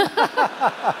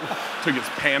took his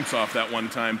pants off that one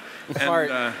time.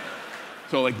 And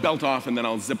so like belt off, and then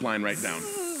I'll zip line right down.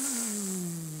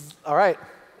 All right.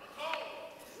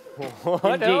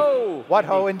 What ho? What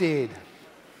ho indeed.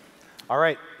 All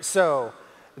right, so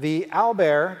the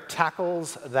owlbear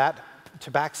tackles that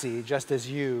tabaxi just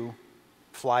as you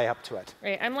fly up to it.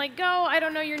 Right, I'm like, go, I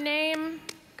don't know your name.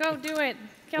 Go do it.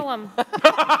 Kill him. Get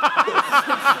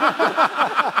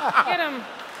him.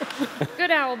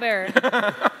 Good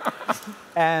owlbear.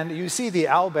 And you see the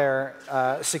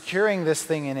owlbear securing this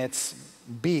thing in its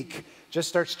beak just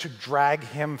starts to drag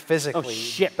him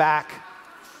physically back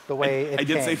the way it came. I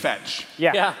did say fetch.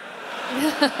 Yeah.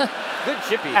 Good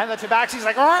chippy. And the tabaxi's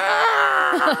like,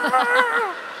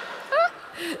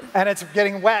 and it's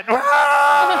getting wet.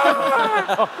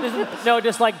 No,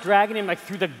 just like dragging him like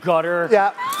through the gutter.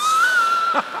 Yeah.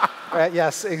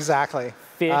 Yes, exactly.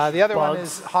 Fish, the other one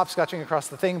bugs. is hopscotching across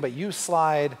the thing, but you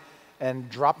slide and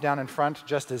drop down in front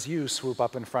just as you swoop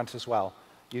up in front as well.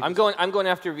 I'm going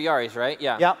after Viari's, right?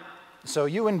 Yeah. Yep. So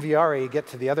you and Viari get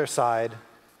to the other side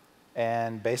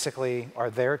and basically are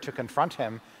there to confront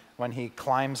him when he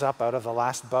climbs up out of the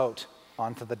last boat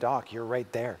onto the dock. You're right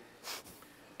there.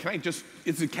 Can I just,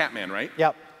 it's a Catman, right?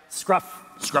 Yep. Scruff.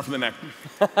 Scruff of the neck.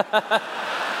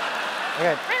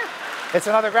 Okay. It's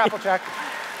another grapple check.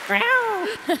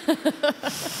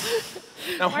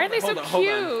 Now, Why are they so hold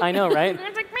cute? on. I know, right?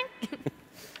 It's like,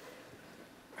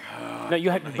 No, you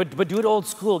had, but do it old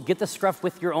school. Get the scruff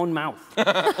with your own mouth.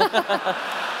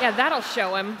 yeah, that'll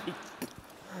show him.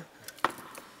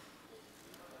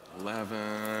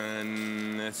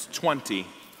 11, it's 20. You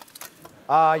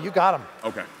got him.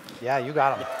 Okay. Yeah, you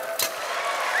got him.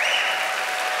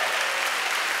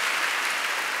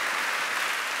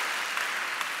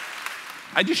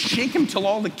 I just shake him till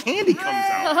all the candy comes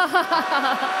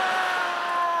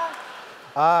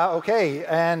out. Okay,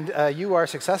 and you are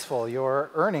successful. Your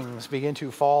earnings begin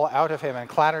to fall out of him and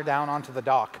clatter down onto the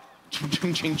dock. Ching,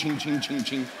 ching, ching, ching, ching, ching,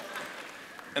 ching.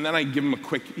 And then I give him a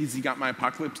quick, has he got my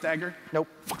apocalypse dagger? Nope.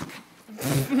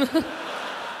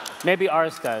 Maybe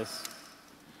ours does.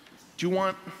 Do you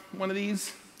want one of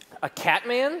these? A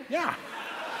Catman? Yeah.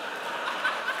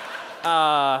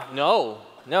 No.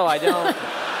 No, I don't.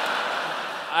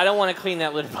 I don't want to clean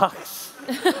that litter box.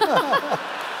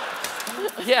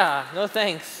 Yeah, no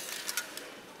thanks.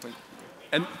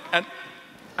 And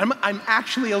I'm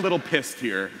actually a little pissed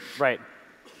here. Right.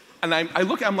 And I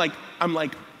look, I'm like,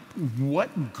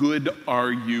 what good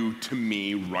are you to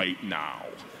me right now?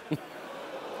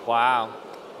 Wow.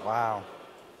 Wow.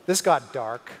 This got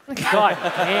dark. God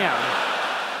damn.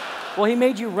 Well, he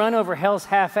made you run over Hell's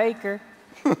Half Acre.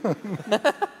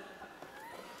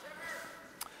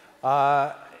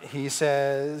 He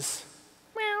says,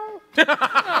 Meow. No,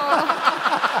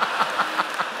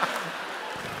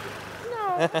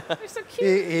 you're so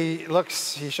cute. he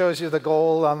looks, he shows you the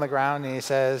gold on the ground, and he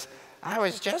says, I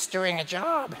was just doing a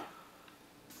job.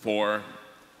 For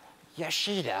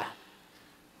Yoshida.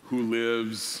 who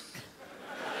lives?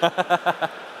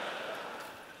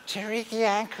 Cherokee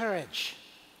Anchorage.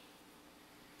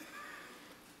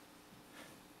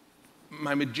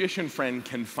 My magician friend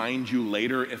can find you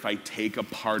later if I take a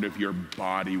part of your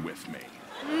body with me.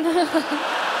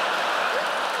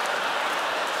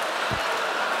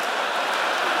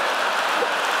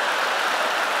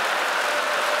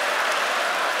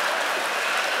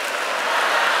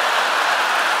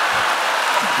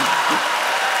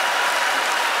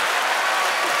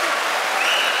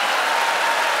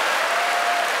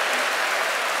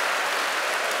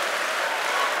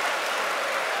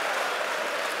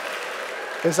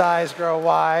 His eyes grow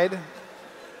wide.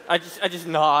 I just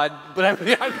nod, but I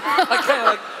kind of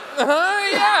like,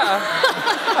 yeah.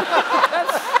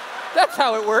 That's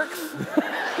how it works.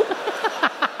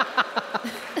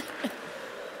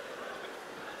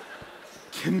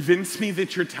 Convince me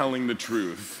that you're telling the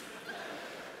truth.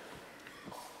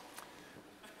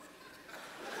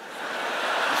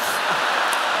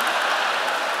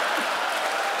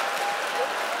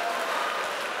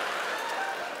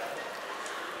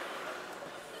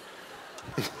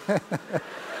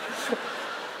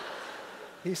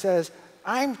 He says,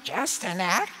 I'm just an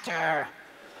actor.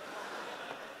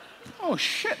 Oh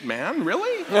shit, man,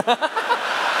 really? Guys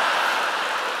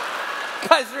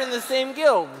are in the same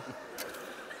guild.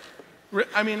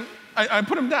 I mean, I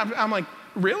put him down. I'm like,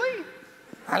 really?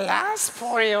 Alas,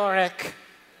 poor Yorick.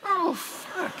 Oh,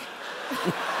 fuck.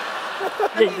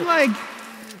 I mean, like,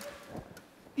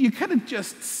 you could have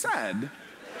just said.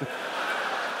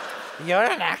 You're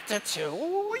an actor too?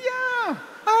 Well, yeah.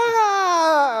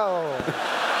 Oh!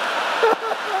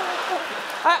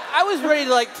 I was ready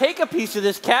to like take a piece of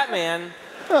this Catman,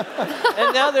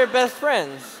 and now they're best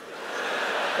friends.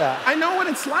 Yeah. I know what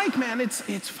it's like, man.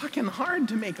 It's fucking hard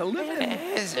to make a living.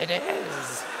 It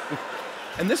is.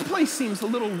 And this place seems a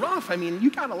little rough. I mean,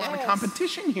 you got a lot of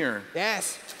competition here.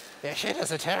 Yes. Yeah, she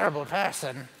is a terrible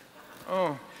person.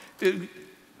 Oh, dude,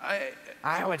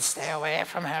 I would stay away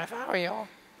from her if I were you.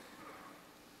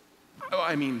 Oh,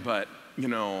 I mean, but, you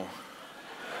know,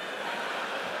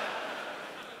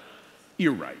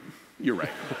 you're right. You're right.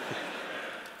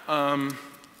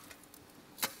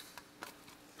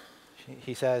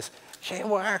 He says, she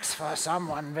works for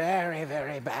someone very,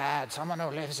 very bad, someone who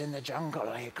lives in the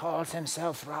jungle. He calls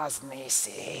himself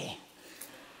Rosnisi.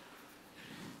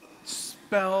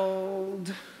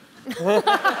 Spelled? Is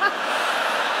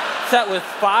that with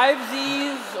 5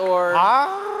 Z's or?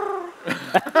 R-A-S-N-S-I.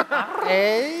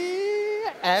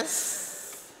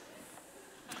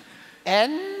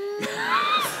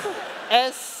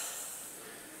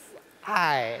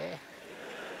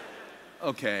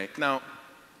 Okay, now.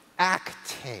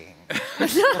 Acting.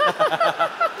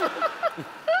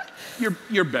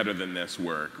 You're better than this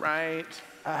work, right?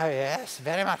 Oh, yes,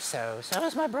 very much so. So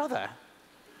is my brother.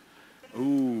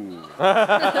 Ooh.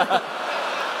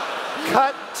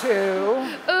 Cut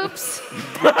to... Oops.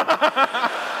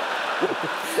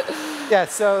 Yeah,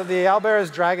 so the owlbear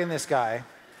is dragging this guy.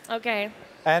 Okay.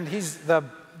 And the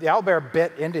owlbear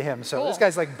bit into him, so this Cool.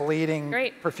 guy's like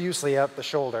bleeding profusely up the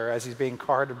shoulder as he's being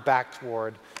carted back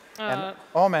toward. And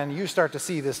Omin, you start to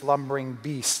see this lumbering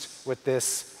beast with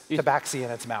this tabaxi in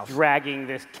its mouth. Dragging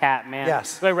this cat man.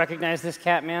 Yes. Do I recognize this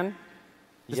cat man?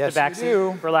 This yes, tabaxi,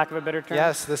 you do. for lack of a better term?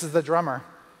 Yes, this is the drummer.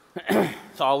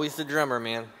 It's always the drummer,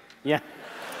 man. Yeah.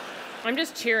 I'm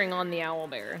just cheering on the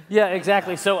owlbear. Yeah,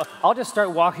 exactly. So I'll just start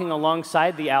walking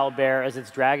alongside the owlbear as it's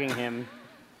dragging him.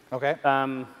 Okay.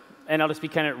 And I'll just be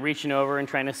kind of reaching over and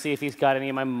trying to see if he's got any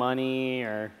of my money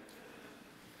or...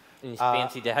 Any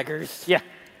fancy daggers? Yeah.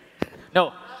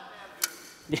 No.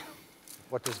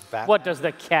 What does Batman... What does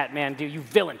the cat man do, you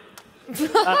villain? So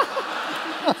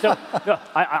no,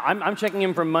 I'm checking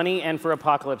him for money and for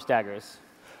apocalypse daggers.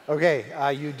 Okay,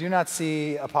 you do not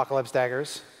see apocalypse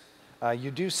daggers.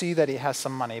 You do see that he has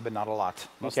some money, but not a lot.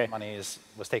 Most of the money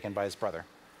was taken by his brother.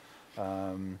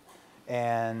 But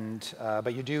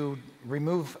you do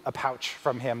remove a pouch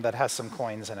from him that has some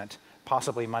coins in it,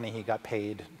 possibly money he got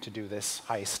paid to do this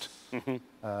heist. You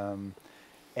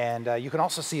can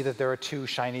also see that there are 2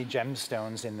 shiny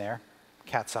gemstones in there,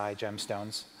 cat's eye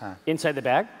gemstones. Huh. Inside the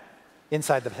bag?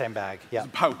 Inside the same bag, yeah. It's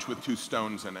a pouch with 2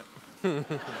 stones in it.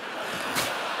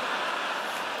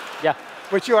 Yeah.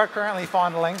 Which you are currently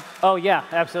fondling. Oh, yeah,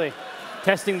 absolutely.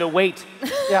 Testing the weight.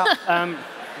 Yeah. I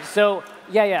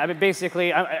mean,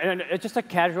 basically, it's just a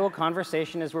casual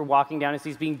conversation as we're walking down as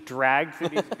he's being dragged through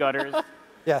these gutters.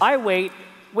 Yes. I wait.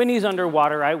 When he's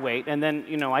underwater, I wait. And then,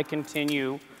 I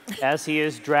continue as he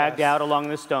is dragged out along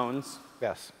the stones.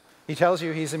 Yes. He tells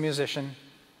you he's a musician.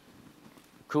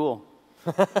 Cool.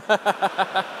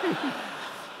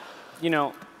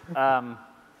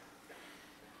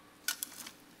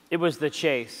 It was the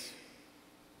chase.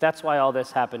 That's why all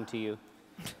this happened to you.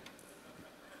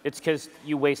 It's because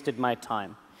you wasted my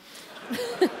time.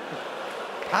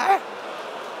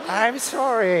 I'm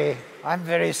sorry. I'm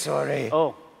very sorry.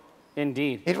 Oh,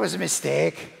 indeed. It was a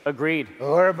mistake. Agreed.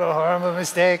 Horrible, horrible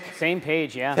mistake. Same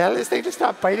page, yeah. Tell this thing to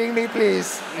stop biting me,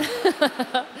 please.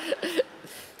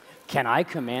 Can I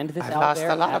command this owlbear? I've lost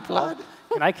a lot of blood.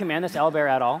 Can I command this owlbear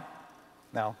at all?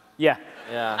 No. Yeah.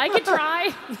 Yeah. I could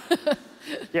try.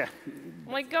 Yeah.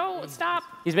 I'm like, go, stop.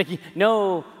 He's making,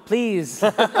 no, please.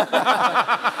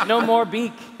 No more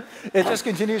beak. It just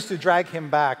continues to drag him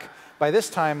back. By this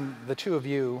time, the 2 of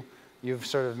you've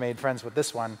sort of made friends with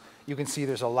this one. You can see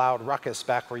there's a loud ruckus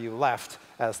back where you left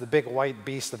as the big white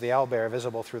beast of the owlbear,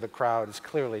 visible through the crowd, is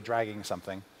clearly dragging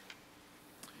something.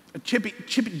 Chippy,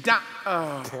 down.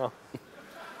 Oh.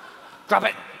 Drop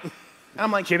it. And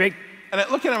I'm like, Chippy. And I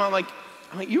look at him, I'm like,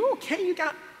 you okay?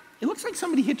 It looks like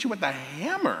somebody hit you with a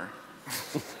hammer.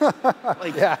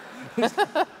 Like, yeah. He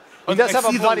does have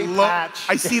a bloody patch.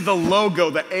 I see the logo,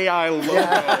 the AI logo.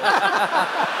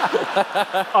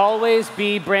 Yeah. Always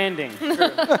be branding.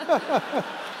 I'm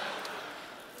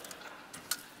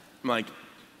like,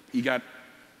 you got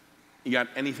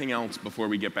anything else before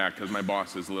we get back? Because my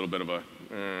boss is a little bit of a,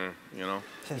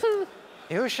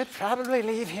 You should probably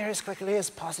leave here as quickly as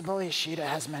possible. Ishida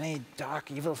has many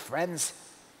dark, evil friends.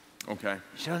 Okay.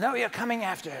 She'll know you're coming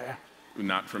after her.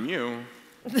 Not from you.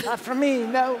 Not from me,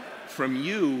 no. From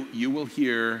you, you will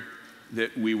hear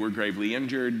that we were gravely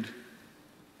injured.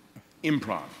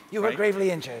 Improv. You were gravely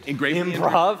injured. Gravely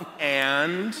Improv? injured.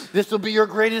 And? This will be your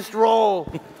greatest role.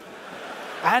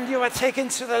 And you were taken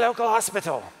to the local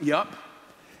hospital. Yep.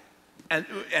 And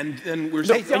then we're...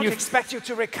 They don't expect you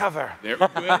to recover.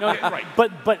 Right.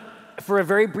 But for a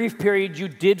very brief period, you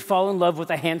did fall in love with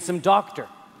a handsome doctor.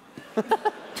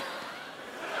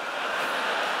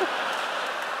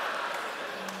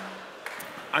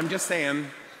 I'm just saying,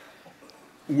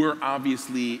 we're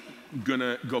obviously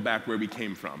gonna go back where we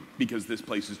came from because this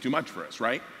place is too much for us,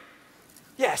 right?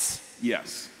 Yes.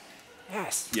 Yes.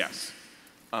 Yes. Yes.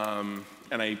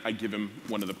 And I give him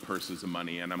one of the purses of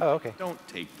money, and I'm like, don't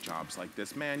take jobs like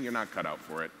this, man. You're not cut out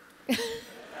for it.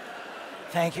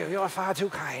 Thank you. You're far too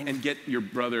kind. And get your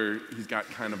brother. He's got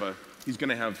kind of a. He's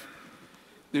gonna have.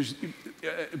 There's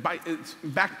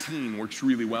Bactine works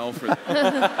really well for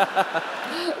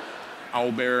that.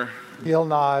 Owlbear. He'll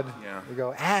nod. Yeah. We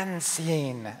go, and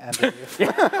scene. And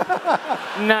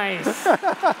Nice.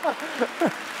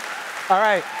 All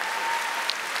right.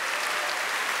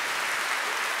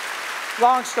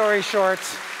 Long story short,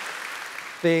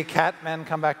 the cat men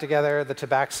come back together. The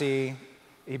tabaxi,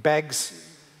 he begs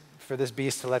for this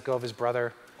beast to let go of his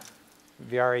brother.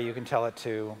 Viari, you can tell it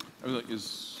to. I was like,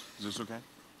 is this okay?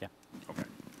 Yeah. Okay.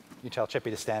 You tell Chippy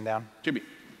to stand down. Chippy,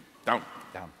 down.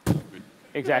 Down. Good.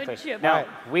 Exactly. Chip. Now, All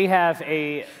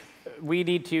right. we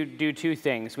need to do two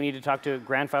things. We need to talk to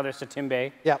Grandfather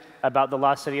Satimbe Yep. about the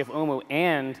lost city of Umu,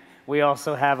 and we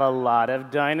also have a lot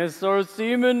of dinosaur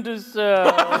semen to sell.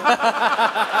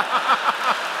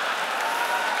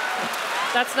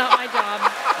 That's not my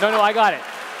job. No, I got it.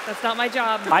 That's not my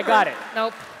job. I got it.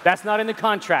 Nope. That's not in the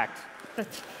contract.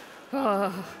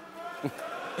 All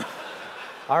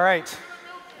right.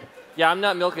 Yeah, I'm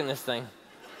not milking this thing.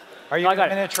 Are you I going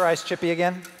got to it. miniaturize Chippy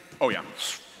again? Oh yeah.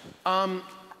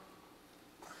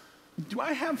 Do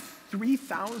I have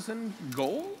 3,000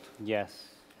 gold? Yes.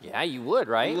 Yeah, you would,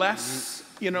 right? Less,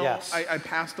 you know. Yes. I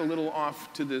passed a little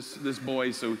off to this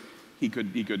boy so he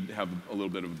could have a little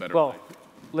bit of a better Well, life.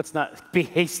 let's not be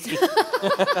hasty.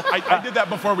 I did that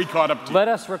before we caught up to you. Let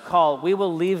us recall, we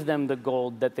will leave them the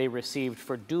gold that they received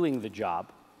for doing the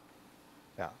job.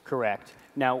 Yeah. Correct.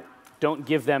 Now, don't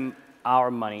give them our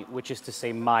money, which is to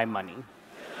say my money.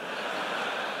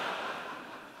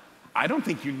 I don't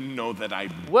think you know that I.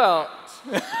 Well,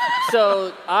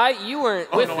 so you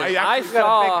weren't with no, us. I Got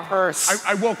saw, a big purse.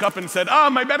 I woke up and said,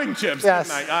 my betting chips. Yes.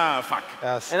 Didn't I? Fuck.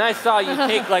 Yes. and I saw you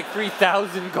take like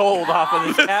 3,000 gold off of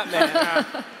this cat man.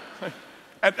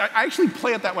 I actually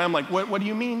play it that way. I'm like, what do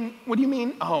you mean? What do you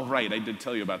mean? Oh, right. I did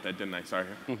tell you about that, didn't I? Sorry.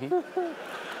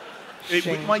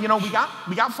 Well, you know, we got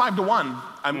 5-1.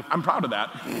 I'm proud of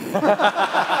that.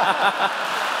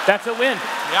 That's a win.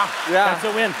 Yeah. That's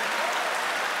a win.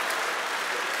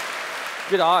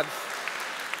 Good odds.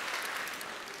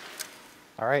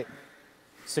 All right.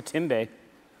 Satimbe.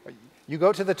 You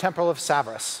go to the Temple of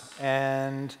Savras,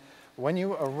 and when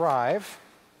you arrive,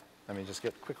 let me just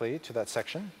get quickly to that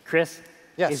section. Chris,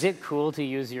 Yes. is it cool to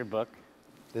use your book?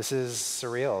 This is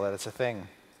surreal that it's a thing.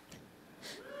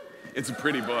 It's a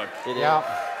pretty book. It is. Yeah.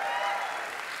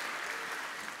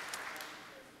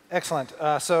 Excellent.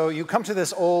 So you come to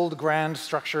this old grand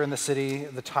structure in the city.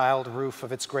 The tiled roof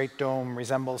of its great dome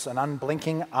resembles an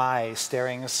unblinking eye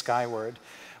staring skyward.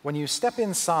 When you step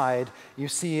inside, you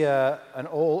see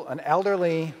an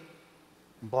elderly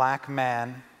black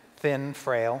man, thin,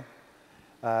 frail,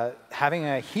 having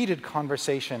a heated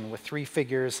conversation with three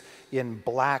figures in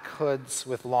black hoods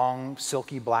with long,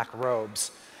 silky black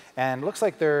robes. And looks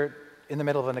like they're in the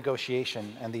middle of a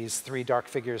negotiation, and these three dark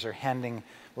figures are handing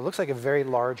what looks like a very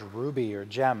large ruby or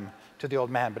gem to the old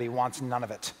man, but he wants none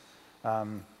of it. I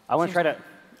want to try to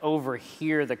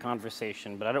overhear the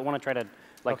conversation, but I don't want to try to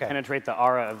penetrate the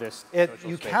aura of this.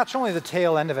 You catch only the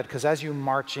tail end of it, because as you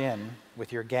march in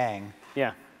with your gang,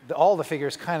 yeah, all the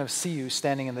figures kind of see you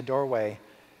standing in the doorway,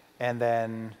 and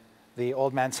then the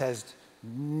old man says,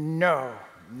 no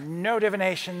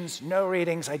divinations, no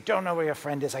readings. I don't know where your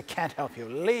friend is. I can't help you.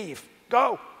 Leave.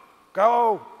 Go, get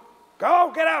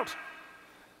out.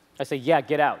 I say, yeah,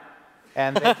 get out.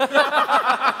 And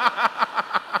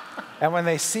and when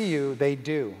they see you, they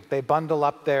do. They bundle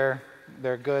up their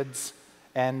goods,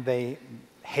 and they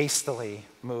hastily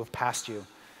move past you.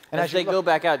 And as they go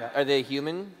back out, are they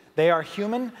human? They are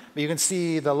human, but you can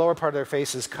see the lower part of their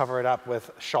faces covered up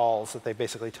with shawls that they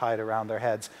basically tied around their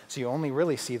heads. So you only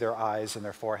really see their eyes and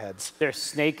their foreheads. They're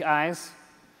snake eyes?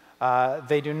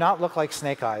 They do not look like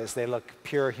snake eyes. They look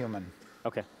pure human.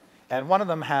 Okay. And one of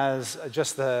them has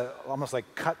just the almost like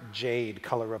cut jade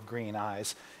color of green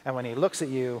eyes. And when he looks at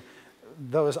you,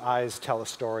 those eyes tell a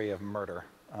story of murder.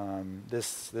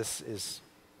 This is...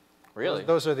 Really?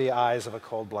 Those are the eyes of a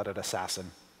cold-blooded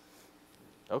assassin.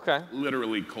 Okay.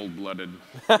 Literally cold-blooded.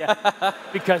 Yeah,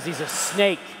 because he's a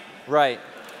snake. Right.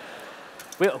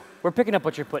 We're picking up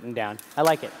what you're putting down. I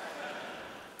like it.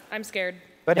 I'm scared.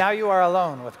 But now you are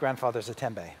alone with Grandfather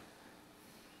Zatembe.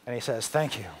 And he says,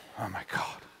 thank you. Oh, my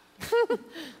God.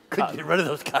 Couldn't get rid of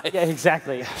those guys. Yeah,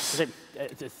 exactly. Yes.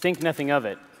 Think nothing of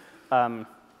it.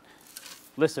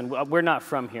 Listen, we're not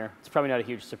from here. It's probably not a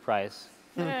huge surprise.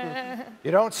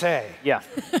 You don't say. Yeah.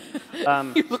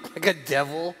 You look like a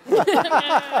devil.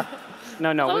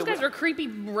 No. Those guys were creepy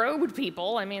robed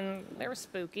people. I mean, they were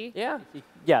spooky. Yeah.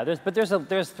 Yeah, there's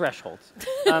thresholds.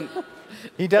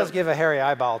 He does give a hairy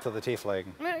eyeball to the tiefling.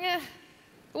 Yeah.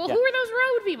 Well, Yeah. who are those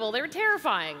robed people? They were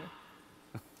terrifying.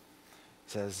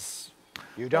 Says,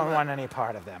 you don't want any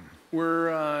part of them.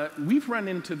 We've run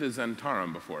into the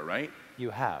Zentarum before, right? You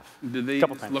have. Do they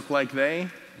Couple times. look like they?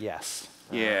 Yes.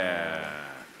 Yeah.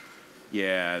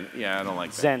 Yeah, I don't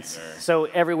like that Zents. either. So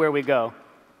everywhere we go,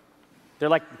 they're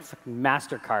like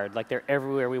MasterCard. Like they're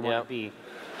everywhere we want to be.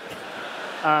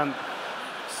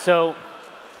 So...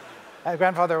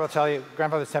 Grandfather will tell you,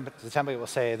 Grandfather Zatembe will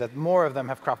say that more of them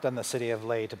have cropped up in the city of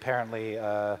late. Apparently,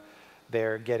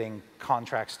 they're getting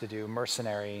contracts to do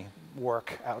mercenary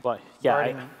work out,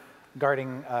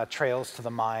 guarding trails to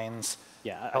the mines,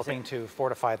 helping to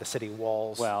fortify the city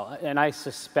walls. Well, and I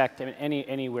suspect, I mean,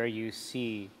 anywhere you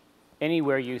see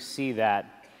that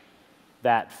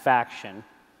faction,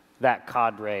 that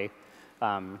cadre,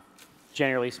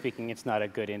 generally speaking, it's not a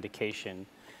good indication.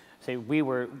 Say we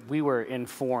were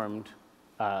informed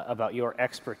about your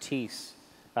expertise.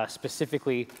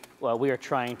 Specifically, we are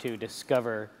trying to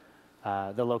discover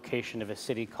the location of a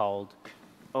city called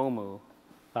Omu.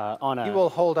 You will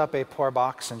hold up a poor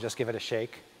box and just give it a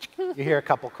shake. You hear a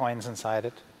couple coins inside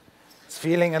it. It's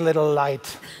feeling a little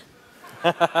light.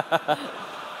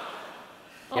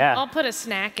 I'll put a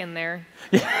snack in there.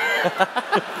 It's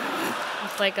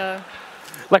like a...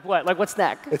 Like what? Like what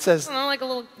snack? It says... I don't know, like a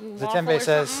little Zatembe waffle or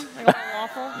says... something. Like a little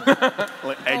waffle. Like a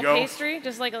little Eggo? pastry,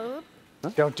 just like a...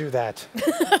 Don't do that.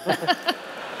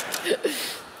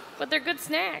 But they're good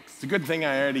snacks. It's a good thing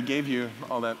I already gave you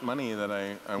all that money that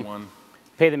I won.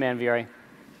 Pay the man, Viari.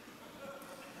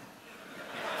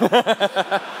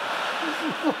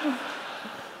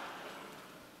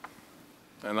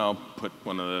 And I'll put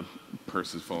one of the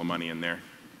purses full of money in there.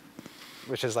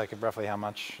 Which is like roughly how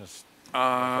much?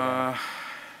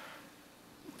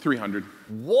 300.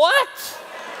 What?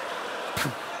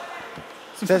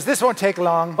 Says this won't take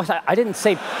long. I didn't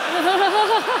say...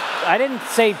 I didn't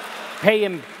say pay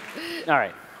him... All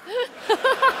right.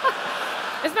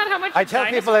 Isn't that how much I tell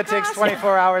people it takes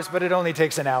 24 hours, but it only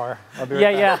takes an hour. I'll be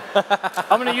right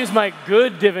back. I'm going to use my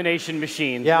good divination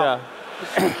machine. Yeah.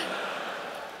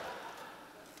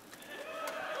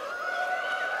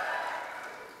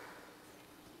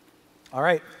 All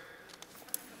right.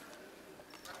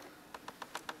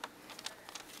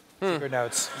 Secret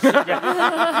notes.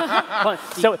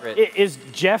 So is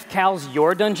Jeff Cal's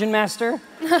your dungeon master?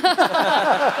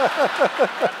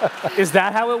 Is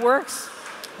that how it works?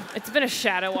 It's been a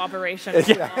shadow operation.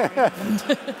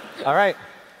 All right.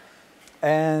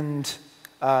 And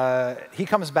he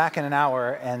comes back in an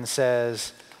hour and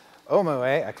says, Omu,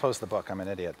 eh? I closed the book. I'm an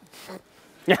idiot.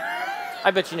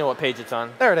 I bet you know what page it's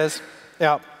on. There it is.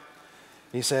 Yeah.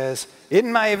 He says,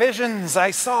 in my visions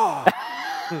I saw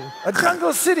a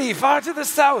jungle city far to the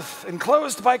south,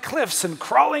 enclosed by cliffs and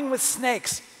crawling with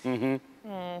snakes. And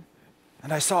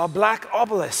I saw a black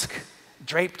obelisk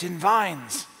draped in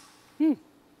vines.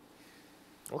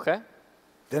 Okay.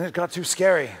 Then it got too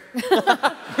scary.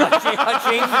 I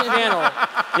changed the channel.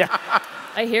 Yeah.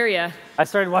 I hear you. I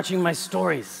started watching my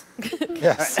stories.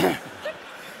 Yes.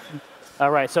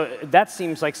 All right, so that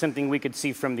seems like something we could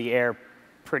see from the air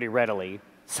pretty readily.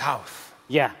 South.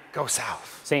 Yeah. Go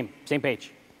south. Same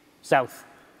page. South.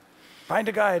 Find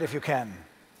a guide if you can,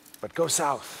 but go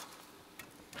south.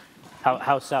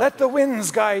 How south? Let the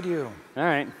winds guide you. All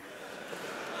right.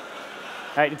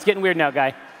 All right, it's getting weird now,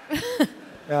 guy.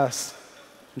 Yes.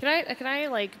 Can I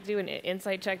like do an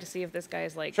insight check to see if this guy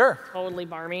is like Sure. totally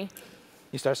barmy?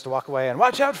 He starts to walk away and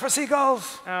watch out for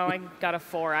seagulls. Oh, I got a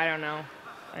 4. I don't know.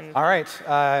 All right.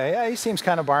 Yeah, he seems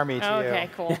kind of barmy to you. Okay,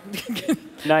 cool.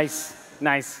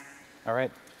 Nice. All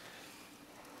right.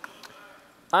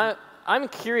 I'm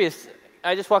curious.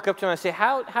 I just walk up to him and I say,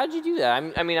 "How'd you do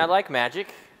that? I mean, I like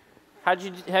magic. How'd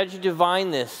you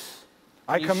divine this?"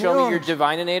 Can you show me your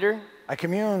Divininator? I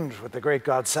communed with the great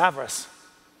god Savras.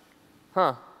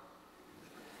 Huh.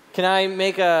 Can I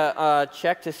make a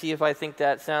check to see if I think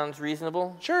that sounds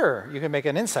reasonable? Sure, you can make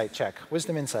an insight check.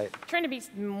 Wisdom insight. Trying to be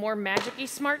more magic-y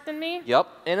smart than me? Yep,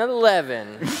 an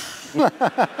 11.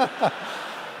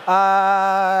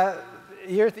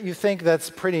 You think that's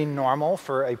pretty normal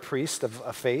for a priest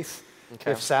of faith.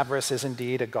 Okay. If Savras is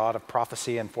indeed a god of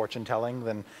prophecy and fortune-telling,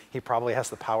 then he probably has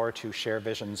the power to share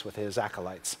visions with his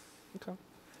acolytes. Okay.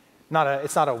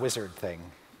 It's not a wizard thing.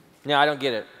 No, I don't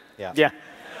get it. Yeah. Yeah.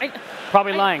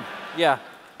 Probably lying. Yeah.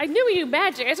 I knew he knew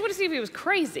magic. I just want to see if he was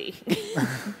crazy.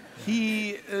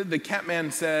 The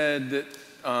Catman said that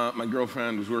my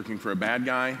girlfriend was working for a bad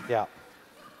guy. Yeah.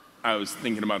 I was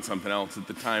thinking about something else at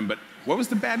the time, but what was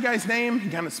the bad guy's name? He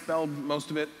kind of spelled most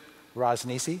of it.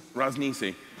 Rosnisi?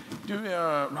 Rosnisi.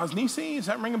 Rosnisi, does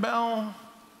that ring a bell?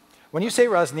 When you say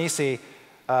Rosnisi,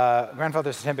 Grandfather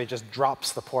Satempe just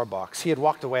drops the pour box. He had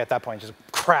walked away at that point, just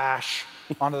crash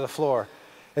onto the floor.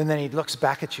 And then he looks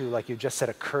back at you like you just said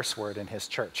a curse word in his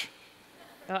church.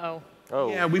 Uh-oh. Oh.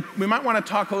 Yeah, we might want to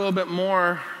talk a little bit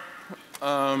more.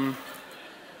 No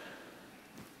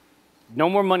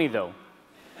more money, though.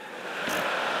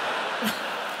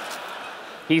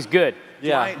 He's good.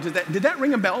 Yeah. Did that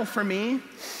ring a bell for me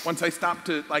once I stopped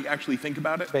to actually think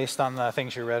about it? Based on the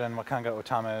things you read in Wakanga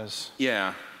Otamo's...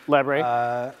 Yeah.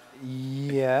 Elaborate.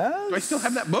 Yes. Do I still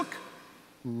have that book?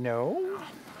 No.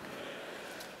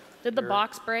 Did the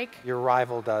box break? Your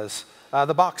rival does.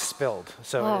 The box spilled,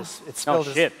 so it spilled.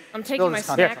 Oh, shit. I'm taking my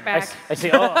snack back. I say,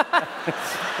 oh.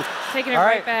 Taking it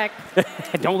right back.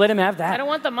 Don't let him have that. I don't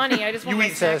want the money. I just want my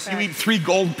snack back. You eat 3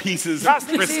 gold pieces.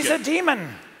 Rosnisi's a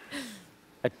demon.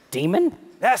 A demon?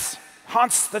 Yes,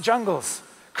 haunts the jungles.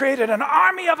 Created an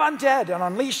army of undead and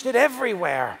unleashed it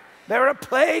everywhere. They're a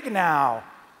plague now.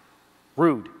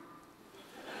 Rude.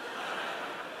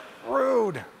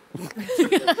 Rude.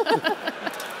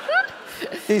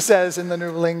 He says in the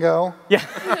new lingo. Yeah.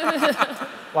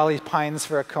 While he pines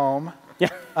for a comb.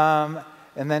 Yeah.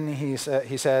 And then he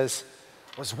says,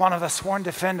 was one of the sworn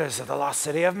defenders of the lost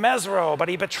city of Mesro, but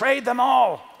he betrayed them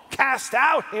all. Cast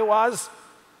out he was.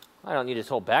 I don't need his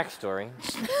whole backstory.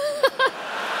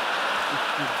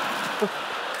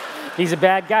 He's a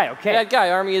bad guy, okay. Bad guy,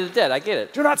 Army of the Dead, I get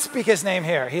it. Do not speak his name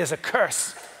here. He is a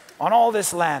curse on all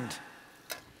this land.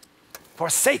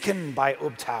 Forsaken by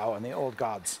Ubtao and the old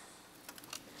gods.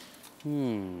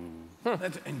 And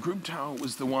Grubtao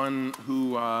was the one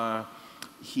who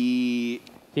he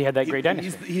had that great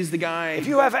dynasty. He's the guy. If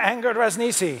you have angered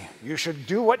Rosnisi, you should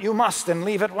do what you must and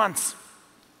leave at once.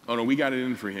 Oh no, we got it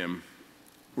in for him.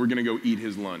 We're gonna go eat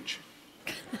his lunch.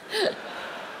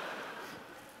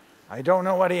 I don't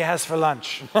know what he has for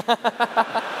lunch.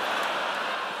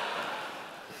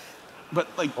 But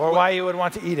or why you would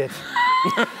want to eat it.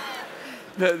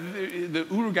 The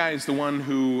Uru guy is the one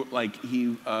who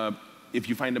if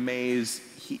you find a maze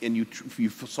and you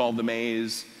solve the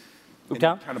maze, and he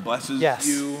kind of blesses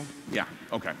you. Yeah.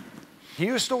 Okay. He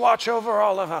used to watch over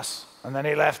all of us, and then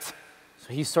he left.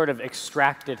 So he sort of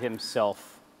extracted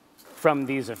himself from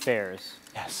these affairs.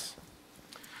 Yes.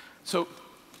 So,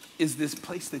 is this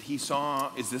place that he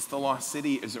saw? Is this the lost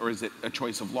city, or is it a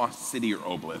choice of lost city or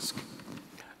obelisk?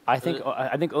 I think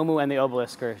Omu and the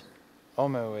obelisk are.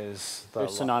 Omu is they're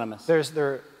synonymous. There's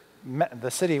the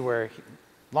city where,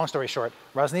 long story short,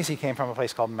 Rosnisi came from a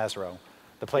place called Mesro.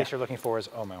 The place you're looking for is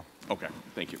Omu. Okay,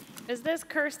 thank you. Is this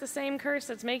curse the same curse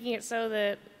that's making it so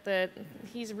that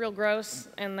he's real gross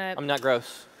and that... I'm not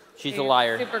gross. She's a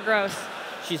liar. Super gross.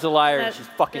 She's a liar and she's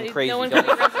fucking crazy. No one can be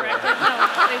resurrected.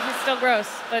 No, she's still gross.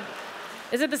 But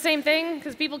is it the same thing?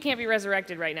 Because people can't be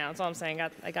resurrected right now. That's all I'm saying.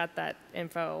 I got that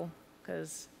info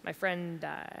because my friend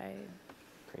died.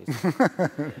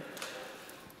 Crazy.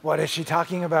 What is she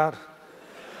talking about?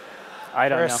 I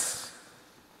don't know.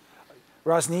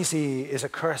 Rosnisi is a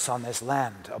curse on this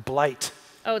land, a blight.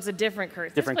 Oh, it's a different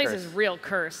curse. This place is real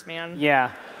curse, man.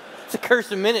 Yeah. It's a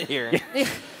curse a minute here.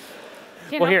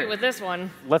 Can't help you with this one.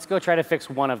 Let's go try to fix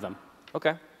one of them.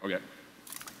 Okay. Okay.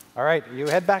 All right, you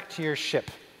head back to your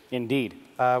ship. Indeed.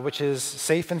 Which is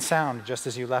safe and sound, just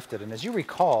as you left it. And as you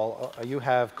recall, you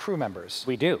have crew members.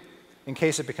 We do. In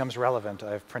case it becomes relevant,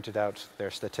 I've printed out their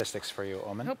statistics for you,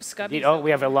 Omin. Hope Scubby. Oh,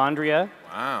 we have Elandria.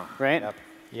 Wow. Right?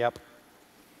 Yep.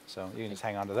 So you can just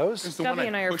hang on to those. Scubby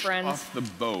and I are friends. Off the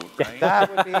boat, right?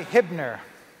 That would be Hibner,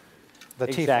 the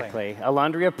tiefling. Exactly.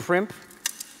 Elandria Primp,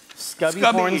 Scubby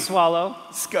Hornswallow,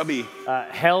 Scubby,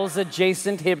 Hell's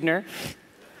Adjacent Hibner,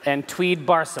 and Tweed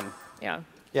Barsom. Yeah.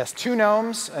 Yes, 2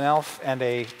 gnomes, an elf, and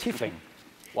a tiefling.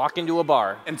 Walk into a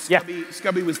bar. And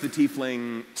Scubby was the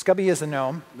tiefling. Scubby is the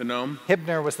gnome. The gnome.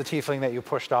 Hibner was the tiefling that you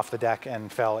pushed off the deck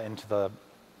and fell into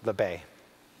the bay.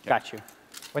 Got you.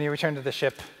 When you return to the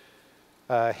ship,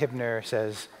 Hibner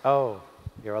says, "Oh,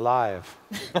 you're alive."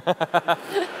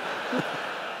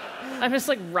 I'm just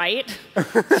like, right?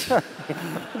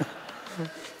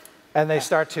 And they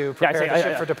start to prepare the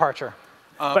ship for departure.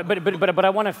 But I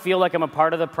want to feel like I'm a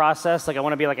part of the process. Like I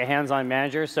want to be like a hands-on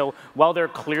manager. So while they're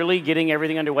clearly getting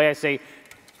everything underway, I say,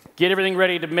 "Get everything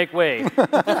ready to make way."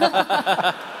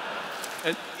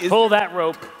 Pull that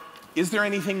rope. Is there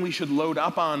anything we should load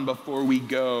up on before we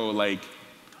go?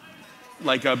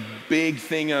 Like a big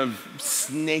thing of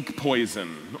snake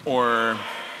poison or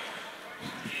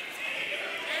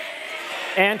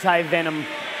anti-venom.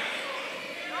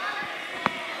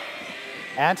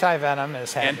 Anti-venom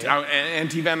is handy.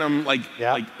 Anti-venom, like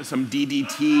some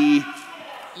DDT.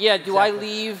 Yeah, do I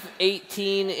leave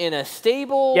 18 in a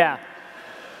stable? Yeah.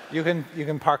 You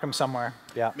can park him somewhere.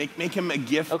 Yeah. Make him a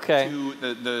gift to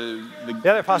the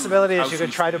other possibility is you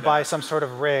could try to buy some sort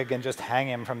of rig and just hang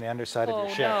him from the underside of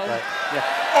your ship. No. But,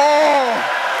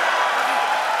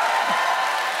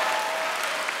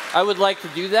 I would like to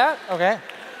do that. Okay.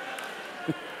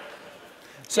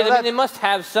 So I mean, they must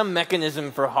have some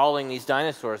mechanism for hauling these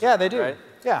dinosaurs. Yeah, they do. Right?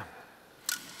 Yeah.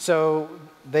 So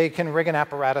they can rig an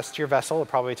apparatus to your vessel. It'll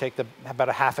probably take about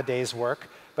a half a day's work,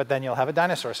 but then you'll have a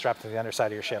dinosaur strapped to the underside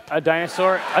of your ship. A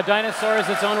dinosaur is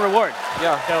its own reward.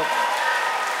 Yeah. So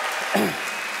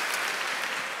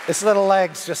its little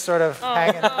legs just sort of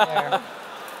hanging in the air.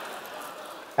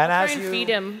 And I'll try and feed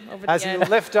him over the as you end.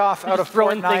 lift off out of Fort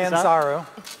throwing things up. Nyanzaru,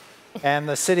 and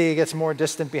the city gets more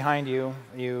distant behind you,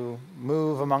 you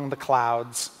move among the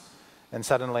clouds, and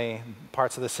suddenly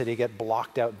parts of the city get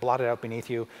blotted out beneath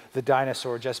you. The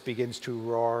dinosaur just begins to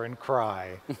roar and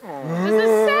cry. This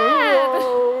is sad.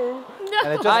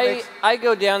 And it No. I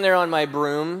go down there on my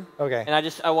broom. Okay.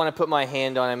 And I want to put my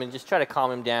hand on him and just try to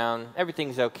calm him down.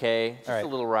 Everything's okay. Just a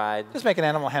little ride. Just make an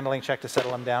animal handling check to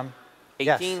settle him down.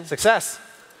 18? Yes. Success.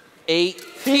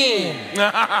 18.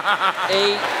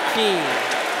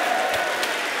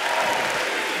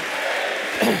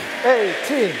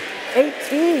 18.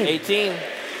 18. 18.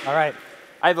 All right.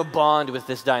 I have a bond with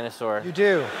this dinosaur. You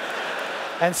do.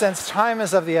 And since time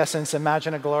is of the essence,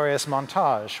 imagine a glorious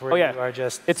montage where you are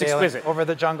just It's sailing exquisite. over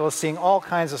the jungle, seeing all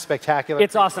kinds of spectacular.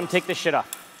 It's awesome. Take this shit off.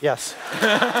 Yes.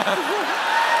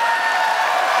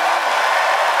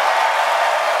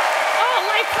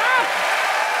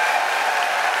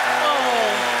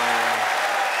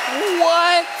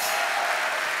 What?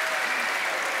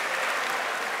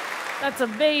 That's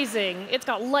amazing. It's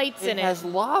got lights in it. It has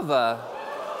lava.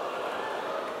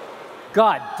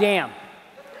 God damn.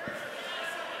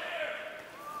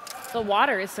 The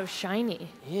water is so shiny.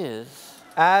 It is.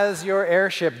 As your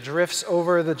airship drifts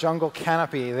over the jungle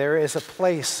canopy, there is a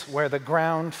place where the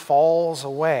ground falls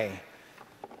away.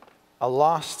 A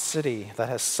lost city that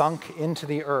has sunk into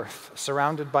the earth,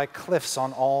 surrounded by cliffs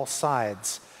on all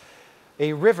sides.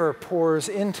 A river pours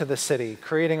into the city,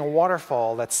 creating a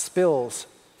waterfall that spills,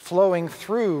 flowing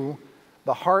through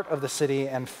the heart of the city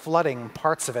and flooding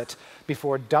parts of it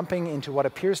before dumping into what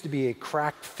appears to be a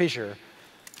cracked fissure,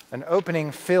 an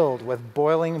opening filled with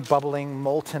boiling, bubbling,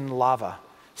 molten lava.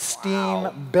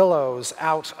 Steam billows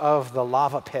out of the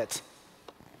lava pit,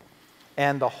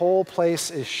 and the whole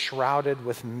place is shrouded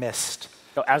with mist.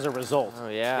 So as a result. Oh,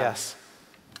 yeah. Yes.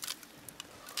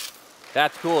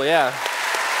 That's cool, yeah.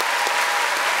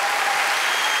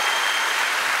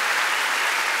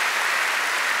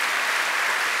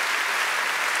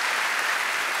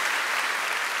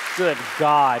 Good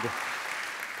God.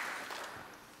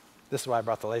 This is why I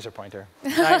brought the laser pointer.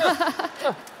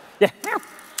 Yeah.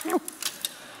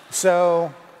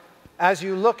 So, as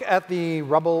you look at the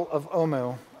rubble of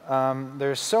Omu,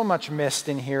 there's so much mist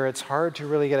in here, it's hard to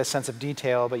really get a sense of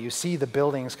detail, but you see the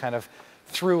buildings kind of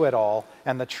through it all,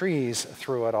 and the trees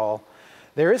through it all.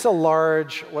 There is a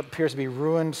large, what appears to be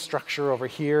ruined structure over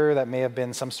here that may have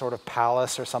been some sort of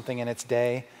palace or something in its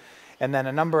day, and then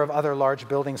a number of other large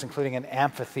buildings, including an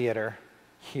amphitheater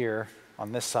here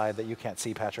on this side that you can't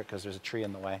see, Patrick, because there's a tree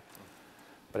in the way,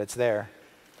 but it's there.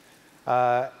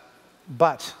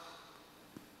 But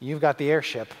you've got the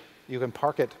airship. You can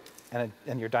park it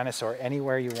and your dinosaur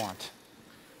anywhere you want.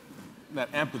 That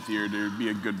amphitheater would be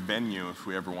a good venue if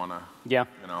we ever want to, Yeah.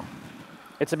 you know.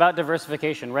 It's about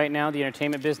diversification. Right now, the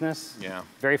entertainment business,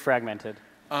 very fragmented.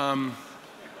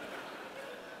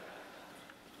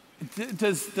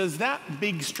 Does that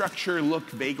big structure look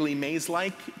vaguely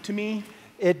maze-like to me?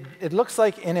 It looks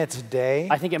like in its day,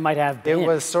 I think it might have been. it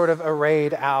was sort of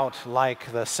arrayed out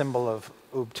like the symbol of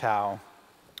Ubtao.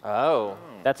 Oh.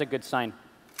 That's a good sign.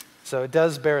 So it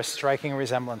does bear a striking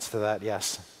resemblance to that,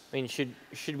 yes. I mean,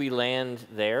 should we land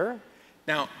there?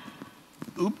 Now,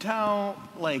 Ooptao,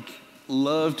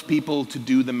 loved people to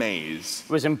do the maze.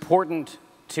 It was important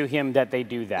to him that they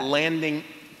do that. Landing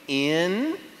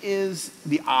in is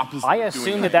the opposite. I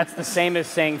assume that's the same as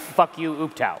saying, fuck you,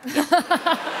 Ooptao.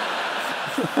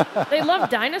 They love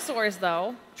dinosaurs,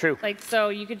 though. True. So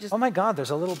you could just... Oh my God, there's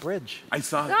a little bridge. I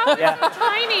saw Oh, it's so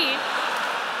tiny.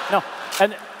 No,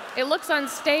 and It looks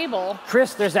unstable.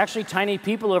 Chris, there's actually tiny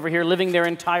people over here living their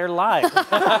entire lives.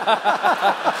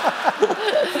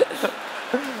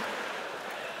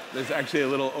 There's actually a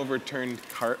little overturned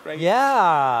cart right Yeah.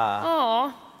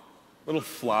 Aw. Little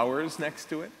flowers next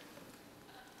to it.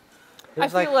 I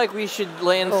feel like we should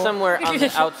land somewhere on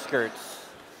the outskirts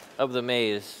of the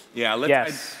maze. Yeah, let's...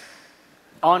 Yes.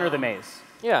 Honor the maze.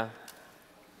 Yeah.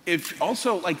 If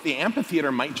also, the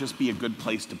amphitheater might just be a good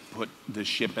place to put the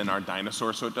ship and our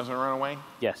dinosaur so it doesn't run away.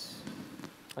 Yes.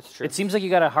 That's true. It seems like you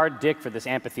got a hard dick for this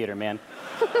amphitheater, man.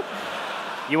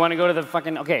 You want to go to the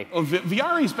fucking... Okay. Oh,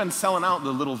 Viari's been selling out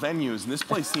the little venues, and this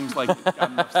place seems like it's got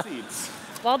enough seats.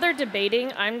 While they're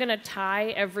debating, I'm going to tie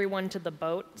everyone to the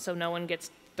boat so no one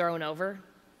gets thrown over.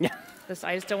 Yeah.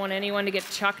 I just don't want anyone to get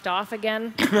chucked off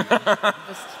again.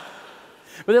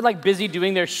 But they're busy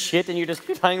doing their shit and you're just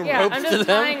tying ropes to them? I'm just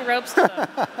tying ropes to them.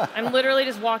 I'm literally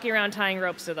just walking around tying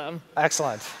ropes to them.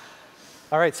 Excellent.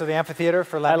 All right, so the amphitheater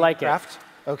for landing I like craft.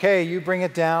 Okay, you bring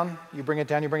it down, you bring it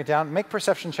down, you bring it down. Make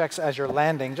perception checks as you're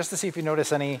landing, just to see if you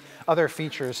notice any other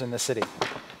features in the city.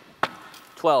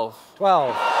 12.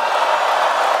 12. Whoa!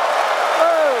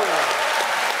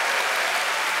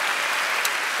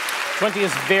 20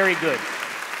 is very good.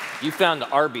 You found the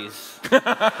Arby's. There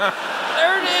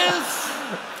it is!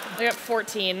 I got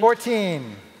 14.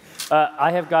 14.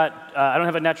 I have got, I don't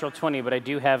have a natural 20, but I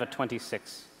do have a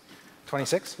 26.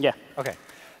 26? Yeah. Okay.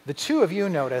 The two of you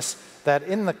notice that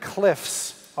in the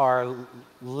cliffs are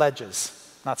ledges,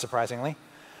 not surprisingly.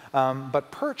 But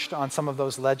perched on some of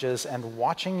those ledges and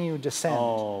watching you descend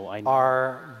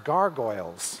are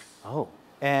gargoyles. Oh.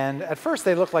 And at first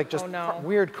they look like just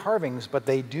weird carvings, but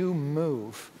they do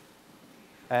move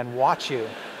and watch you.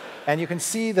 And you can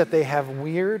see that they have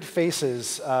weird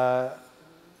faces that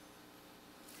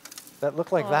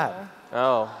look like that.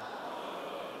 Oh.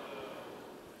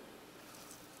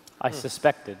 I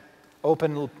suspected.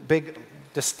 Open, big,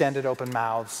 distended open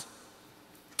mouths.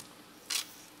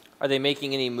 Are they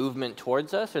making any movement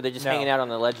towards us, or are they just hanging out on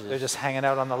the ledges? They're just hanging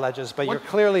out on the ledges, but you're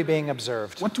clearly being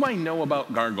observed. What do I know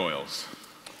about gargoyles?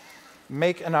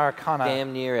 Make an Arcana.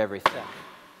 Damn near everything.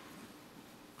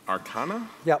 Arcana?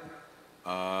 Yep.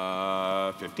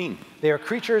 15. They are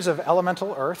creatures of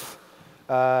elemental earth.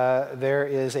 There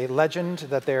is a legend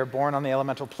that they're born on the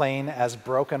elemental plane as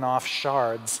broken off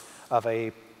shards of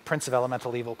a prince of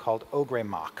elemental evil called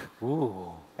Ogremak.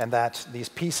 Ooh. And that these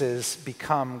pieces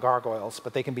become gargoyles,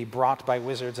 but they can be brought by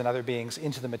wizards and other beings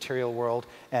into the material world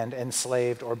and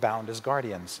enslaved or bound as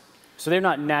guardians. So they're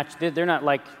not natural. They're not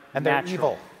like and they're natural.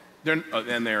 evil.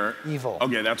 They're evil.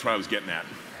 Okay, that's what I was getting at.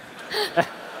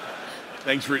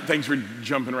 Thanks for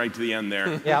jumping right to the end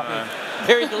there. Yeah.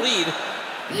 Buried the lead.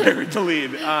 Buried the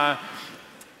lead.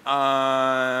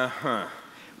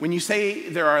 When you say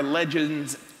there are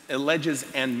ledges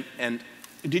and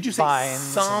did you say vines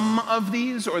some of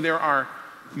these, or there are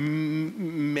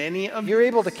many of? You're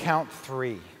able to count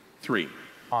 3. 3.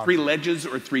 3 ledges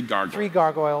or 3 gargoyles? 3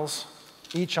 gargoyles,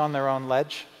 each on their own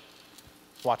ledge,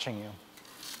 watching you.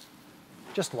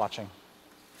 Just watching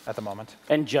at the moment.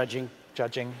 And judging.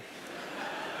 Judging.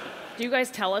 Do you guys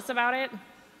tell us about it?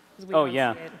 'Cause we Oh, don't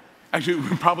yeah. see it. Actually,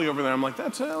 we're probably over there. I'm like,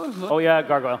 that's Oh yeah,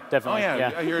 gargoyle, definitely. Oh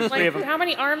yeah, you're How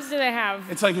many arms do they have?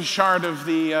 It's like a shard of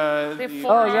the. They have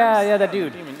 4 arms. Yeah, that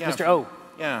dude, demon, yeah. Mr. O.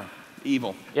 Yeah,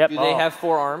 evil. Yep. Do they have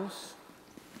 4 arms?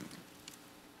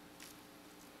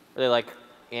 Are they like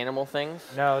animal things?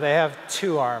 No, they have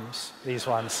 2 arms, these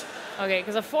ones. Okay,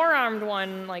 because a 4-armed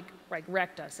one like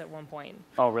wrecked us at one point.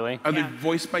 Oh really? Are they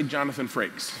voiced by Jonathan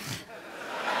Frakes?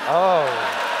 Oh.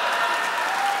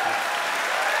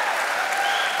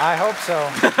 I hope so.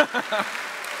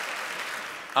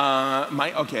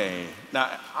 Okay.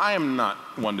 Now, I am not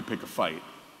one to pick a fight.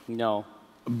 No.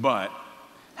 But.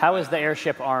 How is the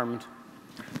airship armed?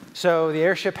 So the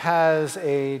airship has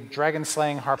a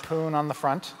dragon-slaying harpoon on the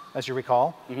front, as you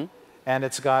recall, and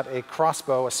it's got a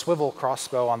crossbow, a swivel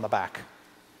crossbow on the back.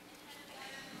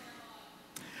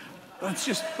 Let's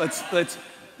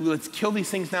kill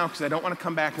these things now because I don't want to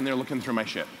come back and they're looking through my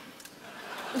ship.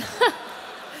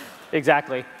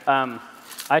 Exactly.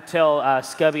 I tell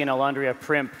Scubby and Alondria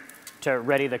Primp to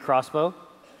ready the crossbow.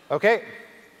 Okay.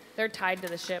 They're tied to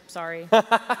the ship, sorry.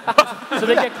 So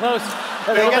they get close.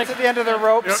 They get to the end of their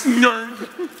ropes.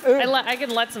 I can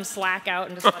let some slack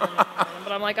out and just let them run,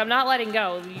 but I'm like, I'm not letting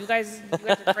go. You guys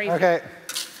are crazy. Okay.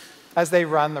 As they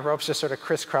run, the ropes just sort of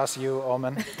crisscross you,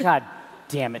 Omin. God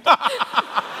damn it.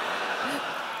 I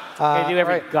do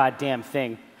every right. goddamn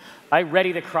thing. I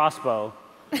ready the crossbow.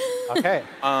 Okay.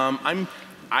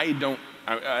 I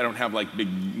don't have like big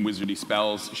wizardy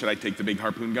spells. Should I take the big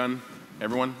harpoon gun?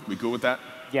 Everyone, we cool with that?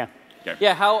 Yeah. Okay.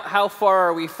 Yeah, how far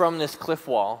are we from this cliff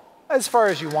wall? As far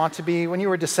as you want to be. When you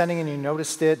were descending and you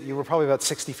noticed it, you were probably about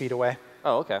 60 feet away.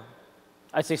 Oh, okay.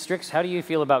 I say, Strix, how do you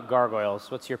feel about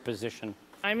gargoyles? What's your position?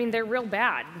 I mean, they're real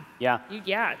bad. Yeah.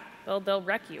 Yeah, they'll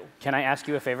wreck you. Can I ask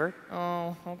you a favor?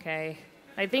 Oh, okay.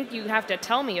 I think you have to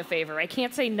tell me a favor. I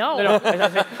can't say no. No.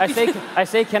 I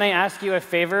say, can I ask you a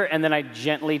favor? And then I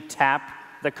gently tap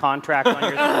the contract on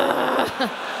your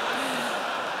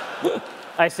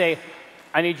I say,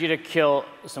 I need you to kill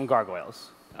some gargoyles.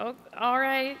 Oh, all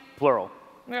right. Plural.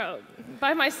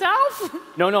 By myself?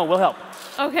 No, we'll help.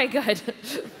 Okay, good.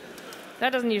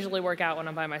 That doesn't usually work out when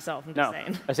I'm by myself, I'm just No.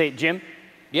 saying. I say, Jim?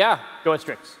 Yeah. Go with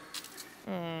Strix.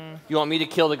 You want me to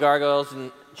kill the gargoyles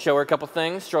and show her a couple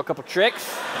things, show a couple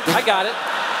tricks? I got it.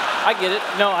 I get it.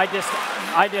 No,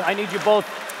 I need you both.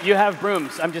 You have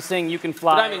brooms. I'm just saying you can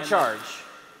fly. But I'm in charge.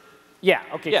 Yeah,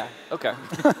 okay. Yeah, okay.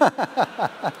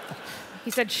 He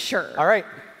said sure. All right.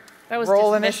 That was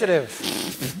Roll dismissive. initiative.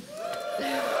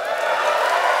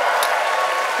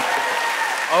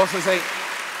 I'll also say,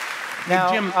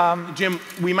 Now, Jim,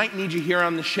 we might need you here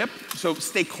on the ship, so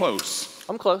stay close.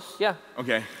 I'm close, yeah.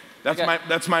 Okay.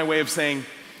 That's my way of saying,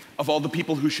 of all the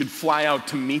people who should fly out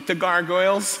to meet the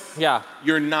gargoyles, yeah,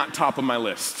 you're not top of my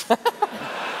list.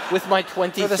 With my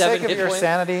 27 for the sake of hit your points?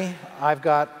 sanity, I've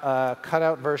got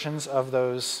cutout versions of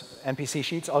those NPC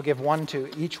sheets. I'll give one to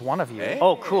each one of you. Hey.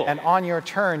 Oh, cool. And on your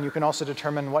turn, you can also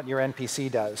determine what your NPC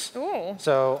does. Ooh.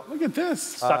 So Look at this.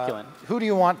 Succulent. who do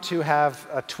you want to have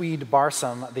a Tweed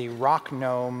Barsum, the rock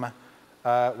gnome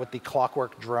with the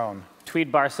clockwork drone?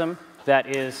 Tweed Barsum,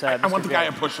 that is... I want the Mr. guy I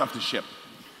Viari. pushed off the ship.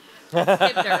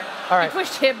 Hibner. All right. You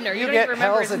pushed Hibner. You don't get even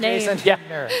remember Hell's his name. adjacent Yeah.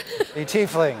 Hibner, the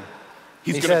tiefling.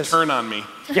 He's He going to says- turn on me.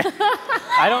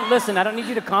 I don't need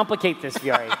you to complicate this,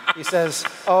 Viari. He says,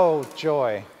 "Oh,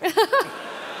 joy."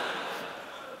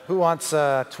 Who wants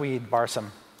Tweed Barsum?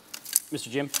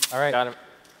 Mr. Jim? All right. Got him.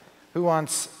 Who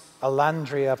wants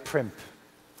Alandria Primp,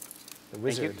 the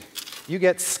wizard? You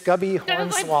get Scubby I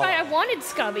Hornswallow. wanted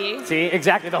Scubby. See,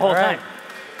 exactly the whole All right. time.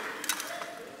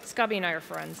 Scubby and I are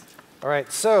friends. All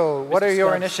right, so what Mr. are your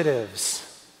Stubbs.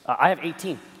 initiatives? I have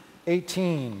 18.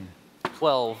 18,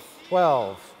 12.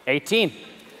 12, 18.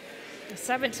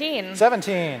 17.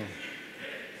 17,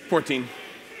 14.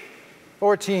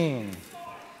 14.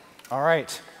 All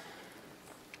right.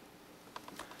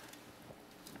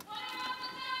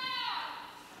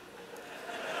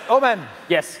 Omen.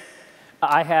 Yes.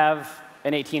 I have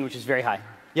an 18, which is very high.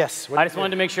 Yes. I just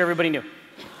wanted to make sure everybody knew.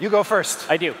 You go first.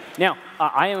 I do. Now,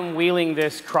 I am wheeling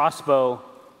this crossbow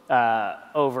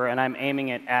over, and I'm aiming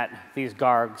it at these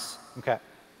gargs. Okay.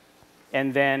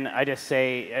 And then I just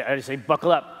say,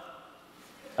 buckle up.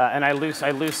 And I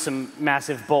loose some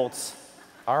massive bolts.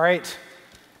 All right.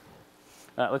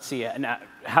 Let's see. Now,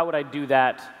 how would I do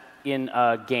that in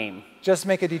a game? Just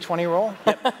make a d20 roll.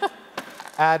 Yep.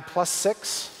 Add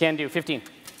 +6. Can do. 15.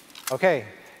 Okay.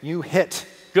 You hit.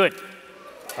 Good.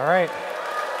 All right.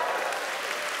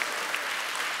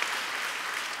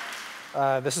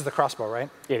 This is the crossbow, right?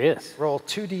 It is. Roll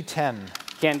 2d10.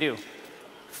 Can do.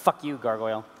 Fuck you,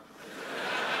 gargoyle.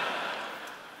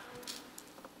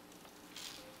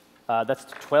 That's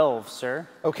 12, sir.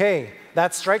 Okay,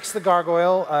 that strikes the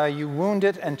gargoyle. You wound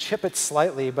it and chip it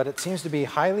slightly, but it seems to be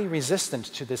highly resistant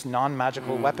to this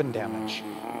non-magical weapon damage.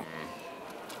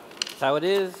 That's how it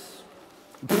is.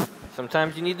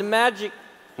 Sometimes you need the magic.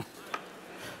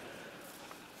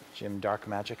 Jim,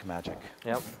 Darkmagic.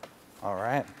 Yep. All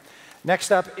right.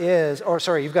 Next up is,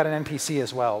 you've got an NPC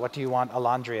as well. What do you want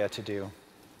Alandria to do?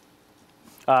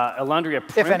 Alandria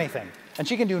If anything. And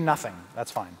she can do nothing.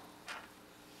 That's fine.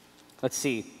 Let's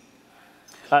see.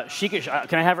 Can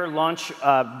I have her launch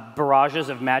barrages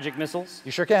of magic missiles?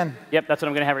 You sure can. Yep, that's what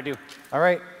I'm going to have her do. All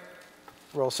right.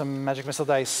 Roll some magic missile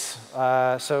dice.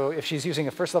 So if she's using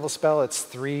a first level spell, it's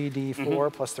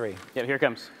 3d4 plus 3. Yep, here it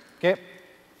comes. Okay.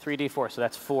 3d4, so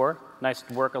that's 4. Nice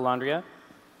work, Alandria.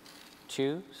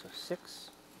 2, so 6.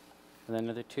 And then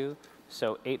another 2.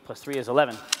 So 8 plus 3 is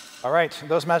 11. All right.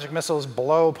 Those magic missiles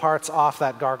blow parts off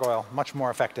that gargoyle. Much more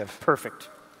effective. Perfect.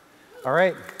 All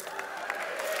right.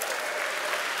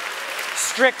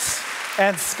 Strix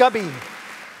and Scubby.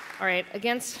 All right,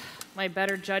 against my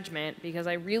better judgment, because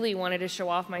I really wanted to show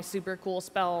off my super cool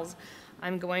spells,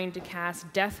 I'm going to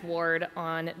cast Death Ward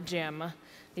on Jim,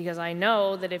 because I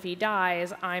know that if he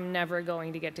dies, I'm never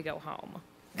going to get to go home.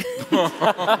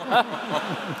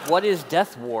 What is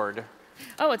Death Ward?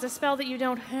 Oh, it's a spell that you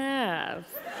don't have.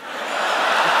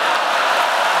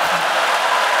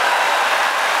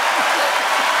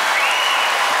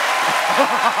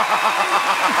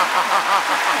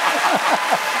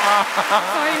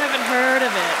 Sorry you haven't heard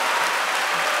of it.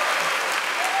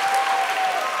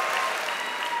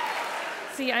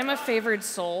 See, I'm a favored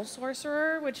soul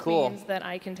sorcerer, which means that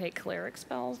I can take cleric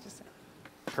spells.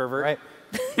 Pervert. Right.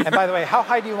 And by the way, how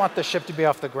high do you want the ship to be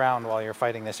off the ground while you're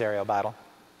fighting this aerial battle?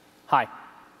 High.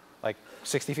 Like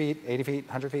 60 feet, 80 feet,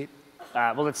 100 feet?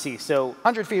 Well, let's see. So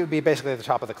 100 feet would be basically at the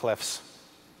top of the cliffs.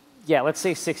 yeah, let's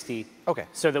say 60. Okay.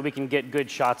 So that we can get good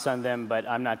shots on them, but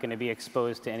I'm not going to be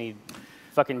exposed to any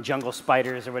fucking jungle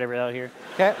spiders or whatever out here.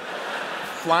 Okay.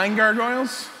 Flying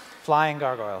gargoyles? Flying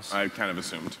gargoyles. I kind of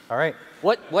assumed. All right.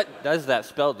 What does that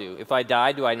spell do? If I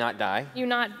die, do I not die? You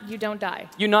don't die.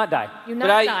 You not die. You not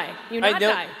die. You not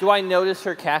die. Do I notice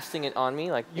her casting it on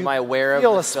me? Like, am I aware of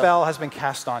feel the a spell has been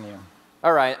cast on you.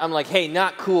 All right, I'm like, hey,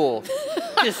 not cool.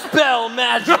 Dispel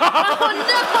magic. Oh, no.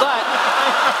 But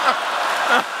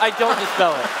I don't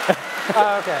dispel it.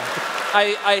 Okay.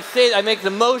 I make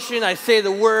the motion, I say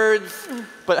the words,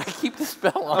 but I keep the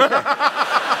spell on.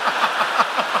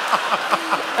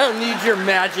 I don't need your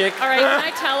magic. All right, can I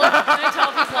tell if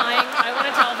he's lying? I want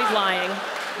to tell if he's lying.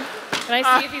 Can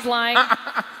I see if he's lying?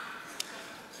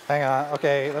 Hang on.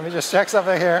 Okay, let me just check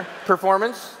something here.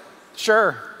 Performance?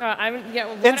 Sure.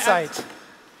 Insight.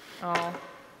 Oh.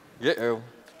 Yeah.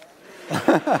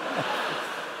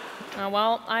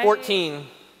 Well, I 14.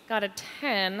 got a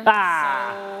 10.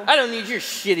 Ah. So I don't need your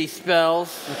shitty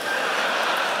spells.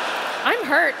 I'm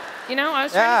hurt. You know, I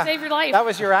was trying to save your life. That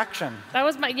was your action. That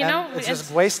was my, It's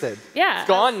just wasted. Yeah. It's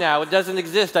gone now. It doesn't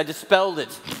exist. I dispelled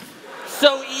it.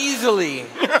 So easily.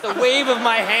 The wave of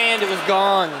my hand, it was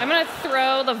gone. I'm going to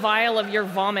throw the vial of your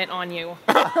vomit on you.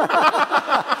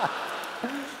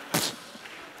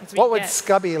 What would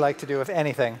Scubby like to do, if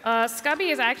anything?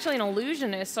 Scubby is actually an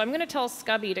illusionist, so I'm going to tell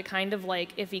Scubby to kind of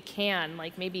like, if he can,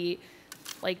 like maybe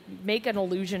like make an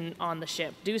illusion on the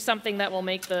ship. Do something that will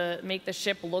make the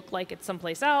ship look like it's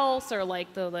someplace else, or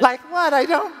like the Like what? I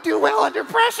don't do well under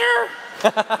pressure.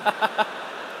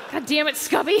 God damn it,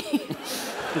 Scubby!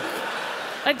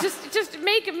 Like just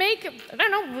make I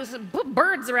don't know, put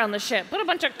birds around the ship. Put a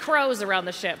bunch of crows around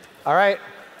the ship. All right.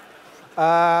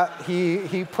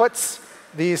 He puts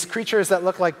these creatures that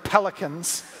look like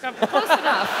pelicans. Close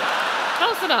enough.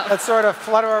 Close enough. That sort of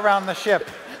flutter around the ship.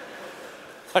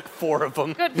 Like 4 of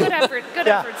them. Good effort. Good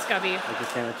Yeah. effort, Scubby. Like a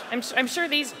sandwich. I'm sure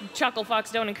these chuckle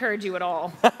fucks don't encourage you at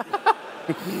all. But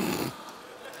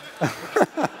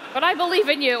I believe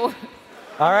in you.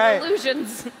 All right.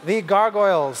 Illusions. The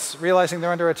gargoyles, realizing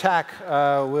they're under attack,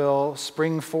 will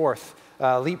spring forth,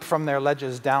 leap from their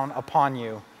ledges down upon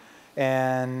you.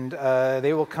 And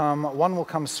they will come, one will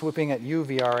come swooping at you,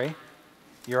 Viari.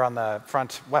 You're on the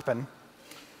front weapon.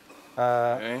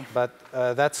 Okay. But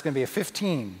that's going to be a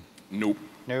 15. Nope.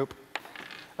 Nope.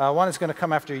 One is going to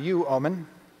come after you, Omin.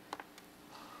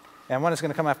 And one is going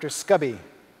to come after Scubby.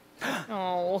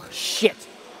 Oh. Shit.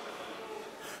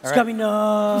 All right. Scubby, no.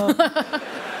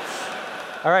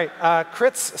 All right.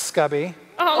 Crits, Scubby.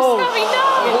 Oh, Scubby,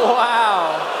 no!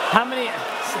 Wow.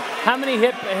 How many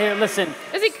hit? Here, listen.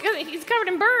 He's covered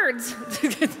in birds.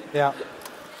 Yeah.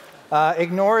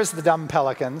 Ignores the dumb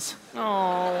pelicans.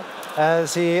 Oh.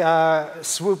 As he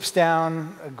swoops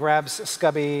down, grabs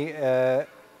Scubby,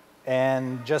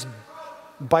 and just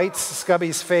bites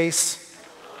Scubby's face.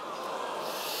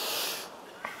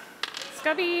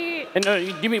 Scubby. And, do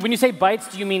you mean, when you say bites,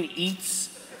 do you mean eats?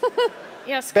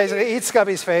 Yeah, Scubby. Basically eats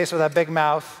Scubby's face with a big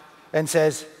mouth and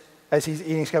says, as he's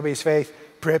eating Scubby's face,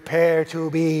 "Prepare to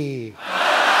be."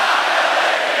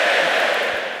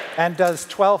 And does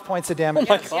 12 points of damage.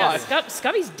 Oh my God. Yeah,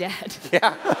 Scubby's dead.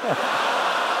 Yeah.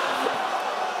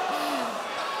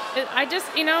 I just,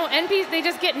 NPCs, they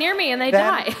just get near me and they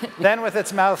die. Then with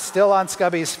its mouth still on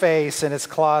Scubby's face and its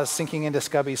claws sinking into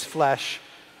Scubby's flesh,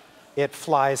 it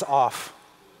flies off.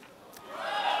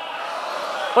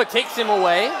 What, takes him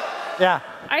away? Yeah.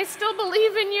 I still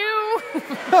believe in you.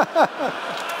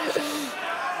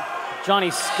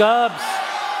 Johnny Scubs.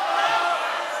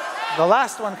 The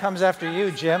last one comes after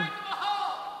you, Jim.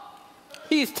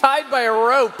 He's tied by a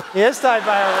rope. He is tied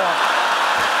by a rope.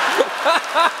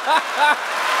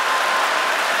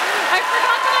 I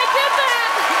forgot that I did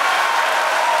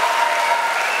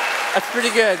that. That's pretty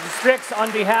good. Strix,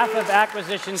 on behalf of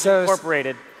Acquisitions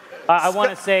Incorporated. I want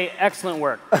to say excellent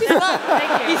work. Thank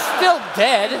you. He's still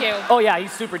dead. Thank you. Oh, yeah,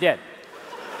 he's super dead.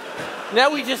 Now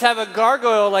we just have a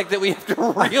gargoyle like that we have to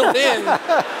reel in.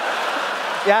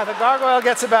 Yeah, the gargoyle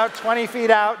gets about 20 feet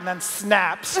out and then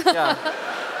snaps. Yeah.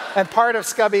 And part of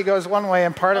Scubby goes one way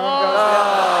and part of him goes the other.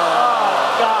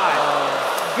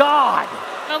 Oh, God.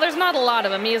 No, there's not a lot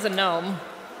of him. He is a gnome.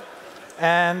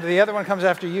 And the other one comes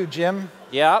after you, Jim.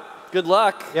 Yep. Good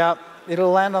luck. Yep.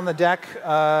 It'll land on the deck,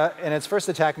 and its first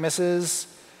attack misses.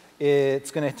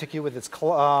 It's going to tick you with its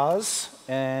claws,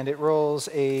 and it rolls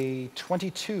a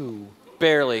 22.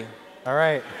 Barely. All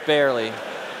right. Barely.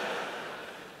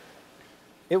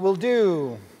 It will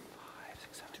do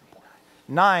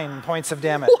 9 points of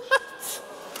damage. What?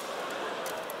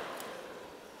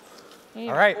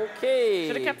 All right. Okay.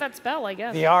 Should have kept that spell, I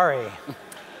guess. Viari.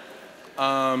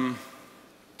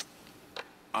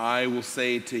 I will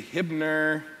say to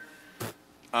Hibner,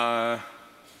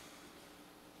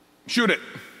 shoot it.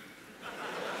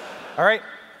 All right.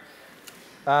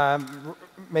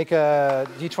 Make a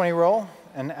d20 roll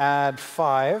and add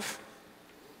 5.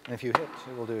 And if you hit,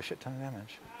 it will do a shit ton of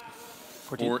damage.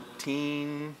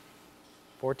 14.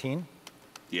 14.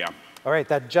 Yeah. All right,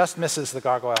 that just misses the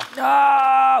gargoyle.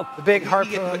 No! The big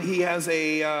harpoon. But he has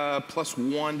a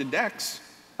 +1 to Dex.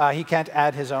 He can't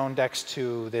add his own dex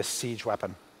to this siege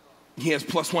weapon. He has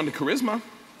 +1 to Charisma.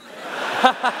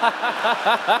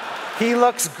 He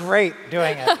looks great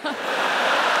doing it.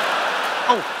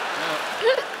 Oh.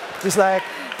 He's like,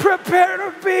 prepare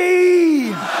to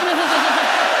be!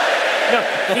 No,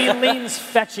 he leans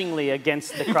fetchingly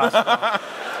against the crossbow.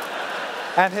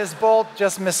 And his bolt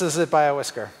just misses it by a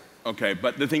whisker. Okay,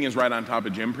 but the thing is right on top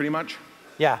of Jim, pretty much.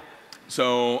 Yeah.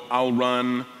 So I'll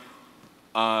run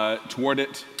toward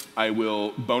it. I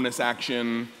will bonus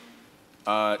action.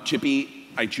 Chippy,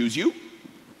 I choose you.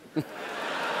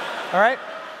 All right.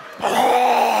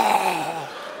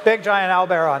 Big giant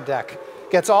owlbear on deck.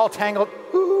 Gets all tangled.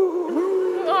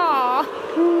 Aw.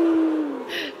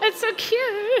 It's so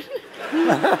cute.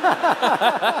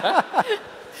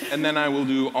 And then I will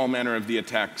do all manner of the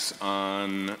attacks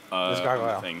on This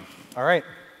gargoyle. the thing. All right.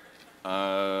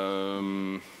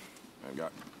 I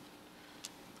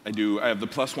have the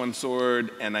 +1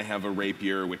 sword, and I have a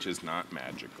rapier, which is not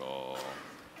magical.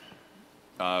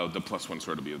 The +1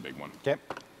 sword will be the big one. Okay.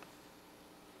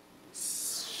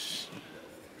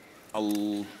 A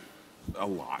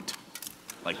lot.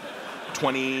 Like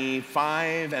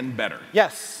 25 and better.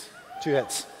 Yes. 2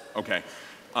 hits. Okay.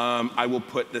 I will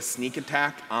put the sneak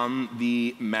attack on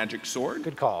the magic sword.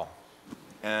 Good call.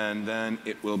 And then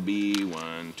it will be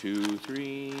 1, 2,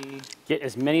 3. Get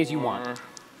as many as you want.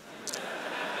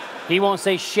 He won't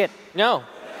say shit. No.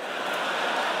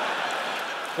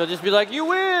 He'll just be like, you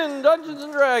win, Dungeons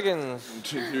and Dragons. 1,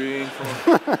 2, 3,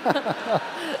 4.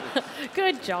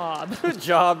 Good job. Good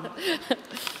job.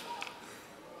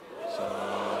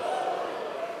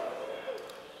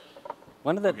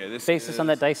 One of the faces on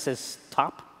that dice says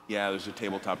top? Yeah, there's a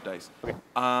tabletop dice. Okay.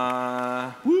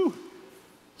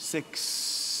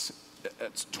 6,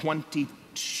 that's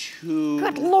 22.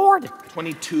 Good Lord.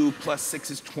 22 plus 6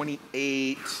 is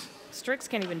 28. Strix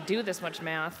can't even do this much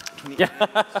math. 28.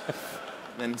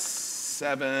 Then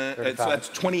 7, so that's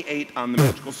 28 on the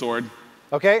magical sword.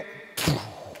 Okay.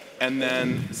 And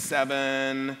then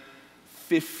 7,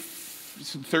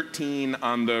 13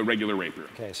 on the regular rapier.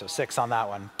 Okay, so 6 on that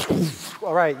one.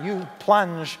 All right, you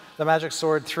plunge the magic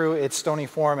sword through its stony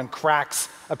form and cracks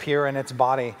appear in its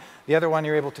body. The other one,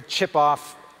 you're able to chip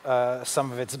off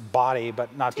some of its body,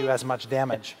 but not do as much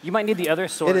damage. You might need the other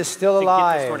sword. It is still to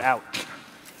alive. Get the sword out.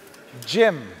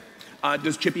 Jim.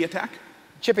 Does Chippy attack?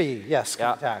 Chippy, yes,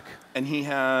 can attack. And he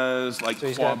has, like,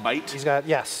 So claw bite? He's got,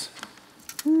 yes.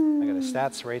 I got his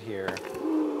stats right here.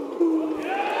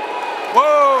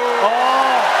 Whoa! Oh!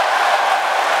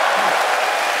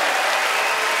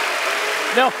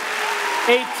 No,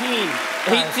 18.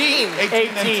 18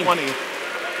 and 20.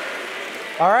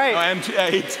 All right. No,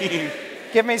 and 18.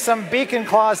 Give me some beak and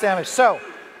claws damage. So,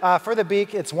 for the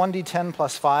beak, it's 1d10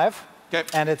 plus 5. Okay.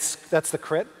 And that's the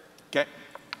crit. Okay.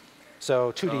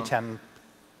 So 2d10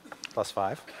 plus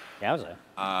 5. Yowza.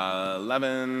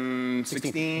 11,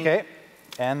 16. Okay.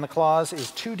 And the claws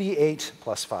is 2d8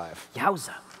 plus 5.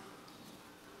 Yowza.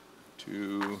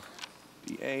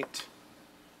 2d8.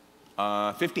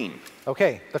 15.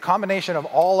 Okay. The combination of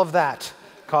all of that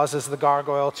causes the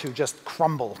gargoyle to just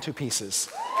crumble to pieces.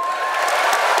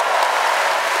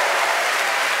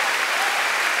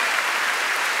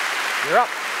 You're up.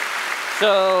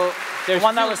 So there's the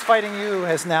one that was fighting you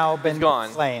has now been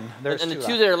gone. slain. There's and the two two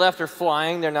left. that are left are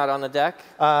flying. They're not on the deck.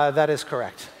 That is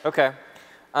correct. Okay.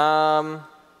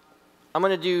 I'm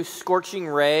going to do Scorching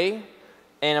Ray,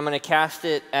 and I'm going to cast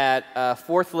it at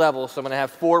 4th level, so I'm going to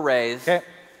have 4 rays. Okay.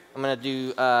 I'm going to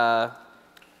do,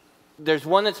 there's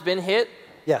one that's been hit.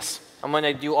 Yes. I'm going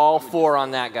to do all 4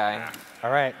 on that guy.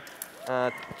 All right.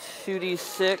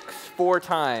 2d6 4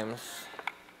 times.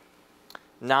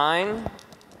 9,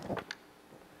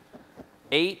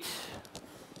 8.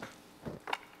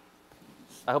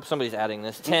 I hope somebody's adding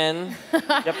this. 10.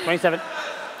 Yep, 27.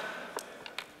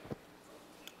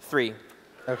 3.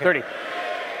 Okay. 30.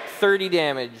 30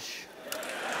 damage.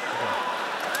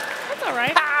 That's all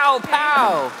right. Pow,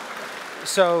 pow.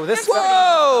 So this.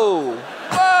 Whoa!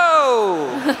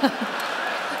 Whoa!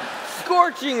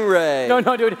 Scorching Ray. No,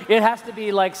 dude. It has to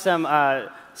be like some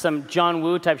John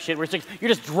Woo type shit where it's like you're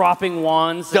just dropping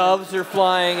wands. Doves are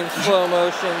flying in slow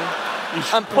motion.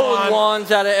 I'm pulling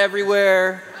wands out of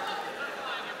everywhere.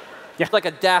 Yeah. It's like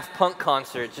a Daft Punk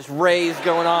concert. Just rays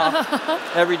going off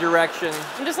every direction.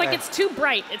 I'm just like, it's too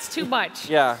bright. It's too much.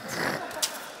 Yeah.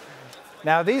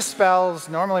 Now, these spells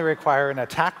normally require an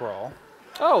attack roll.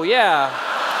 Oh, yeah.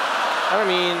 I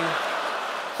mean,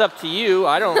 it's up to you.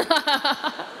 I don't.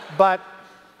 But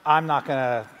I'm not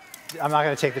gonna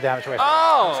take the damage away from you.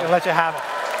 Oh. I'm just gonna let you have it.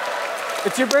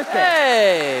 It's your birthday.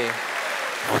 Hey.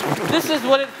 This is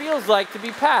what it feels like to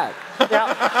be Pat. Yeah.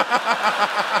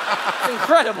 It's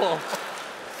incredible.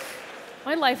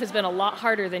 My life has been a lot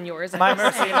harder than yours. My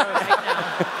mercy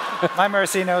My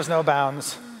mercy knows no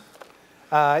bounds.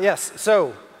 Yes,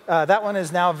 so that one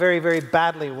is now very, very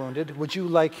badly wounded. Would you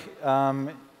like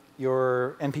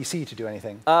your NPC to do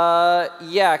anything?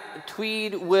 Yeah,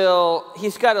 Tweed will.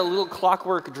 He's got a little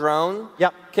clockwork drone.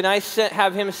 Yep. Can I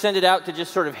have him send it out to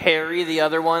just sort of harry the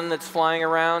other one that's flying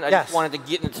around? I just wanted to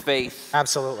get in its face.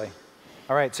 Absolutely.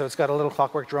 All right, so it's got a little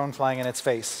clockwork drone flying in its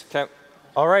face. Okay.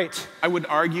 All right. I would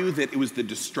argue that it was the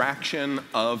distraction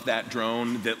of that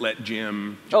drone that let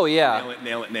Jim nail it.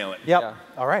 Yep. Yeah.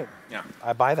 All right. Yeah.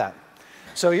 I buy that.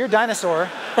 So your dinosaur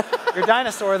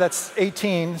that's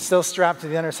 18, still strapped to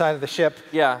the underside of the ship,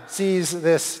 sees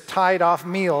this tied-off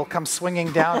meal come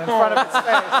swinging down in front of its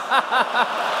face.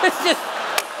 It's just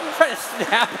trying to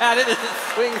snap at it as it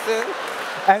swings in.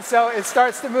 And so it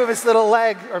starts to move its little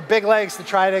leg, or big legs, to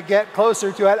try to get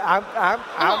closer to it.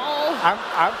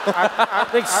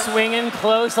 Like swinging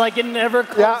close, like getting ever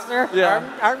closer. Yeah.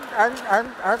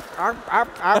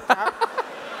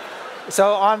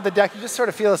 So on the deck, you just sort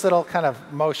of feel this little kind of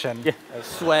motion. Yeah.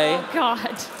 Sway. Oh,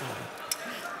 God.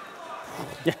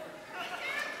 Yeah.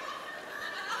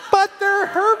 But they're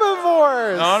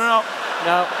herbivores. No.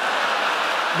 No.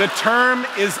 The term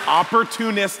is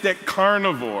opportunistic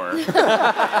carnivore. It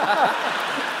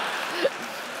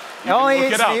only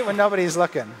eats meat when nobody's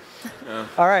looking. Yeah.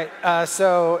 All right,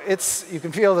 so you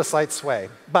can feel the slight sway.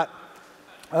 But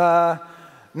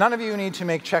none of you need to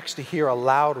make checks to hear a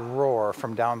loud roar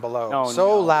from down below.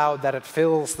 Loud that it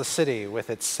fills the city with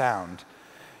its sound.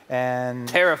 And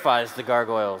terrifies the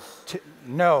gargoyles.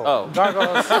 No. Oh.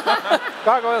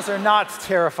 Gargoyles are not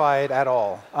terrified at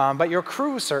all. But your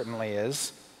crew certainly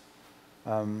is.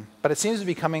 But it seems to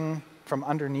be coming from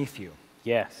underneath you.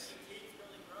 Yes.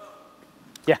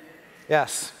 Yeah.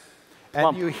 Yes.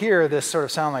 And you hear this sort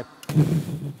of sound like...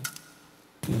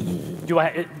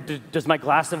 Does my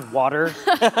glass of water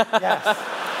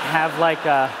have like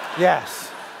a...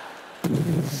 Yes.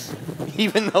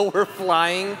 Even though we're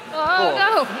flying? Oh,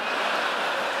 no.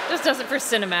 Just does it for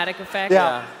cinematic effect.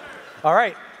 Yeah. All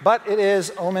right. But it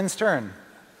is Omin's turn.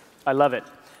 I love it.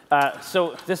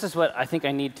 So this is what I think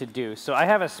I need to do. So I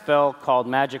have a spell called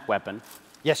Magic Weapon.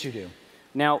 Yes, you do.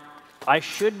 Now, I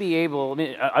should be able...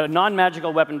 a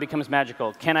non-magical weapon becomes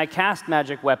magical. Can I cast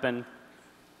Magic Weapon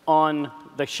on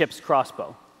the ship's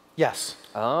crossbow? Yes.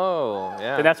 Oh,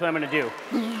 yeah. So that's what I'm going to do.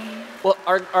 Well,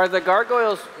 are the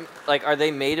gargoyles, like, are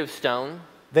they made of stone?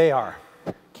 They are.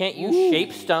 Can't you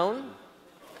shape stone?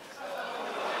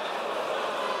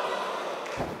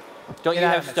 Don't you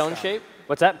have stone shape?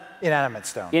 What's that? Inanimate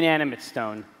stone. Inanimate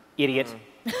stone. Idiot.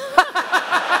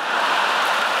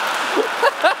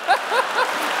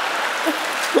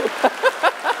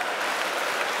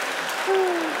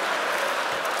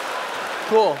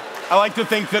 Cool. I like to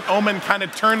think that Omin kind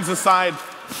of turns aside,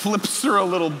 flips through a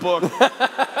little book,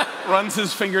 runs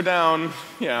his finger down.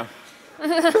 Yeah.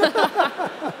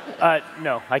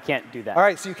 No, I can't do that. All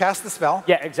right, so you cast the spell.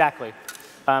 Yeah, exactly.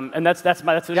 And that's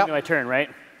my turn, right?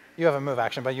 You have a move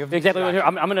action, but you have exactly.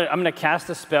 I'm gonna cast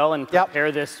a spell and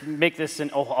prepare this, make this a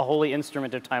holy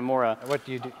instrument of Timora. What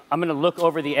do you do? I'm gonna look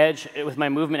over the edge with my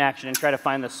movement action and try to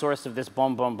find the source of this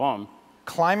boom, boom, boom.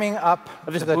 Climbing up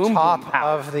to the top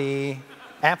of the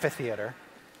amphitheater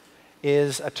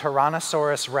is a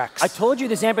Tyrannosaurus Rex. I told you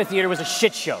this amphitheater was a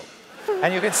shit show.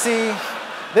 And you can see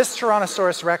this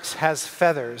Tyrannosaurus Rex has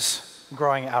feathers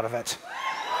growing out of it.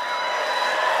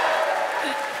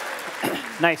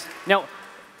 Nice. Now,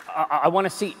 I want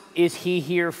to see, is he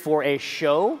here for a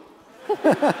show?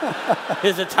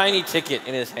 There's a tiny ticket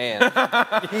in his hand.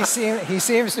 He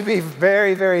seems to be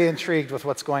very, very intrigued with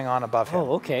what's going on above him.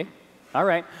 Oh, okay. All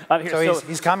right. So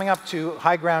he's coming up to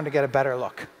high ground to get a better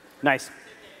look. Nice.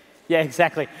 Yeah,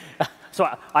 exactly. So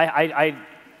I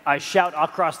shout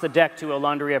across the deck to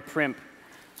Elandria Primp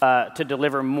to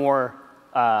deliver more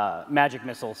magic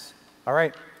missiles. All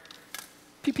right.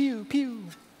 Pew, pew, pew.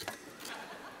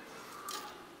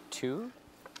 2,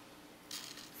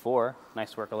 4.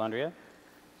 Nice work, Elandria.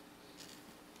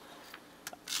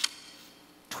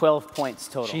 12 points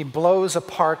total. She blows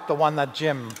apart the one that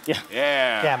Jim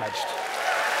damaged.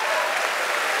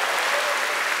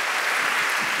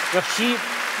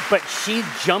 But she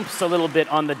jumps a little bit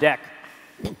on the deck.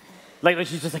 Like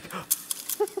she's just like.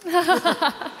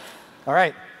 All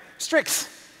right, Strix.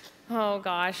 Oh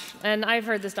gosh, and I've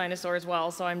heard this dinosaur as well,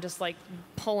 so I'm just like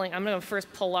pulling. I'm gonna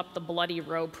first pull up the bloody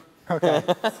rope. Okay.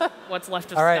 What's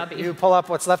left of All right, Stubby. you pull up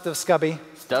what's left of Stubby.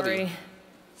 Sorry,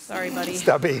 buddy.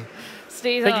 Stubby.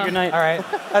 Stay Thank you, good night. All right,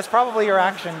 that's probably your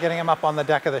action, getting him up on the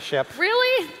deck of the ship.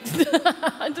 Really?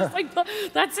 Just like,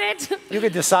 that's it? You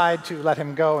could decide to let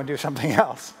him go and do something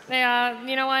else. Yeah,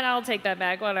 you know what? I'll take that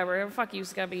back. Whatever. Fuck you,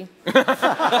 Scubby.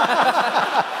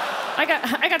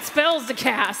 I got spells to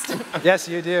cast. Yes,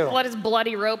 you do. Let his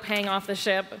bloody rope hang off the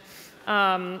ship.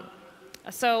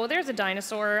 So there's a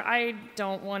dinosaur. I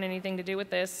don't want anything to do with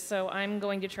this, so I'm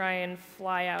going to try and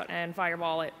fly out and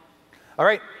fireball it. All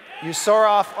right, you soar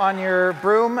off on your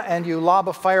broom and you lob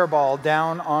a fireball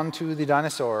down onto the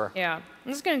dinosaur. Yeah,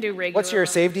 I'm just going to do regular. What's your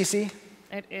save DC?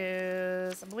 It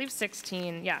is, I believe,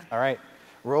 16. Yeah. All right,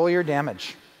 roll your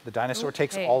damage. The dinosaur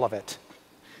takes all of it.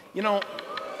 You know,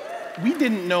 we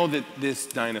didn't know that this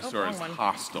dinosaur is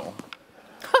hostile.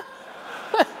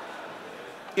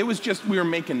 It was just we were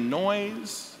making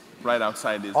noise right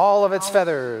outside his... All of its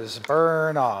feathers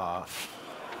burn off.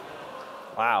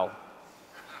 Wow.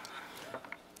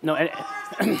 No,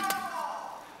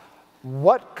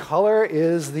 What color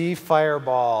is the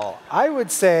fireball? I would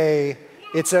say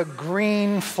it's a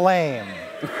green flame.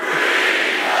 Look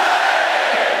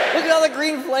at all the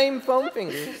green flame foam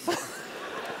fingers.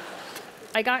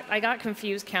 I got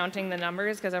confused counting the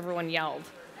numbers because everyone yelled.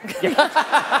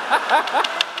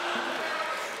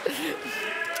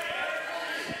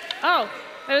 Oh,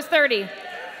 it was 30.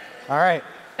 All right.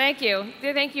 Thank you.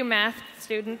 Thank you, math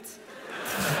students.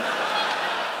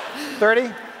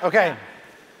 30? Okay.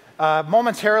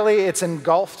 Momentarily, it's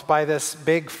engulfed by this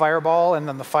big fireball, and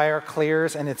then the fire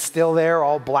clears, and it's still there,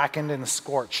 all blackened and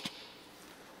scorched.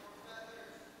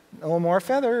 No more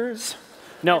feathers.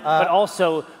 No, but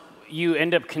also, you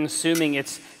end up consuming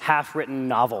its half-written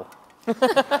novel.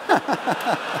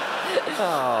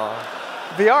 Oh.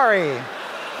 Viari.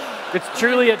 It's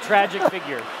truly a tragic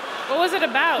figure. What was it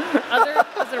about?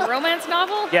 Was it a romance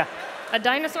novel? Yeah. A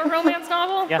dinosaur romance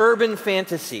novel? Yeah. Urban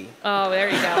fantasy. Oh, there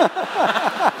you go.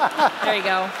 There you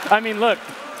go. I mean, look.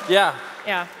 Yeah.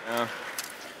 Yeah.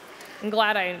 I'm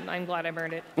glad I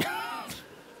burned it.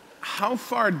 How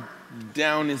far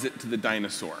down is it to the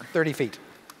dinosaur? 30 feet.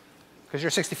 Because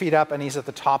you're 60 feet up, and he's at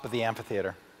the top of the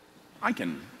amphitheater. I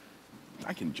can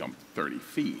jump 30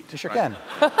 feet. You sure can.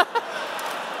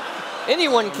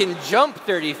 Anyone can jump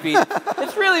 30 feet.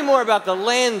 It's really more about the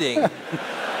landing.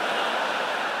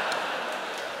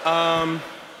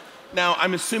 Now,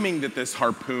 I'm assuming that this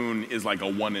harpoon is like a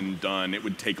one and done. It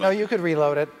would take No, you could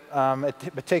reload it.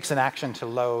 It takes an action to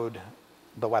load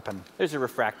the weapon. There's a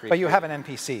refractory. But you have an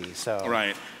NPC, so.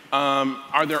 Right.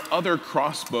 Are there other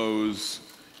crossbows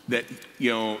that,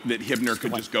 that Hibner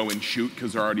could just go and shoot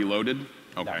because they're already loaded?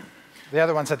 Okay. No. The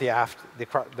other one's at the aft.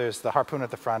 There's the harpoon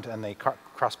at the front and the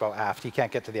crossbow aft. He can't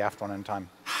get to the aft one in time.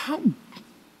 How?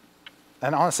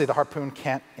 And honestly, the harpoon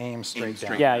can't aim straight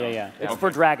down. Yeah. It's for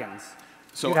dragons.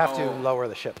 So you'd have to lower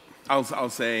the ship. I'll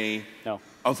say no.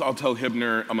 I'll tell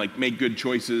Hibner, I'm like, make good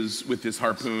choices with this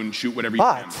harpoon. Shoot whatever you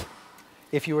can. But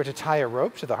if you were to tie a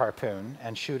rope to the harpoon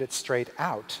and shoot it straight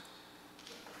out,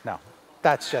 no,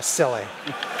 that's just silly.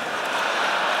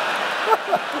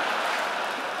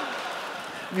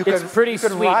 It's pretty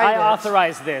sweet. I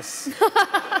authorize this.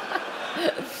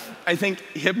 I think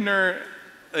Hibner,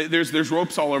 there's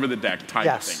ropes all over the deck tied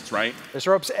to things, right? There's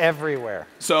ropes everywhere.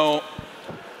 So,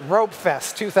 Rope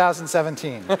Fest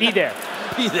 2017. Be there.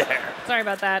 Be there. Sorry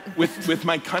about that. With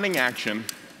my cunning action,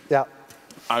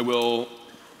 I will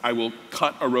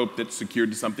cut a rope that's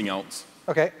secured to something else.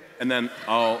 Okay. And then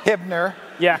I'll... Hibner.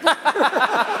 Yeah.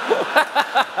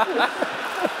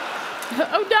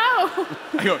 Oh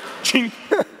no! I go, chink.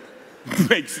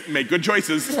 Make good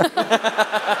choices. And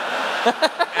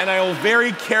I will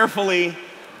very carefully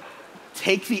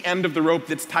take the end of the rope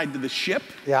that's tied to the ship.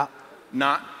 Yeah.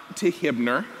 Not to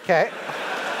Hibner. Okay.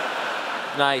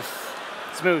 Nice.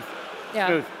 Smooth. Yeah.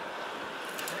 Smooth.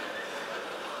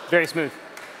 Very smooth.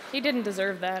 He didn't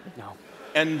deserve that. No.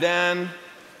 And then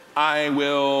I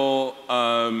will,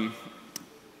 I'll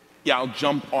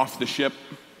jump off the ship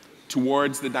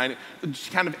towards the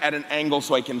kind of at an angle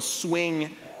so I can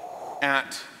swing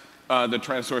at the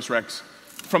Tyrannosaurus Rex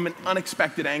from an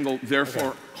unexpected angle,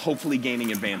 therefore hopefully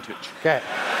gaining advantage. Okay.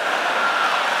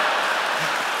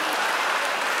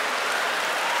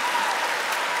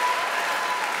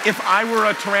 If I were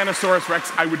a Tyrannosaurus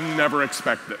Rex, I would never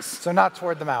expect this. So not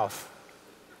toward the mouth.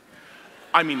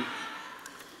 I mean,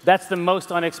 that's the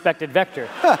most unexpected vector.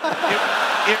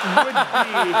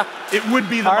 It would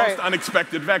be the most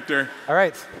unexpected vector. All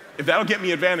right. If that'll get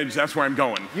me advantage, that's where I'm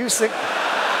going.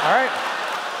 All right.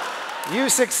 You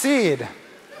succeed.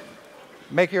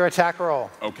 Make your attack roll.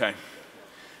 Okay.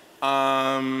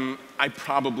 I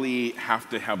probably have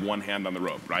to have one hand on the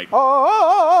rope, right?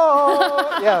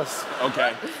 Oh, yes.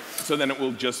 Okay. So then it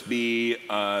will just be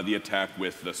the attack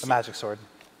with the sword. The magic sword.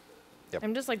 Yep.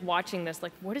 I'm just like watching this,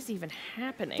 like, what is even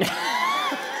happening?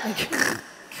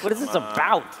 What is this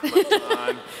about?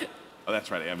 Oh,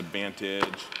 that's right. I have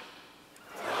advantage.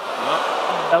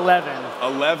 11.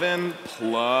 11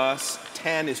 plus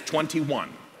 10 is 21.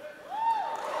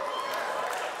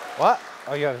 What?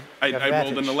 Oh, you have I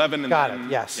rolled an 11 and Got then...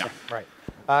 it, yes. Yeah.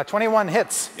 Right. 21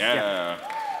 hits. Yeah.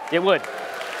 It would.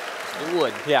 It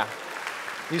would, yeah.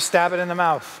 You stab it in the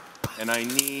mouth. And I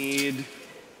need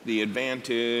the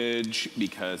advantage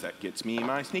because that gets me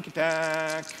my sneak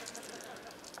attack.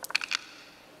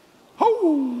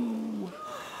 Ho!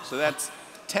 So that's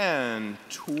 10,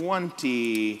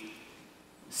 20,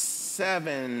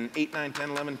 7, 8, 9, 10,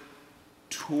 11,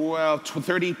 12,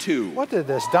 32. What did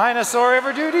this dinosaur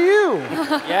ever do to you?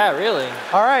 Yeah, really.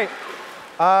 All right.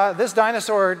 This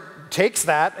dinosaur takes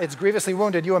that. It's grievously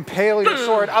wounded. You impale your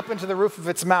sword up into the roof of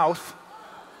its mouth.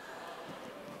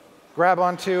 Grab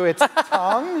onto its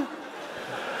tongue.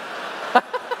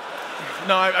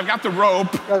 No, I've got the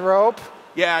rope. The rope.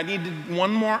 Yeah, I needed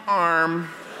one more arm.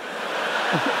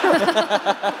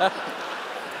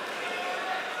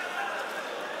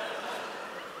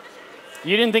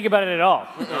 You didn't think about it at all.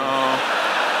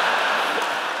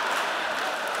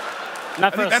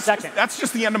 Not for a second. That's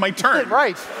just the end of my turn.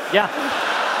 Right. Yeah.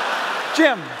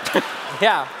 Jim.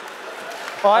 Yeah.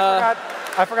 Oh,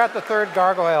 I forgot the third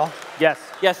gargoyle. Yes.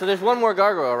 Yeah, so there's one more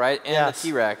gargoyle, right? And Yes. the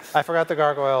T-Rex. I forgot the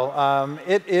gargoyle.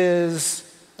 It is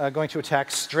going to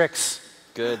attack Strix.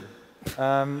 Good.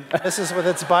 Misses with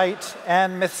its bite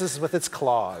and misses with its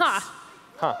claws.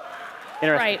 Huh.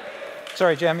 Interesting. Right.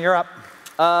 Sorry, Jim, you're up.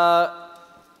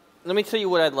 Let me tell you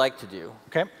what I'd like to do.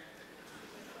 Okay.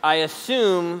 I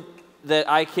assume that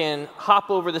I can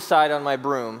hop over the side on my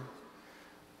broom.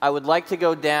 I would like to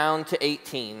go down to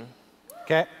 18.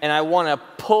 Okay. And I want to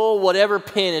pull whatever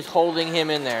pin is holding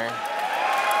him in there.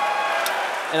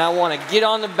 And I want to get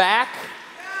on the back,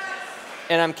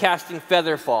 and I'm casting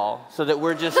Featherfall, so that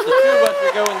we're just, the two of us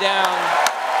are going down.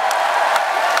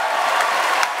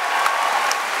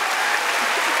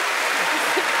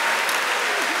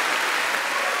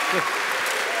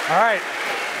 All right.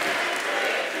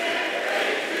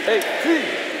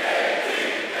 18.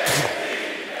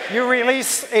 You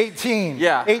release 18.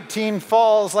 Yeah. 18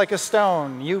 falls like a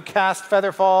stone. You cast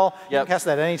Featherfall. You Yep. can cast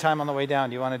that any time on the way down.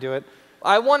 Do you want to do it?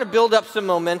 I want to build up some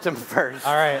momentum first.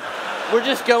 All right. We're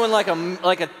just going like a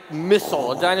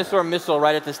missile, a dinosaur missile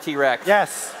right at this T-Rex.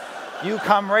 Yes. You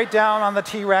come right down on the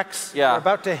T-Rex. Yeah. You're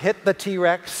about to hit the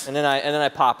T-Rex. And then I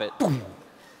pop it.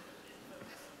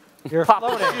 You're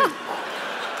floating.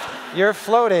 You're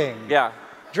floating. Yeah.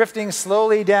 Drifting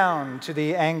slowly down to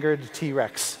the angered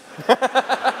T-Rex.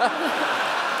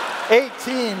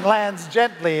 18 lands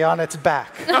gently on its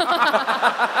back.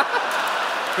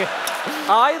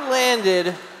 I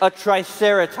landed a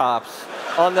Triceratops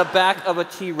on the back of a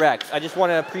T-Rex. I just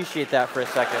want to appreciate that for a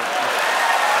second.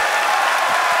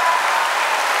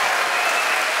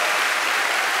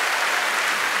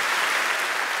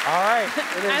 All right.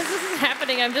 As this is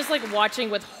happening, I'm just like watching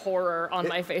with horror on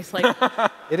my face. Like,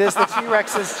 It is the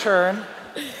T-Rex's turn.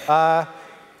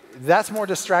 That's more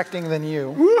distracting than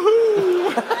you.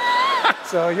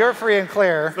 So you're free and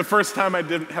clear. The first time I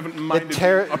haven't minded being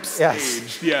upstaged.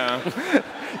 Yes. Yeah.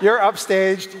 You're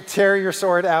upstaged. Tear your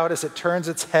sword out as it turns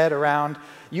its head around.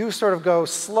 You sort of go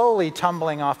slowly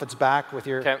tumbling off its back with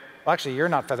your... Okay. Well, actually, you're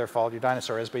not Featherfall. Your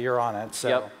dinosaur is, but you're on it. So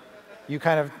Yep. you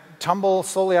kind of tumble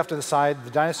slowly off to the side.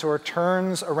 The dinosaur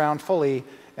turns around fully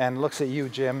and looks at you,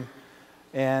 Jim.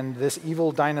 And this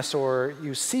evil dinosaur,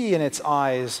 you see in its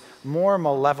eyes more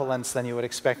malevolence than you would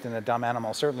expect in a dumb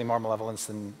animal, certainly more malevolence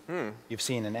than you've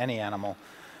seen in any animal.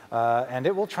 And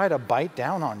it will try to bite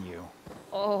down on you.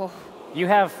 Oh. You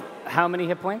have how many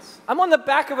hit points? I'm on the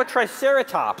back of a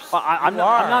Triceratops. I'm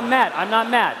not mad. I'm not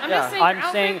mad. I'm just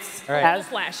saying your outfit's a little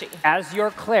flashy. As your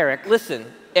cleric. Listen,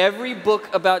 every book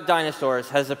about dinosaurs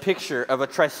has a picture of a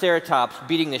Triceratops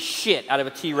beating the shit out of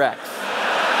a T-Rex.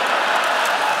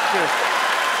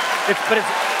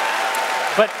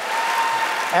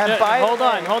 Hold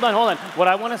on. What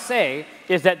I want to say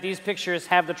is that these pictures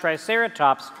have the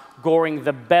Triceratops goring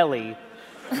the belly,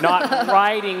 not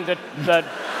riding the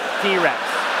T-Rex.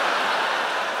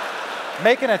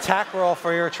 Make an attack roll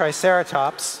for your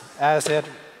Triceratops as it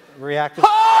reacted. 18.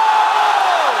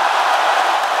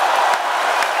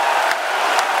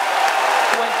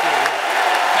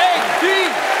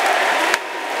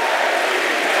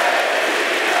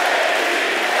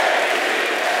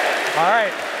 All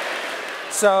right.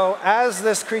 So as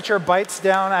this creature bites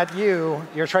down at you,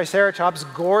 your Triceratops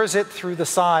gores it through the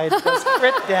side, does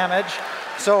crit damage.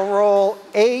 So roll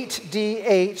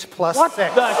 8d8 plus 6.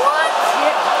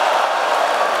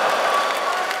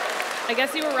 I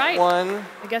guess you were right. 1.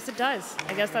 I guess it does.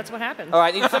 I guess that's what happens. All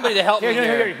right, I need somebody to help me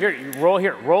here.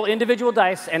 Here, roll individual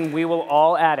dice, and we will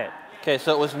all add it. Okay,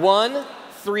 so it was 1,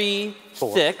 3,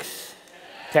 4. 6.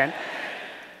 10.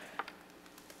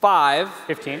 5.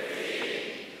 15.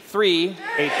 3.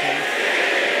 18.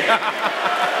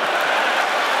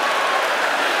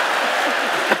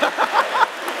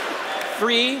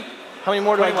 Three. How many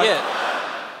more do I get?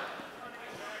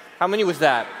 How many was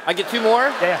that? I get 2 more?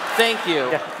 Yeah. Thank you.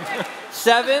 Yeah.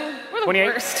 7. We're the 28.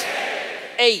 worst.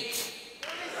 8.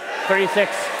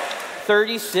 36.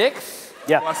 36.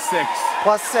 Yeah. Plus 6.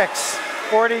 Plus 6.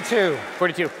 42.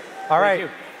 42. All right.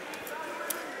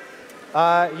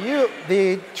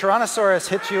 The Tyrannosaurus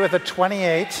hits you with a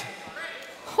 28.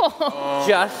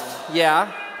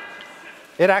 Yeah.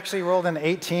 It actually rolled an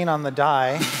 18 on the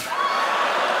die.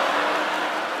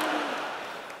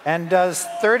 And does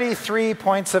 33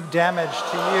 points of damage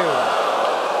to you.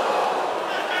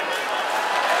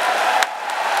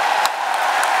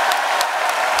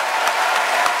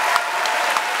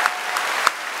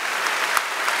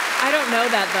 I don't know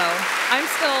that though.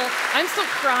 I'm still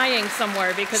crying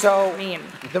somewhere because it was mean.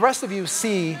 The rest of you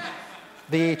see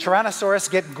the Tyrannosaurus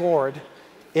get gored.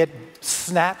 It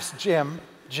snaps Jim.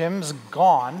 Jim's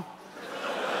gone.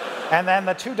 And then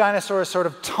the 2 dinosaurs sort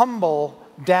of tumble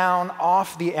down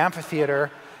off the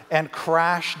amphitheater and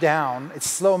crash down. It's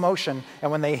slow motion, and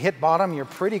when they hit bottom, you're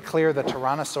pretty clear the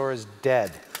Tyrannosaur is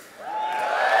dead.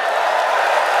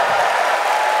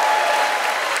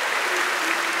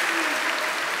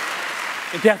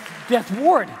 Death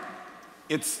ward.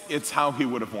 It's how he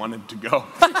would have wanted to go.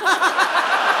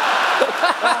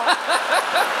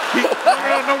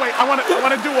 No, wait. I want to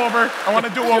do over. I want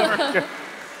to do over.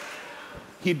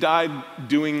 He died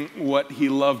doing what he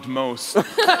loved most.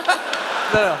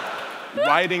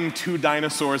 Riding 2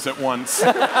 dinosaurs at once.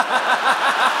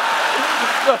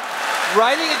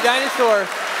 Riding a dinosaur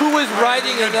who was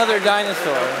riding another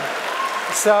dinosaur.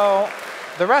 So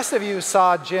the rest of you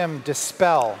saw Jim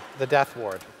dispel the death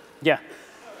ward. Yeah.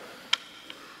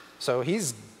 So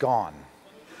he's gone.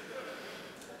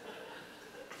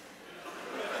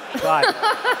 God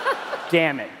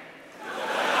damn it.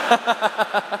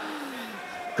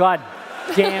 God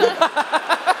damn it.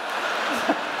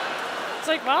 It's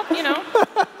like, well,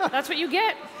 that's what you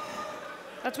get.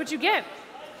 That's what you get.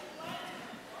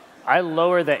 I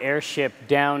lower the airship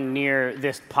down near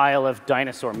this pile of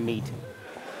dinosaur meat.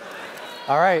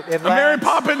 All right, it lands. Mary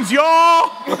Poppins, y'all!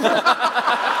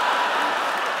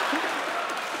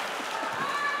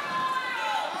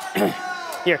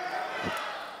 Here.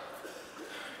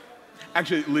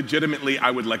 Actually, legitimately,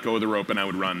 I would let go of the rope and I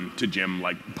would run to Jim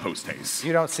like post haste.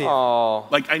 You don't see it.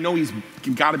 Like I know he's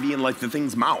got to be in like the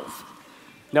thing's mouth.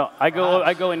 No, I go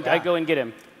and get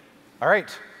him. All right.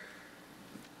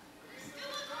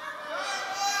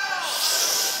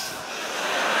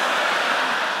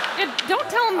 Don't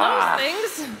tell him those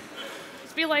things.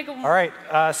 Just be like. All right.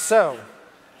 So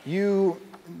you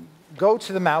go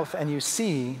to the mouth and you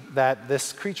see that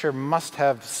this creature must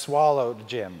have swallowed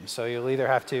Jim. So you'll either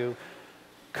have to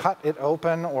cut it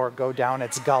open or go down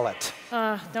its gullet.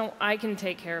 Don't. I can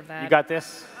take care of that. You got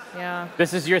this? Yeah.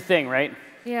 This is your thing, right?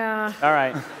 Yeah. All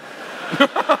right.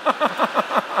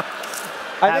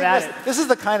 I think this is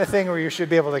the kind of thing where you should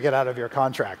be able to get out of your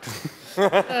contract.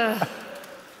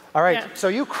 All right, so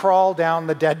you crawl down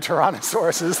the dead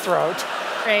Tyrannosaurus's throat.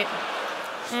 Great.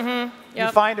 Mm-hmm.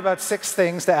 You find about 6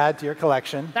 things to add to your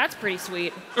collection. That's pretty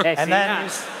sweet. And then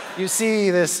you see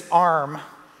this arm,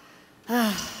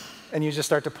 and you just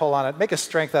start to pull on it. Make a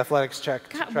strength athletics check.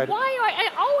 God, why do I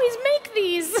always make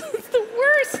these? It's the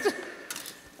worst.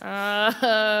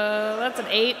 That's an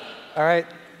 8. All right.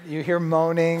 You hear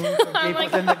moaning deep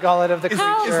within the gullet of the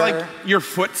creature. Is like your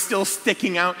foot still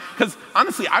sticking out? Because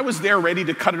honestly, I was there ready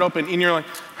to cut it open, and you're like,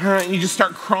 and you just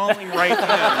start crawling right in.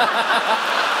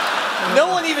 No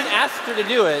one even asked her to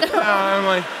do it. I'm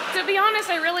like, to be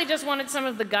honest, I really just wanted some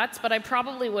of the guts, but I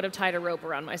probably would have tied a rope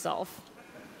around myself,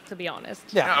 to be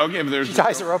honest. Yeah. Okay, but there's she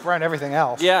ties a rope around everything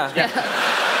else. Yeah.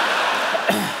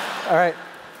 All right.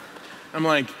 I'm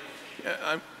like,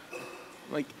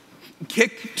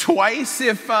 kick twice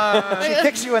if. She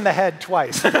kicks you in the head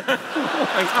twice. Like,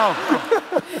 oh.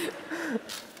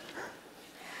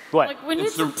 What? Like, we need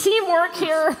some teamwork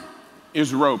here.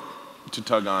 Is rope to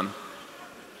tug on.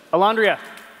 Alondria.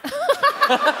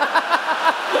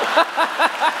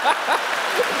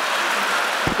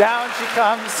 Down she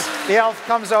comes. The elf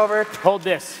comes over. Hold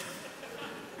this.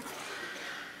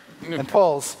 And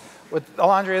pulls. With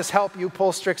Alondria's help, you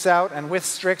pull Strix out, and with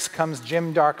Strix comes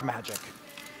Jim Darkmagic.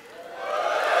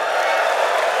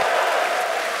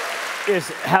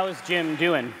 How is Jim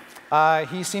doing?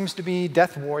 He seems to be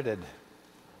death warded.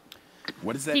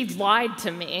 What is that? He lied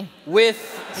to me. With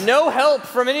no help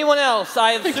from anyone else,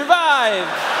 I have survived.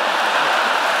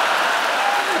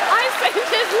 I saved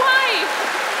his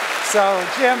life. So,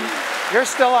 Jim, you're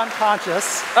still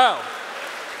unconscious. Oh.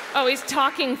 Oh, he's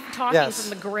talking Yes. from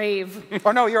the grave.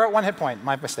 Oh, no, you're at 1 hit point.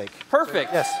 My mistake.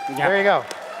 Perfect. Yes, there you go.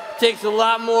 Takes a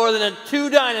lot more than 2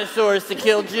 dinosaurs to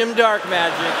kill Jim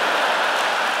Darkmagic.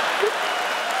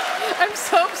 I'm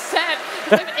so upset.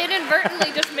 I've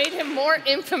inadvertently just made him more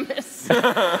infamous.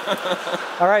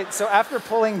 All right, so after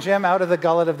pulling Jim out of the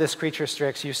gullet of this creature,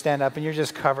 Strix, you stand up and you're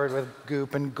just covered with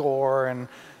goop and gore, and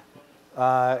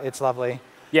it's lovely.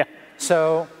 Yeah.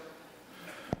 So,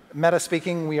 meta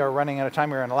speaking, we are running out of time.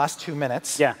 We're in the last 2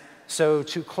 minutes. Yeah. So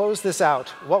to close this out,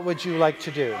 what would you like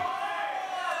to do?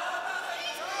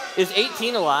 Is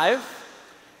 18 alive?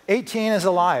 18 is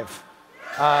alive.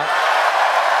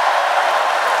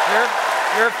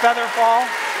 Your Featherfall.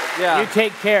 Yeah. You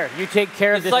take care. You take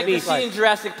care of this It's like the beast. scene in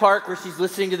Jurassic Park where she's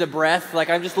listening to the breath. Like,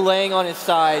 I'm just laying on his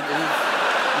side and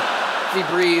he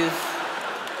breathes.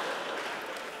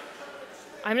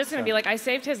 I'm just going to be like, I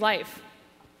saved his life.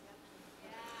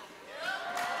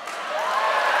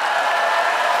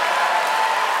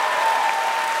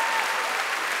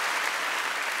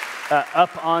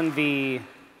 Up on the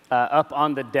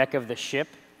deck of the ship,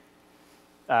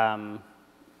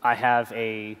 I have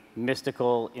a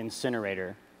mystical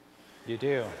incinerator. You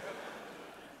do.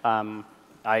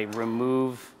 I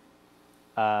remove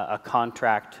a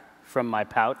contract from my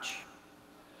pouch.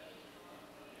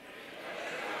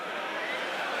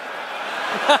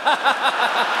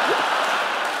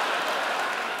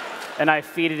 And I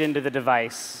feed it into the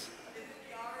device.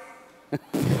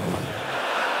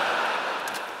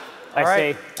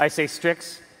 I say,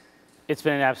 Strix, it's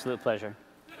been an absolute pleasure.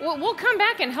 Well, we'll come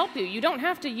back and help you. You don't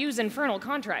have to use infernal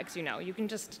contracts, you know. You can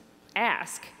just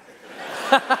ask.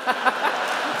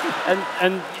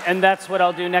 and that's what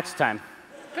I'll do next time.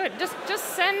 Good. Just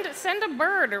send a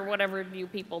bird or whatever you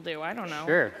people do. I don't know.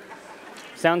 Sure.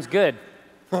 Sounds good.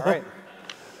 All right.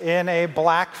 In a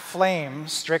black flame,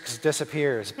 Strix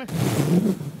disappears. Bye.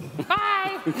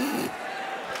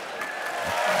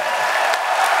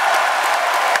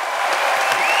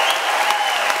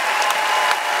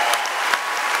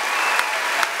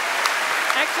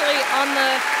 Actually, on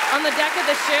the deck of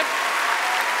the ship,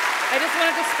 I just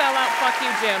wanted to spell out "fuck you,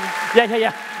 Jim."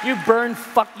 Yeah. You burn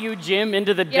 "fuck you, Jim"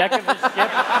 into the deck of the ship.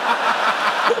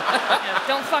 Yeah,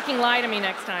 don't fucking lie to me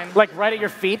next time. Like right at your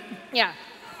feet. Yeah.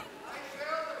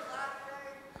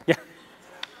 Yeah.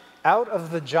 Out of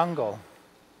the jungle,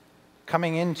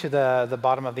 coming into the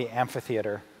bottom of the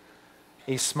amphitheater,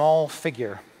 a small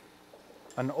figure,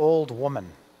 an old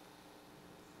woman.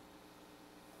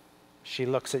 She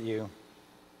looks at you.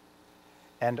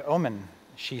 And Omin,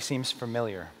 she seems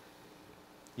familiar.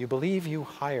 You believe you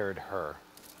hired her.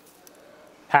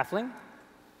 Halfling?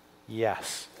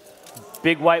 Yes.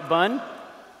 Big white bun?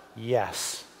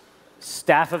 Yes.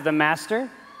 Staff of the Master?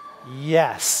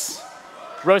 Yes.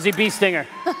 Rosie Bee Stinger?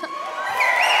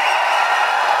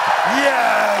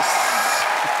 Yes!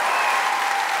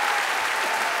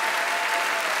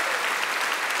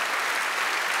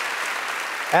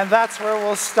 And that's where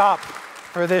we'll stop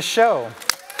for this show,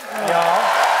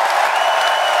 y'all.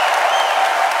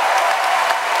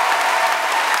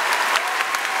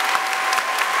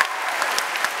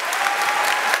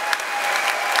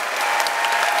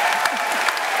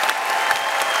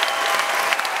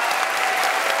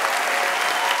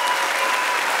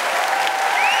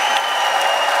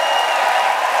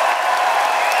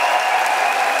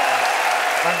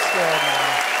 good,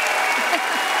 man.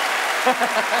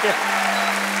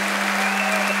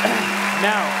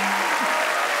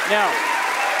 Now.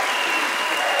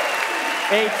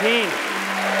 18.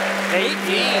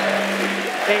 18.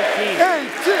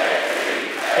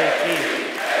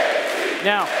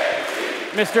 Now,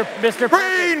 Mr.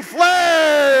 Green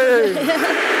flame!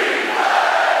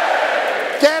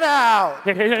 Get out!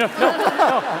 No,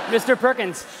 Mr.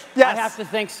 Perkins. Yes. I have to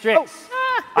thank Strix.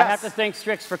 I have to thank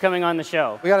Strix for coming on the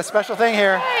show. We got a special thing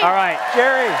here. All right.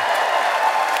 Jerry.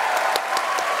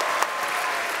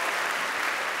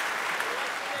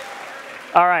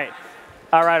 All right.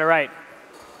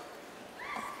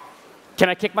 Can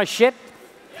I kick my shit?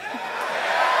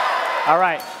 All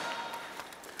right.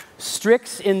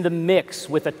 Strix in the mix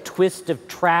with a twist of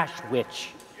trash witch.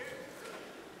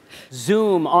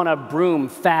 Zoom on a broom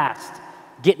fast,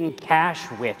 getting cash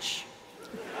witch.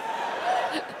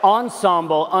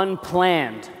 Ensemble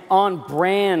unplanned, on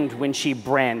brand when she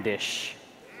brandish.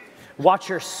 Watch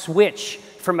her switch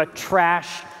from a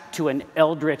trash to an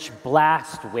eldritch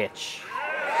blast witch.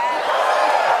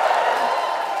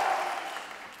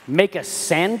 Make a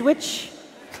sandwich?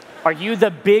 Are you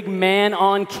the big man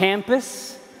on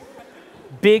campus?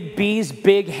 Big B's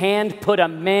big hand put a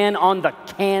man on the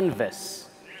canvas.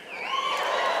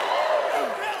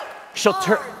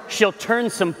 She'll turn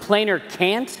some plainer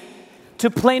can't to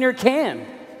plainer can.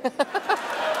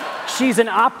 She's an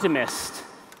optimist.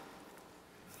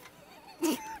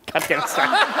 Goddamn,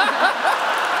 sorry.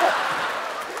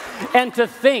 And to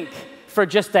think, for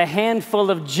just a handful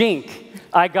of jink,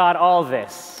 I got all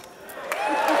this.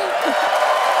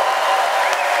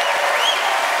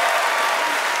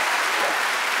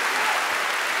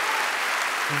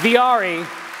 Viari,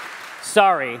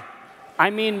 sorry, I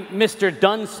mean Mr.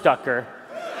 Dunstucker,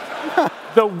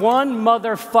 the one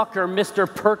motherfucker Mr.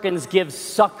 Perkins gives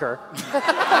sucker.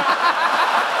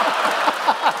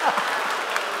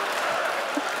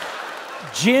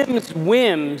 Jim's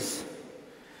whims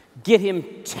get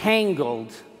him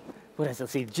tangled. What does it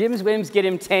say? Jim's whims get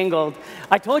him tangled.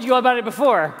 I told you about it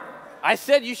before. I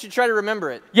said you should try to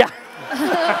remember it. Yeah.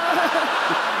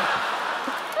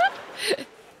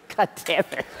 God damn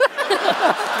it.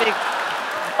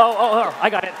 Oh, I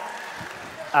got it.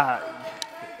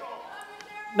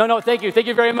 No, thank you. Thank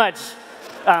you very much.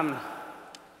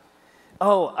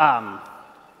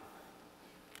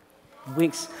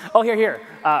 Winks. Oh, here.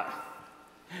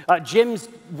 Jim's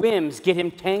whims get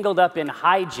him tangled up in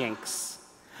hijinks.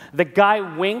 The guy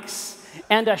winks,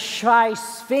 and a shy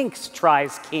sphinx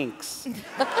tries kinks. It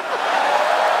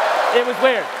was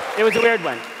weird. It was a weird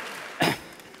one.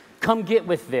 Come get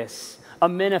with this, a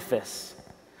minifice,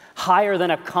 higher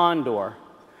than a condor,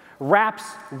 wraps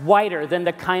whiter than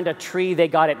the kind of tree they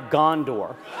got at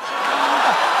Gondor.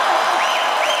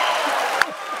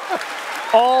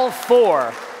 All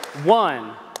for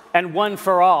one, and one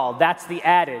for all, that's the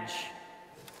adage.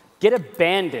 Get a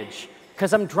bandage,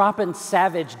 because I'm dropping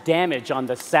savage damage on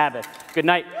the Sabbath. Good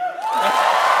night.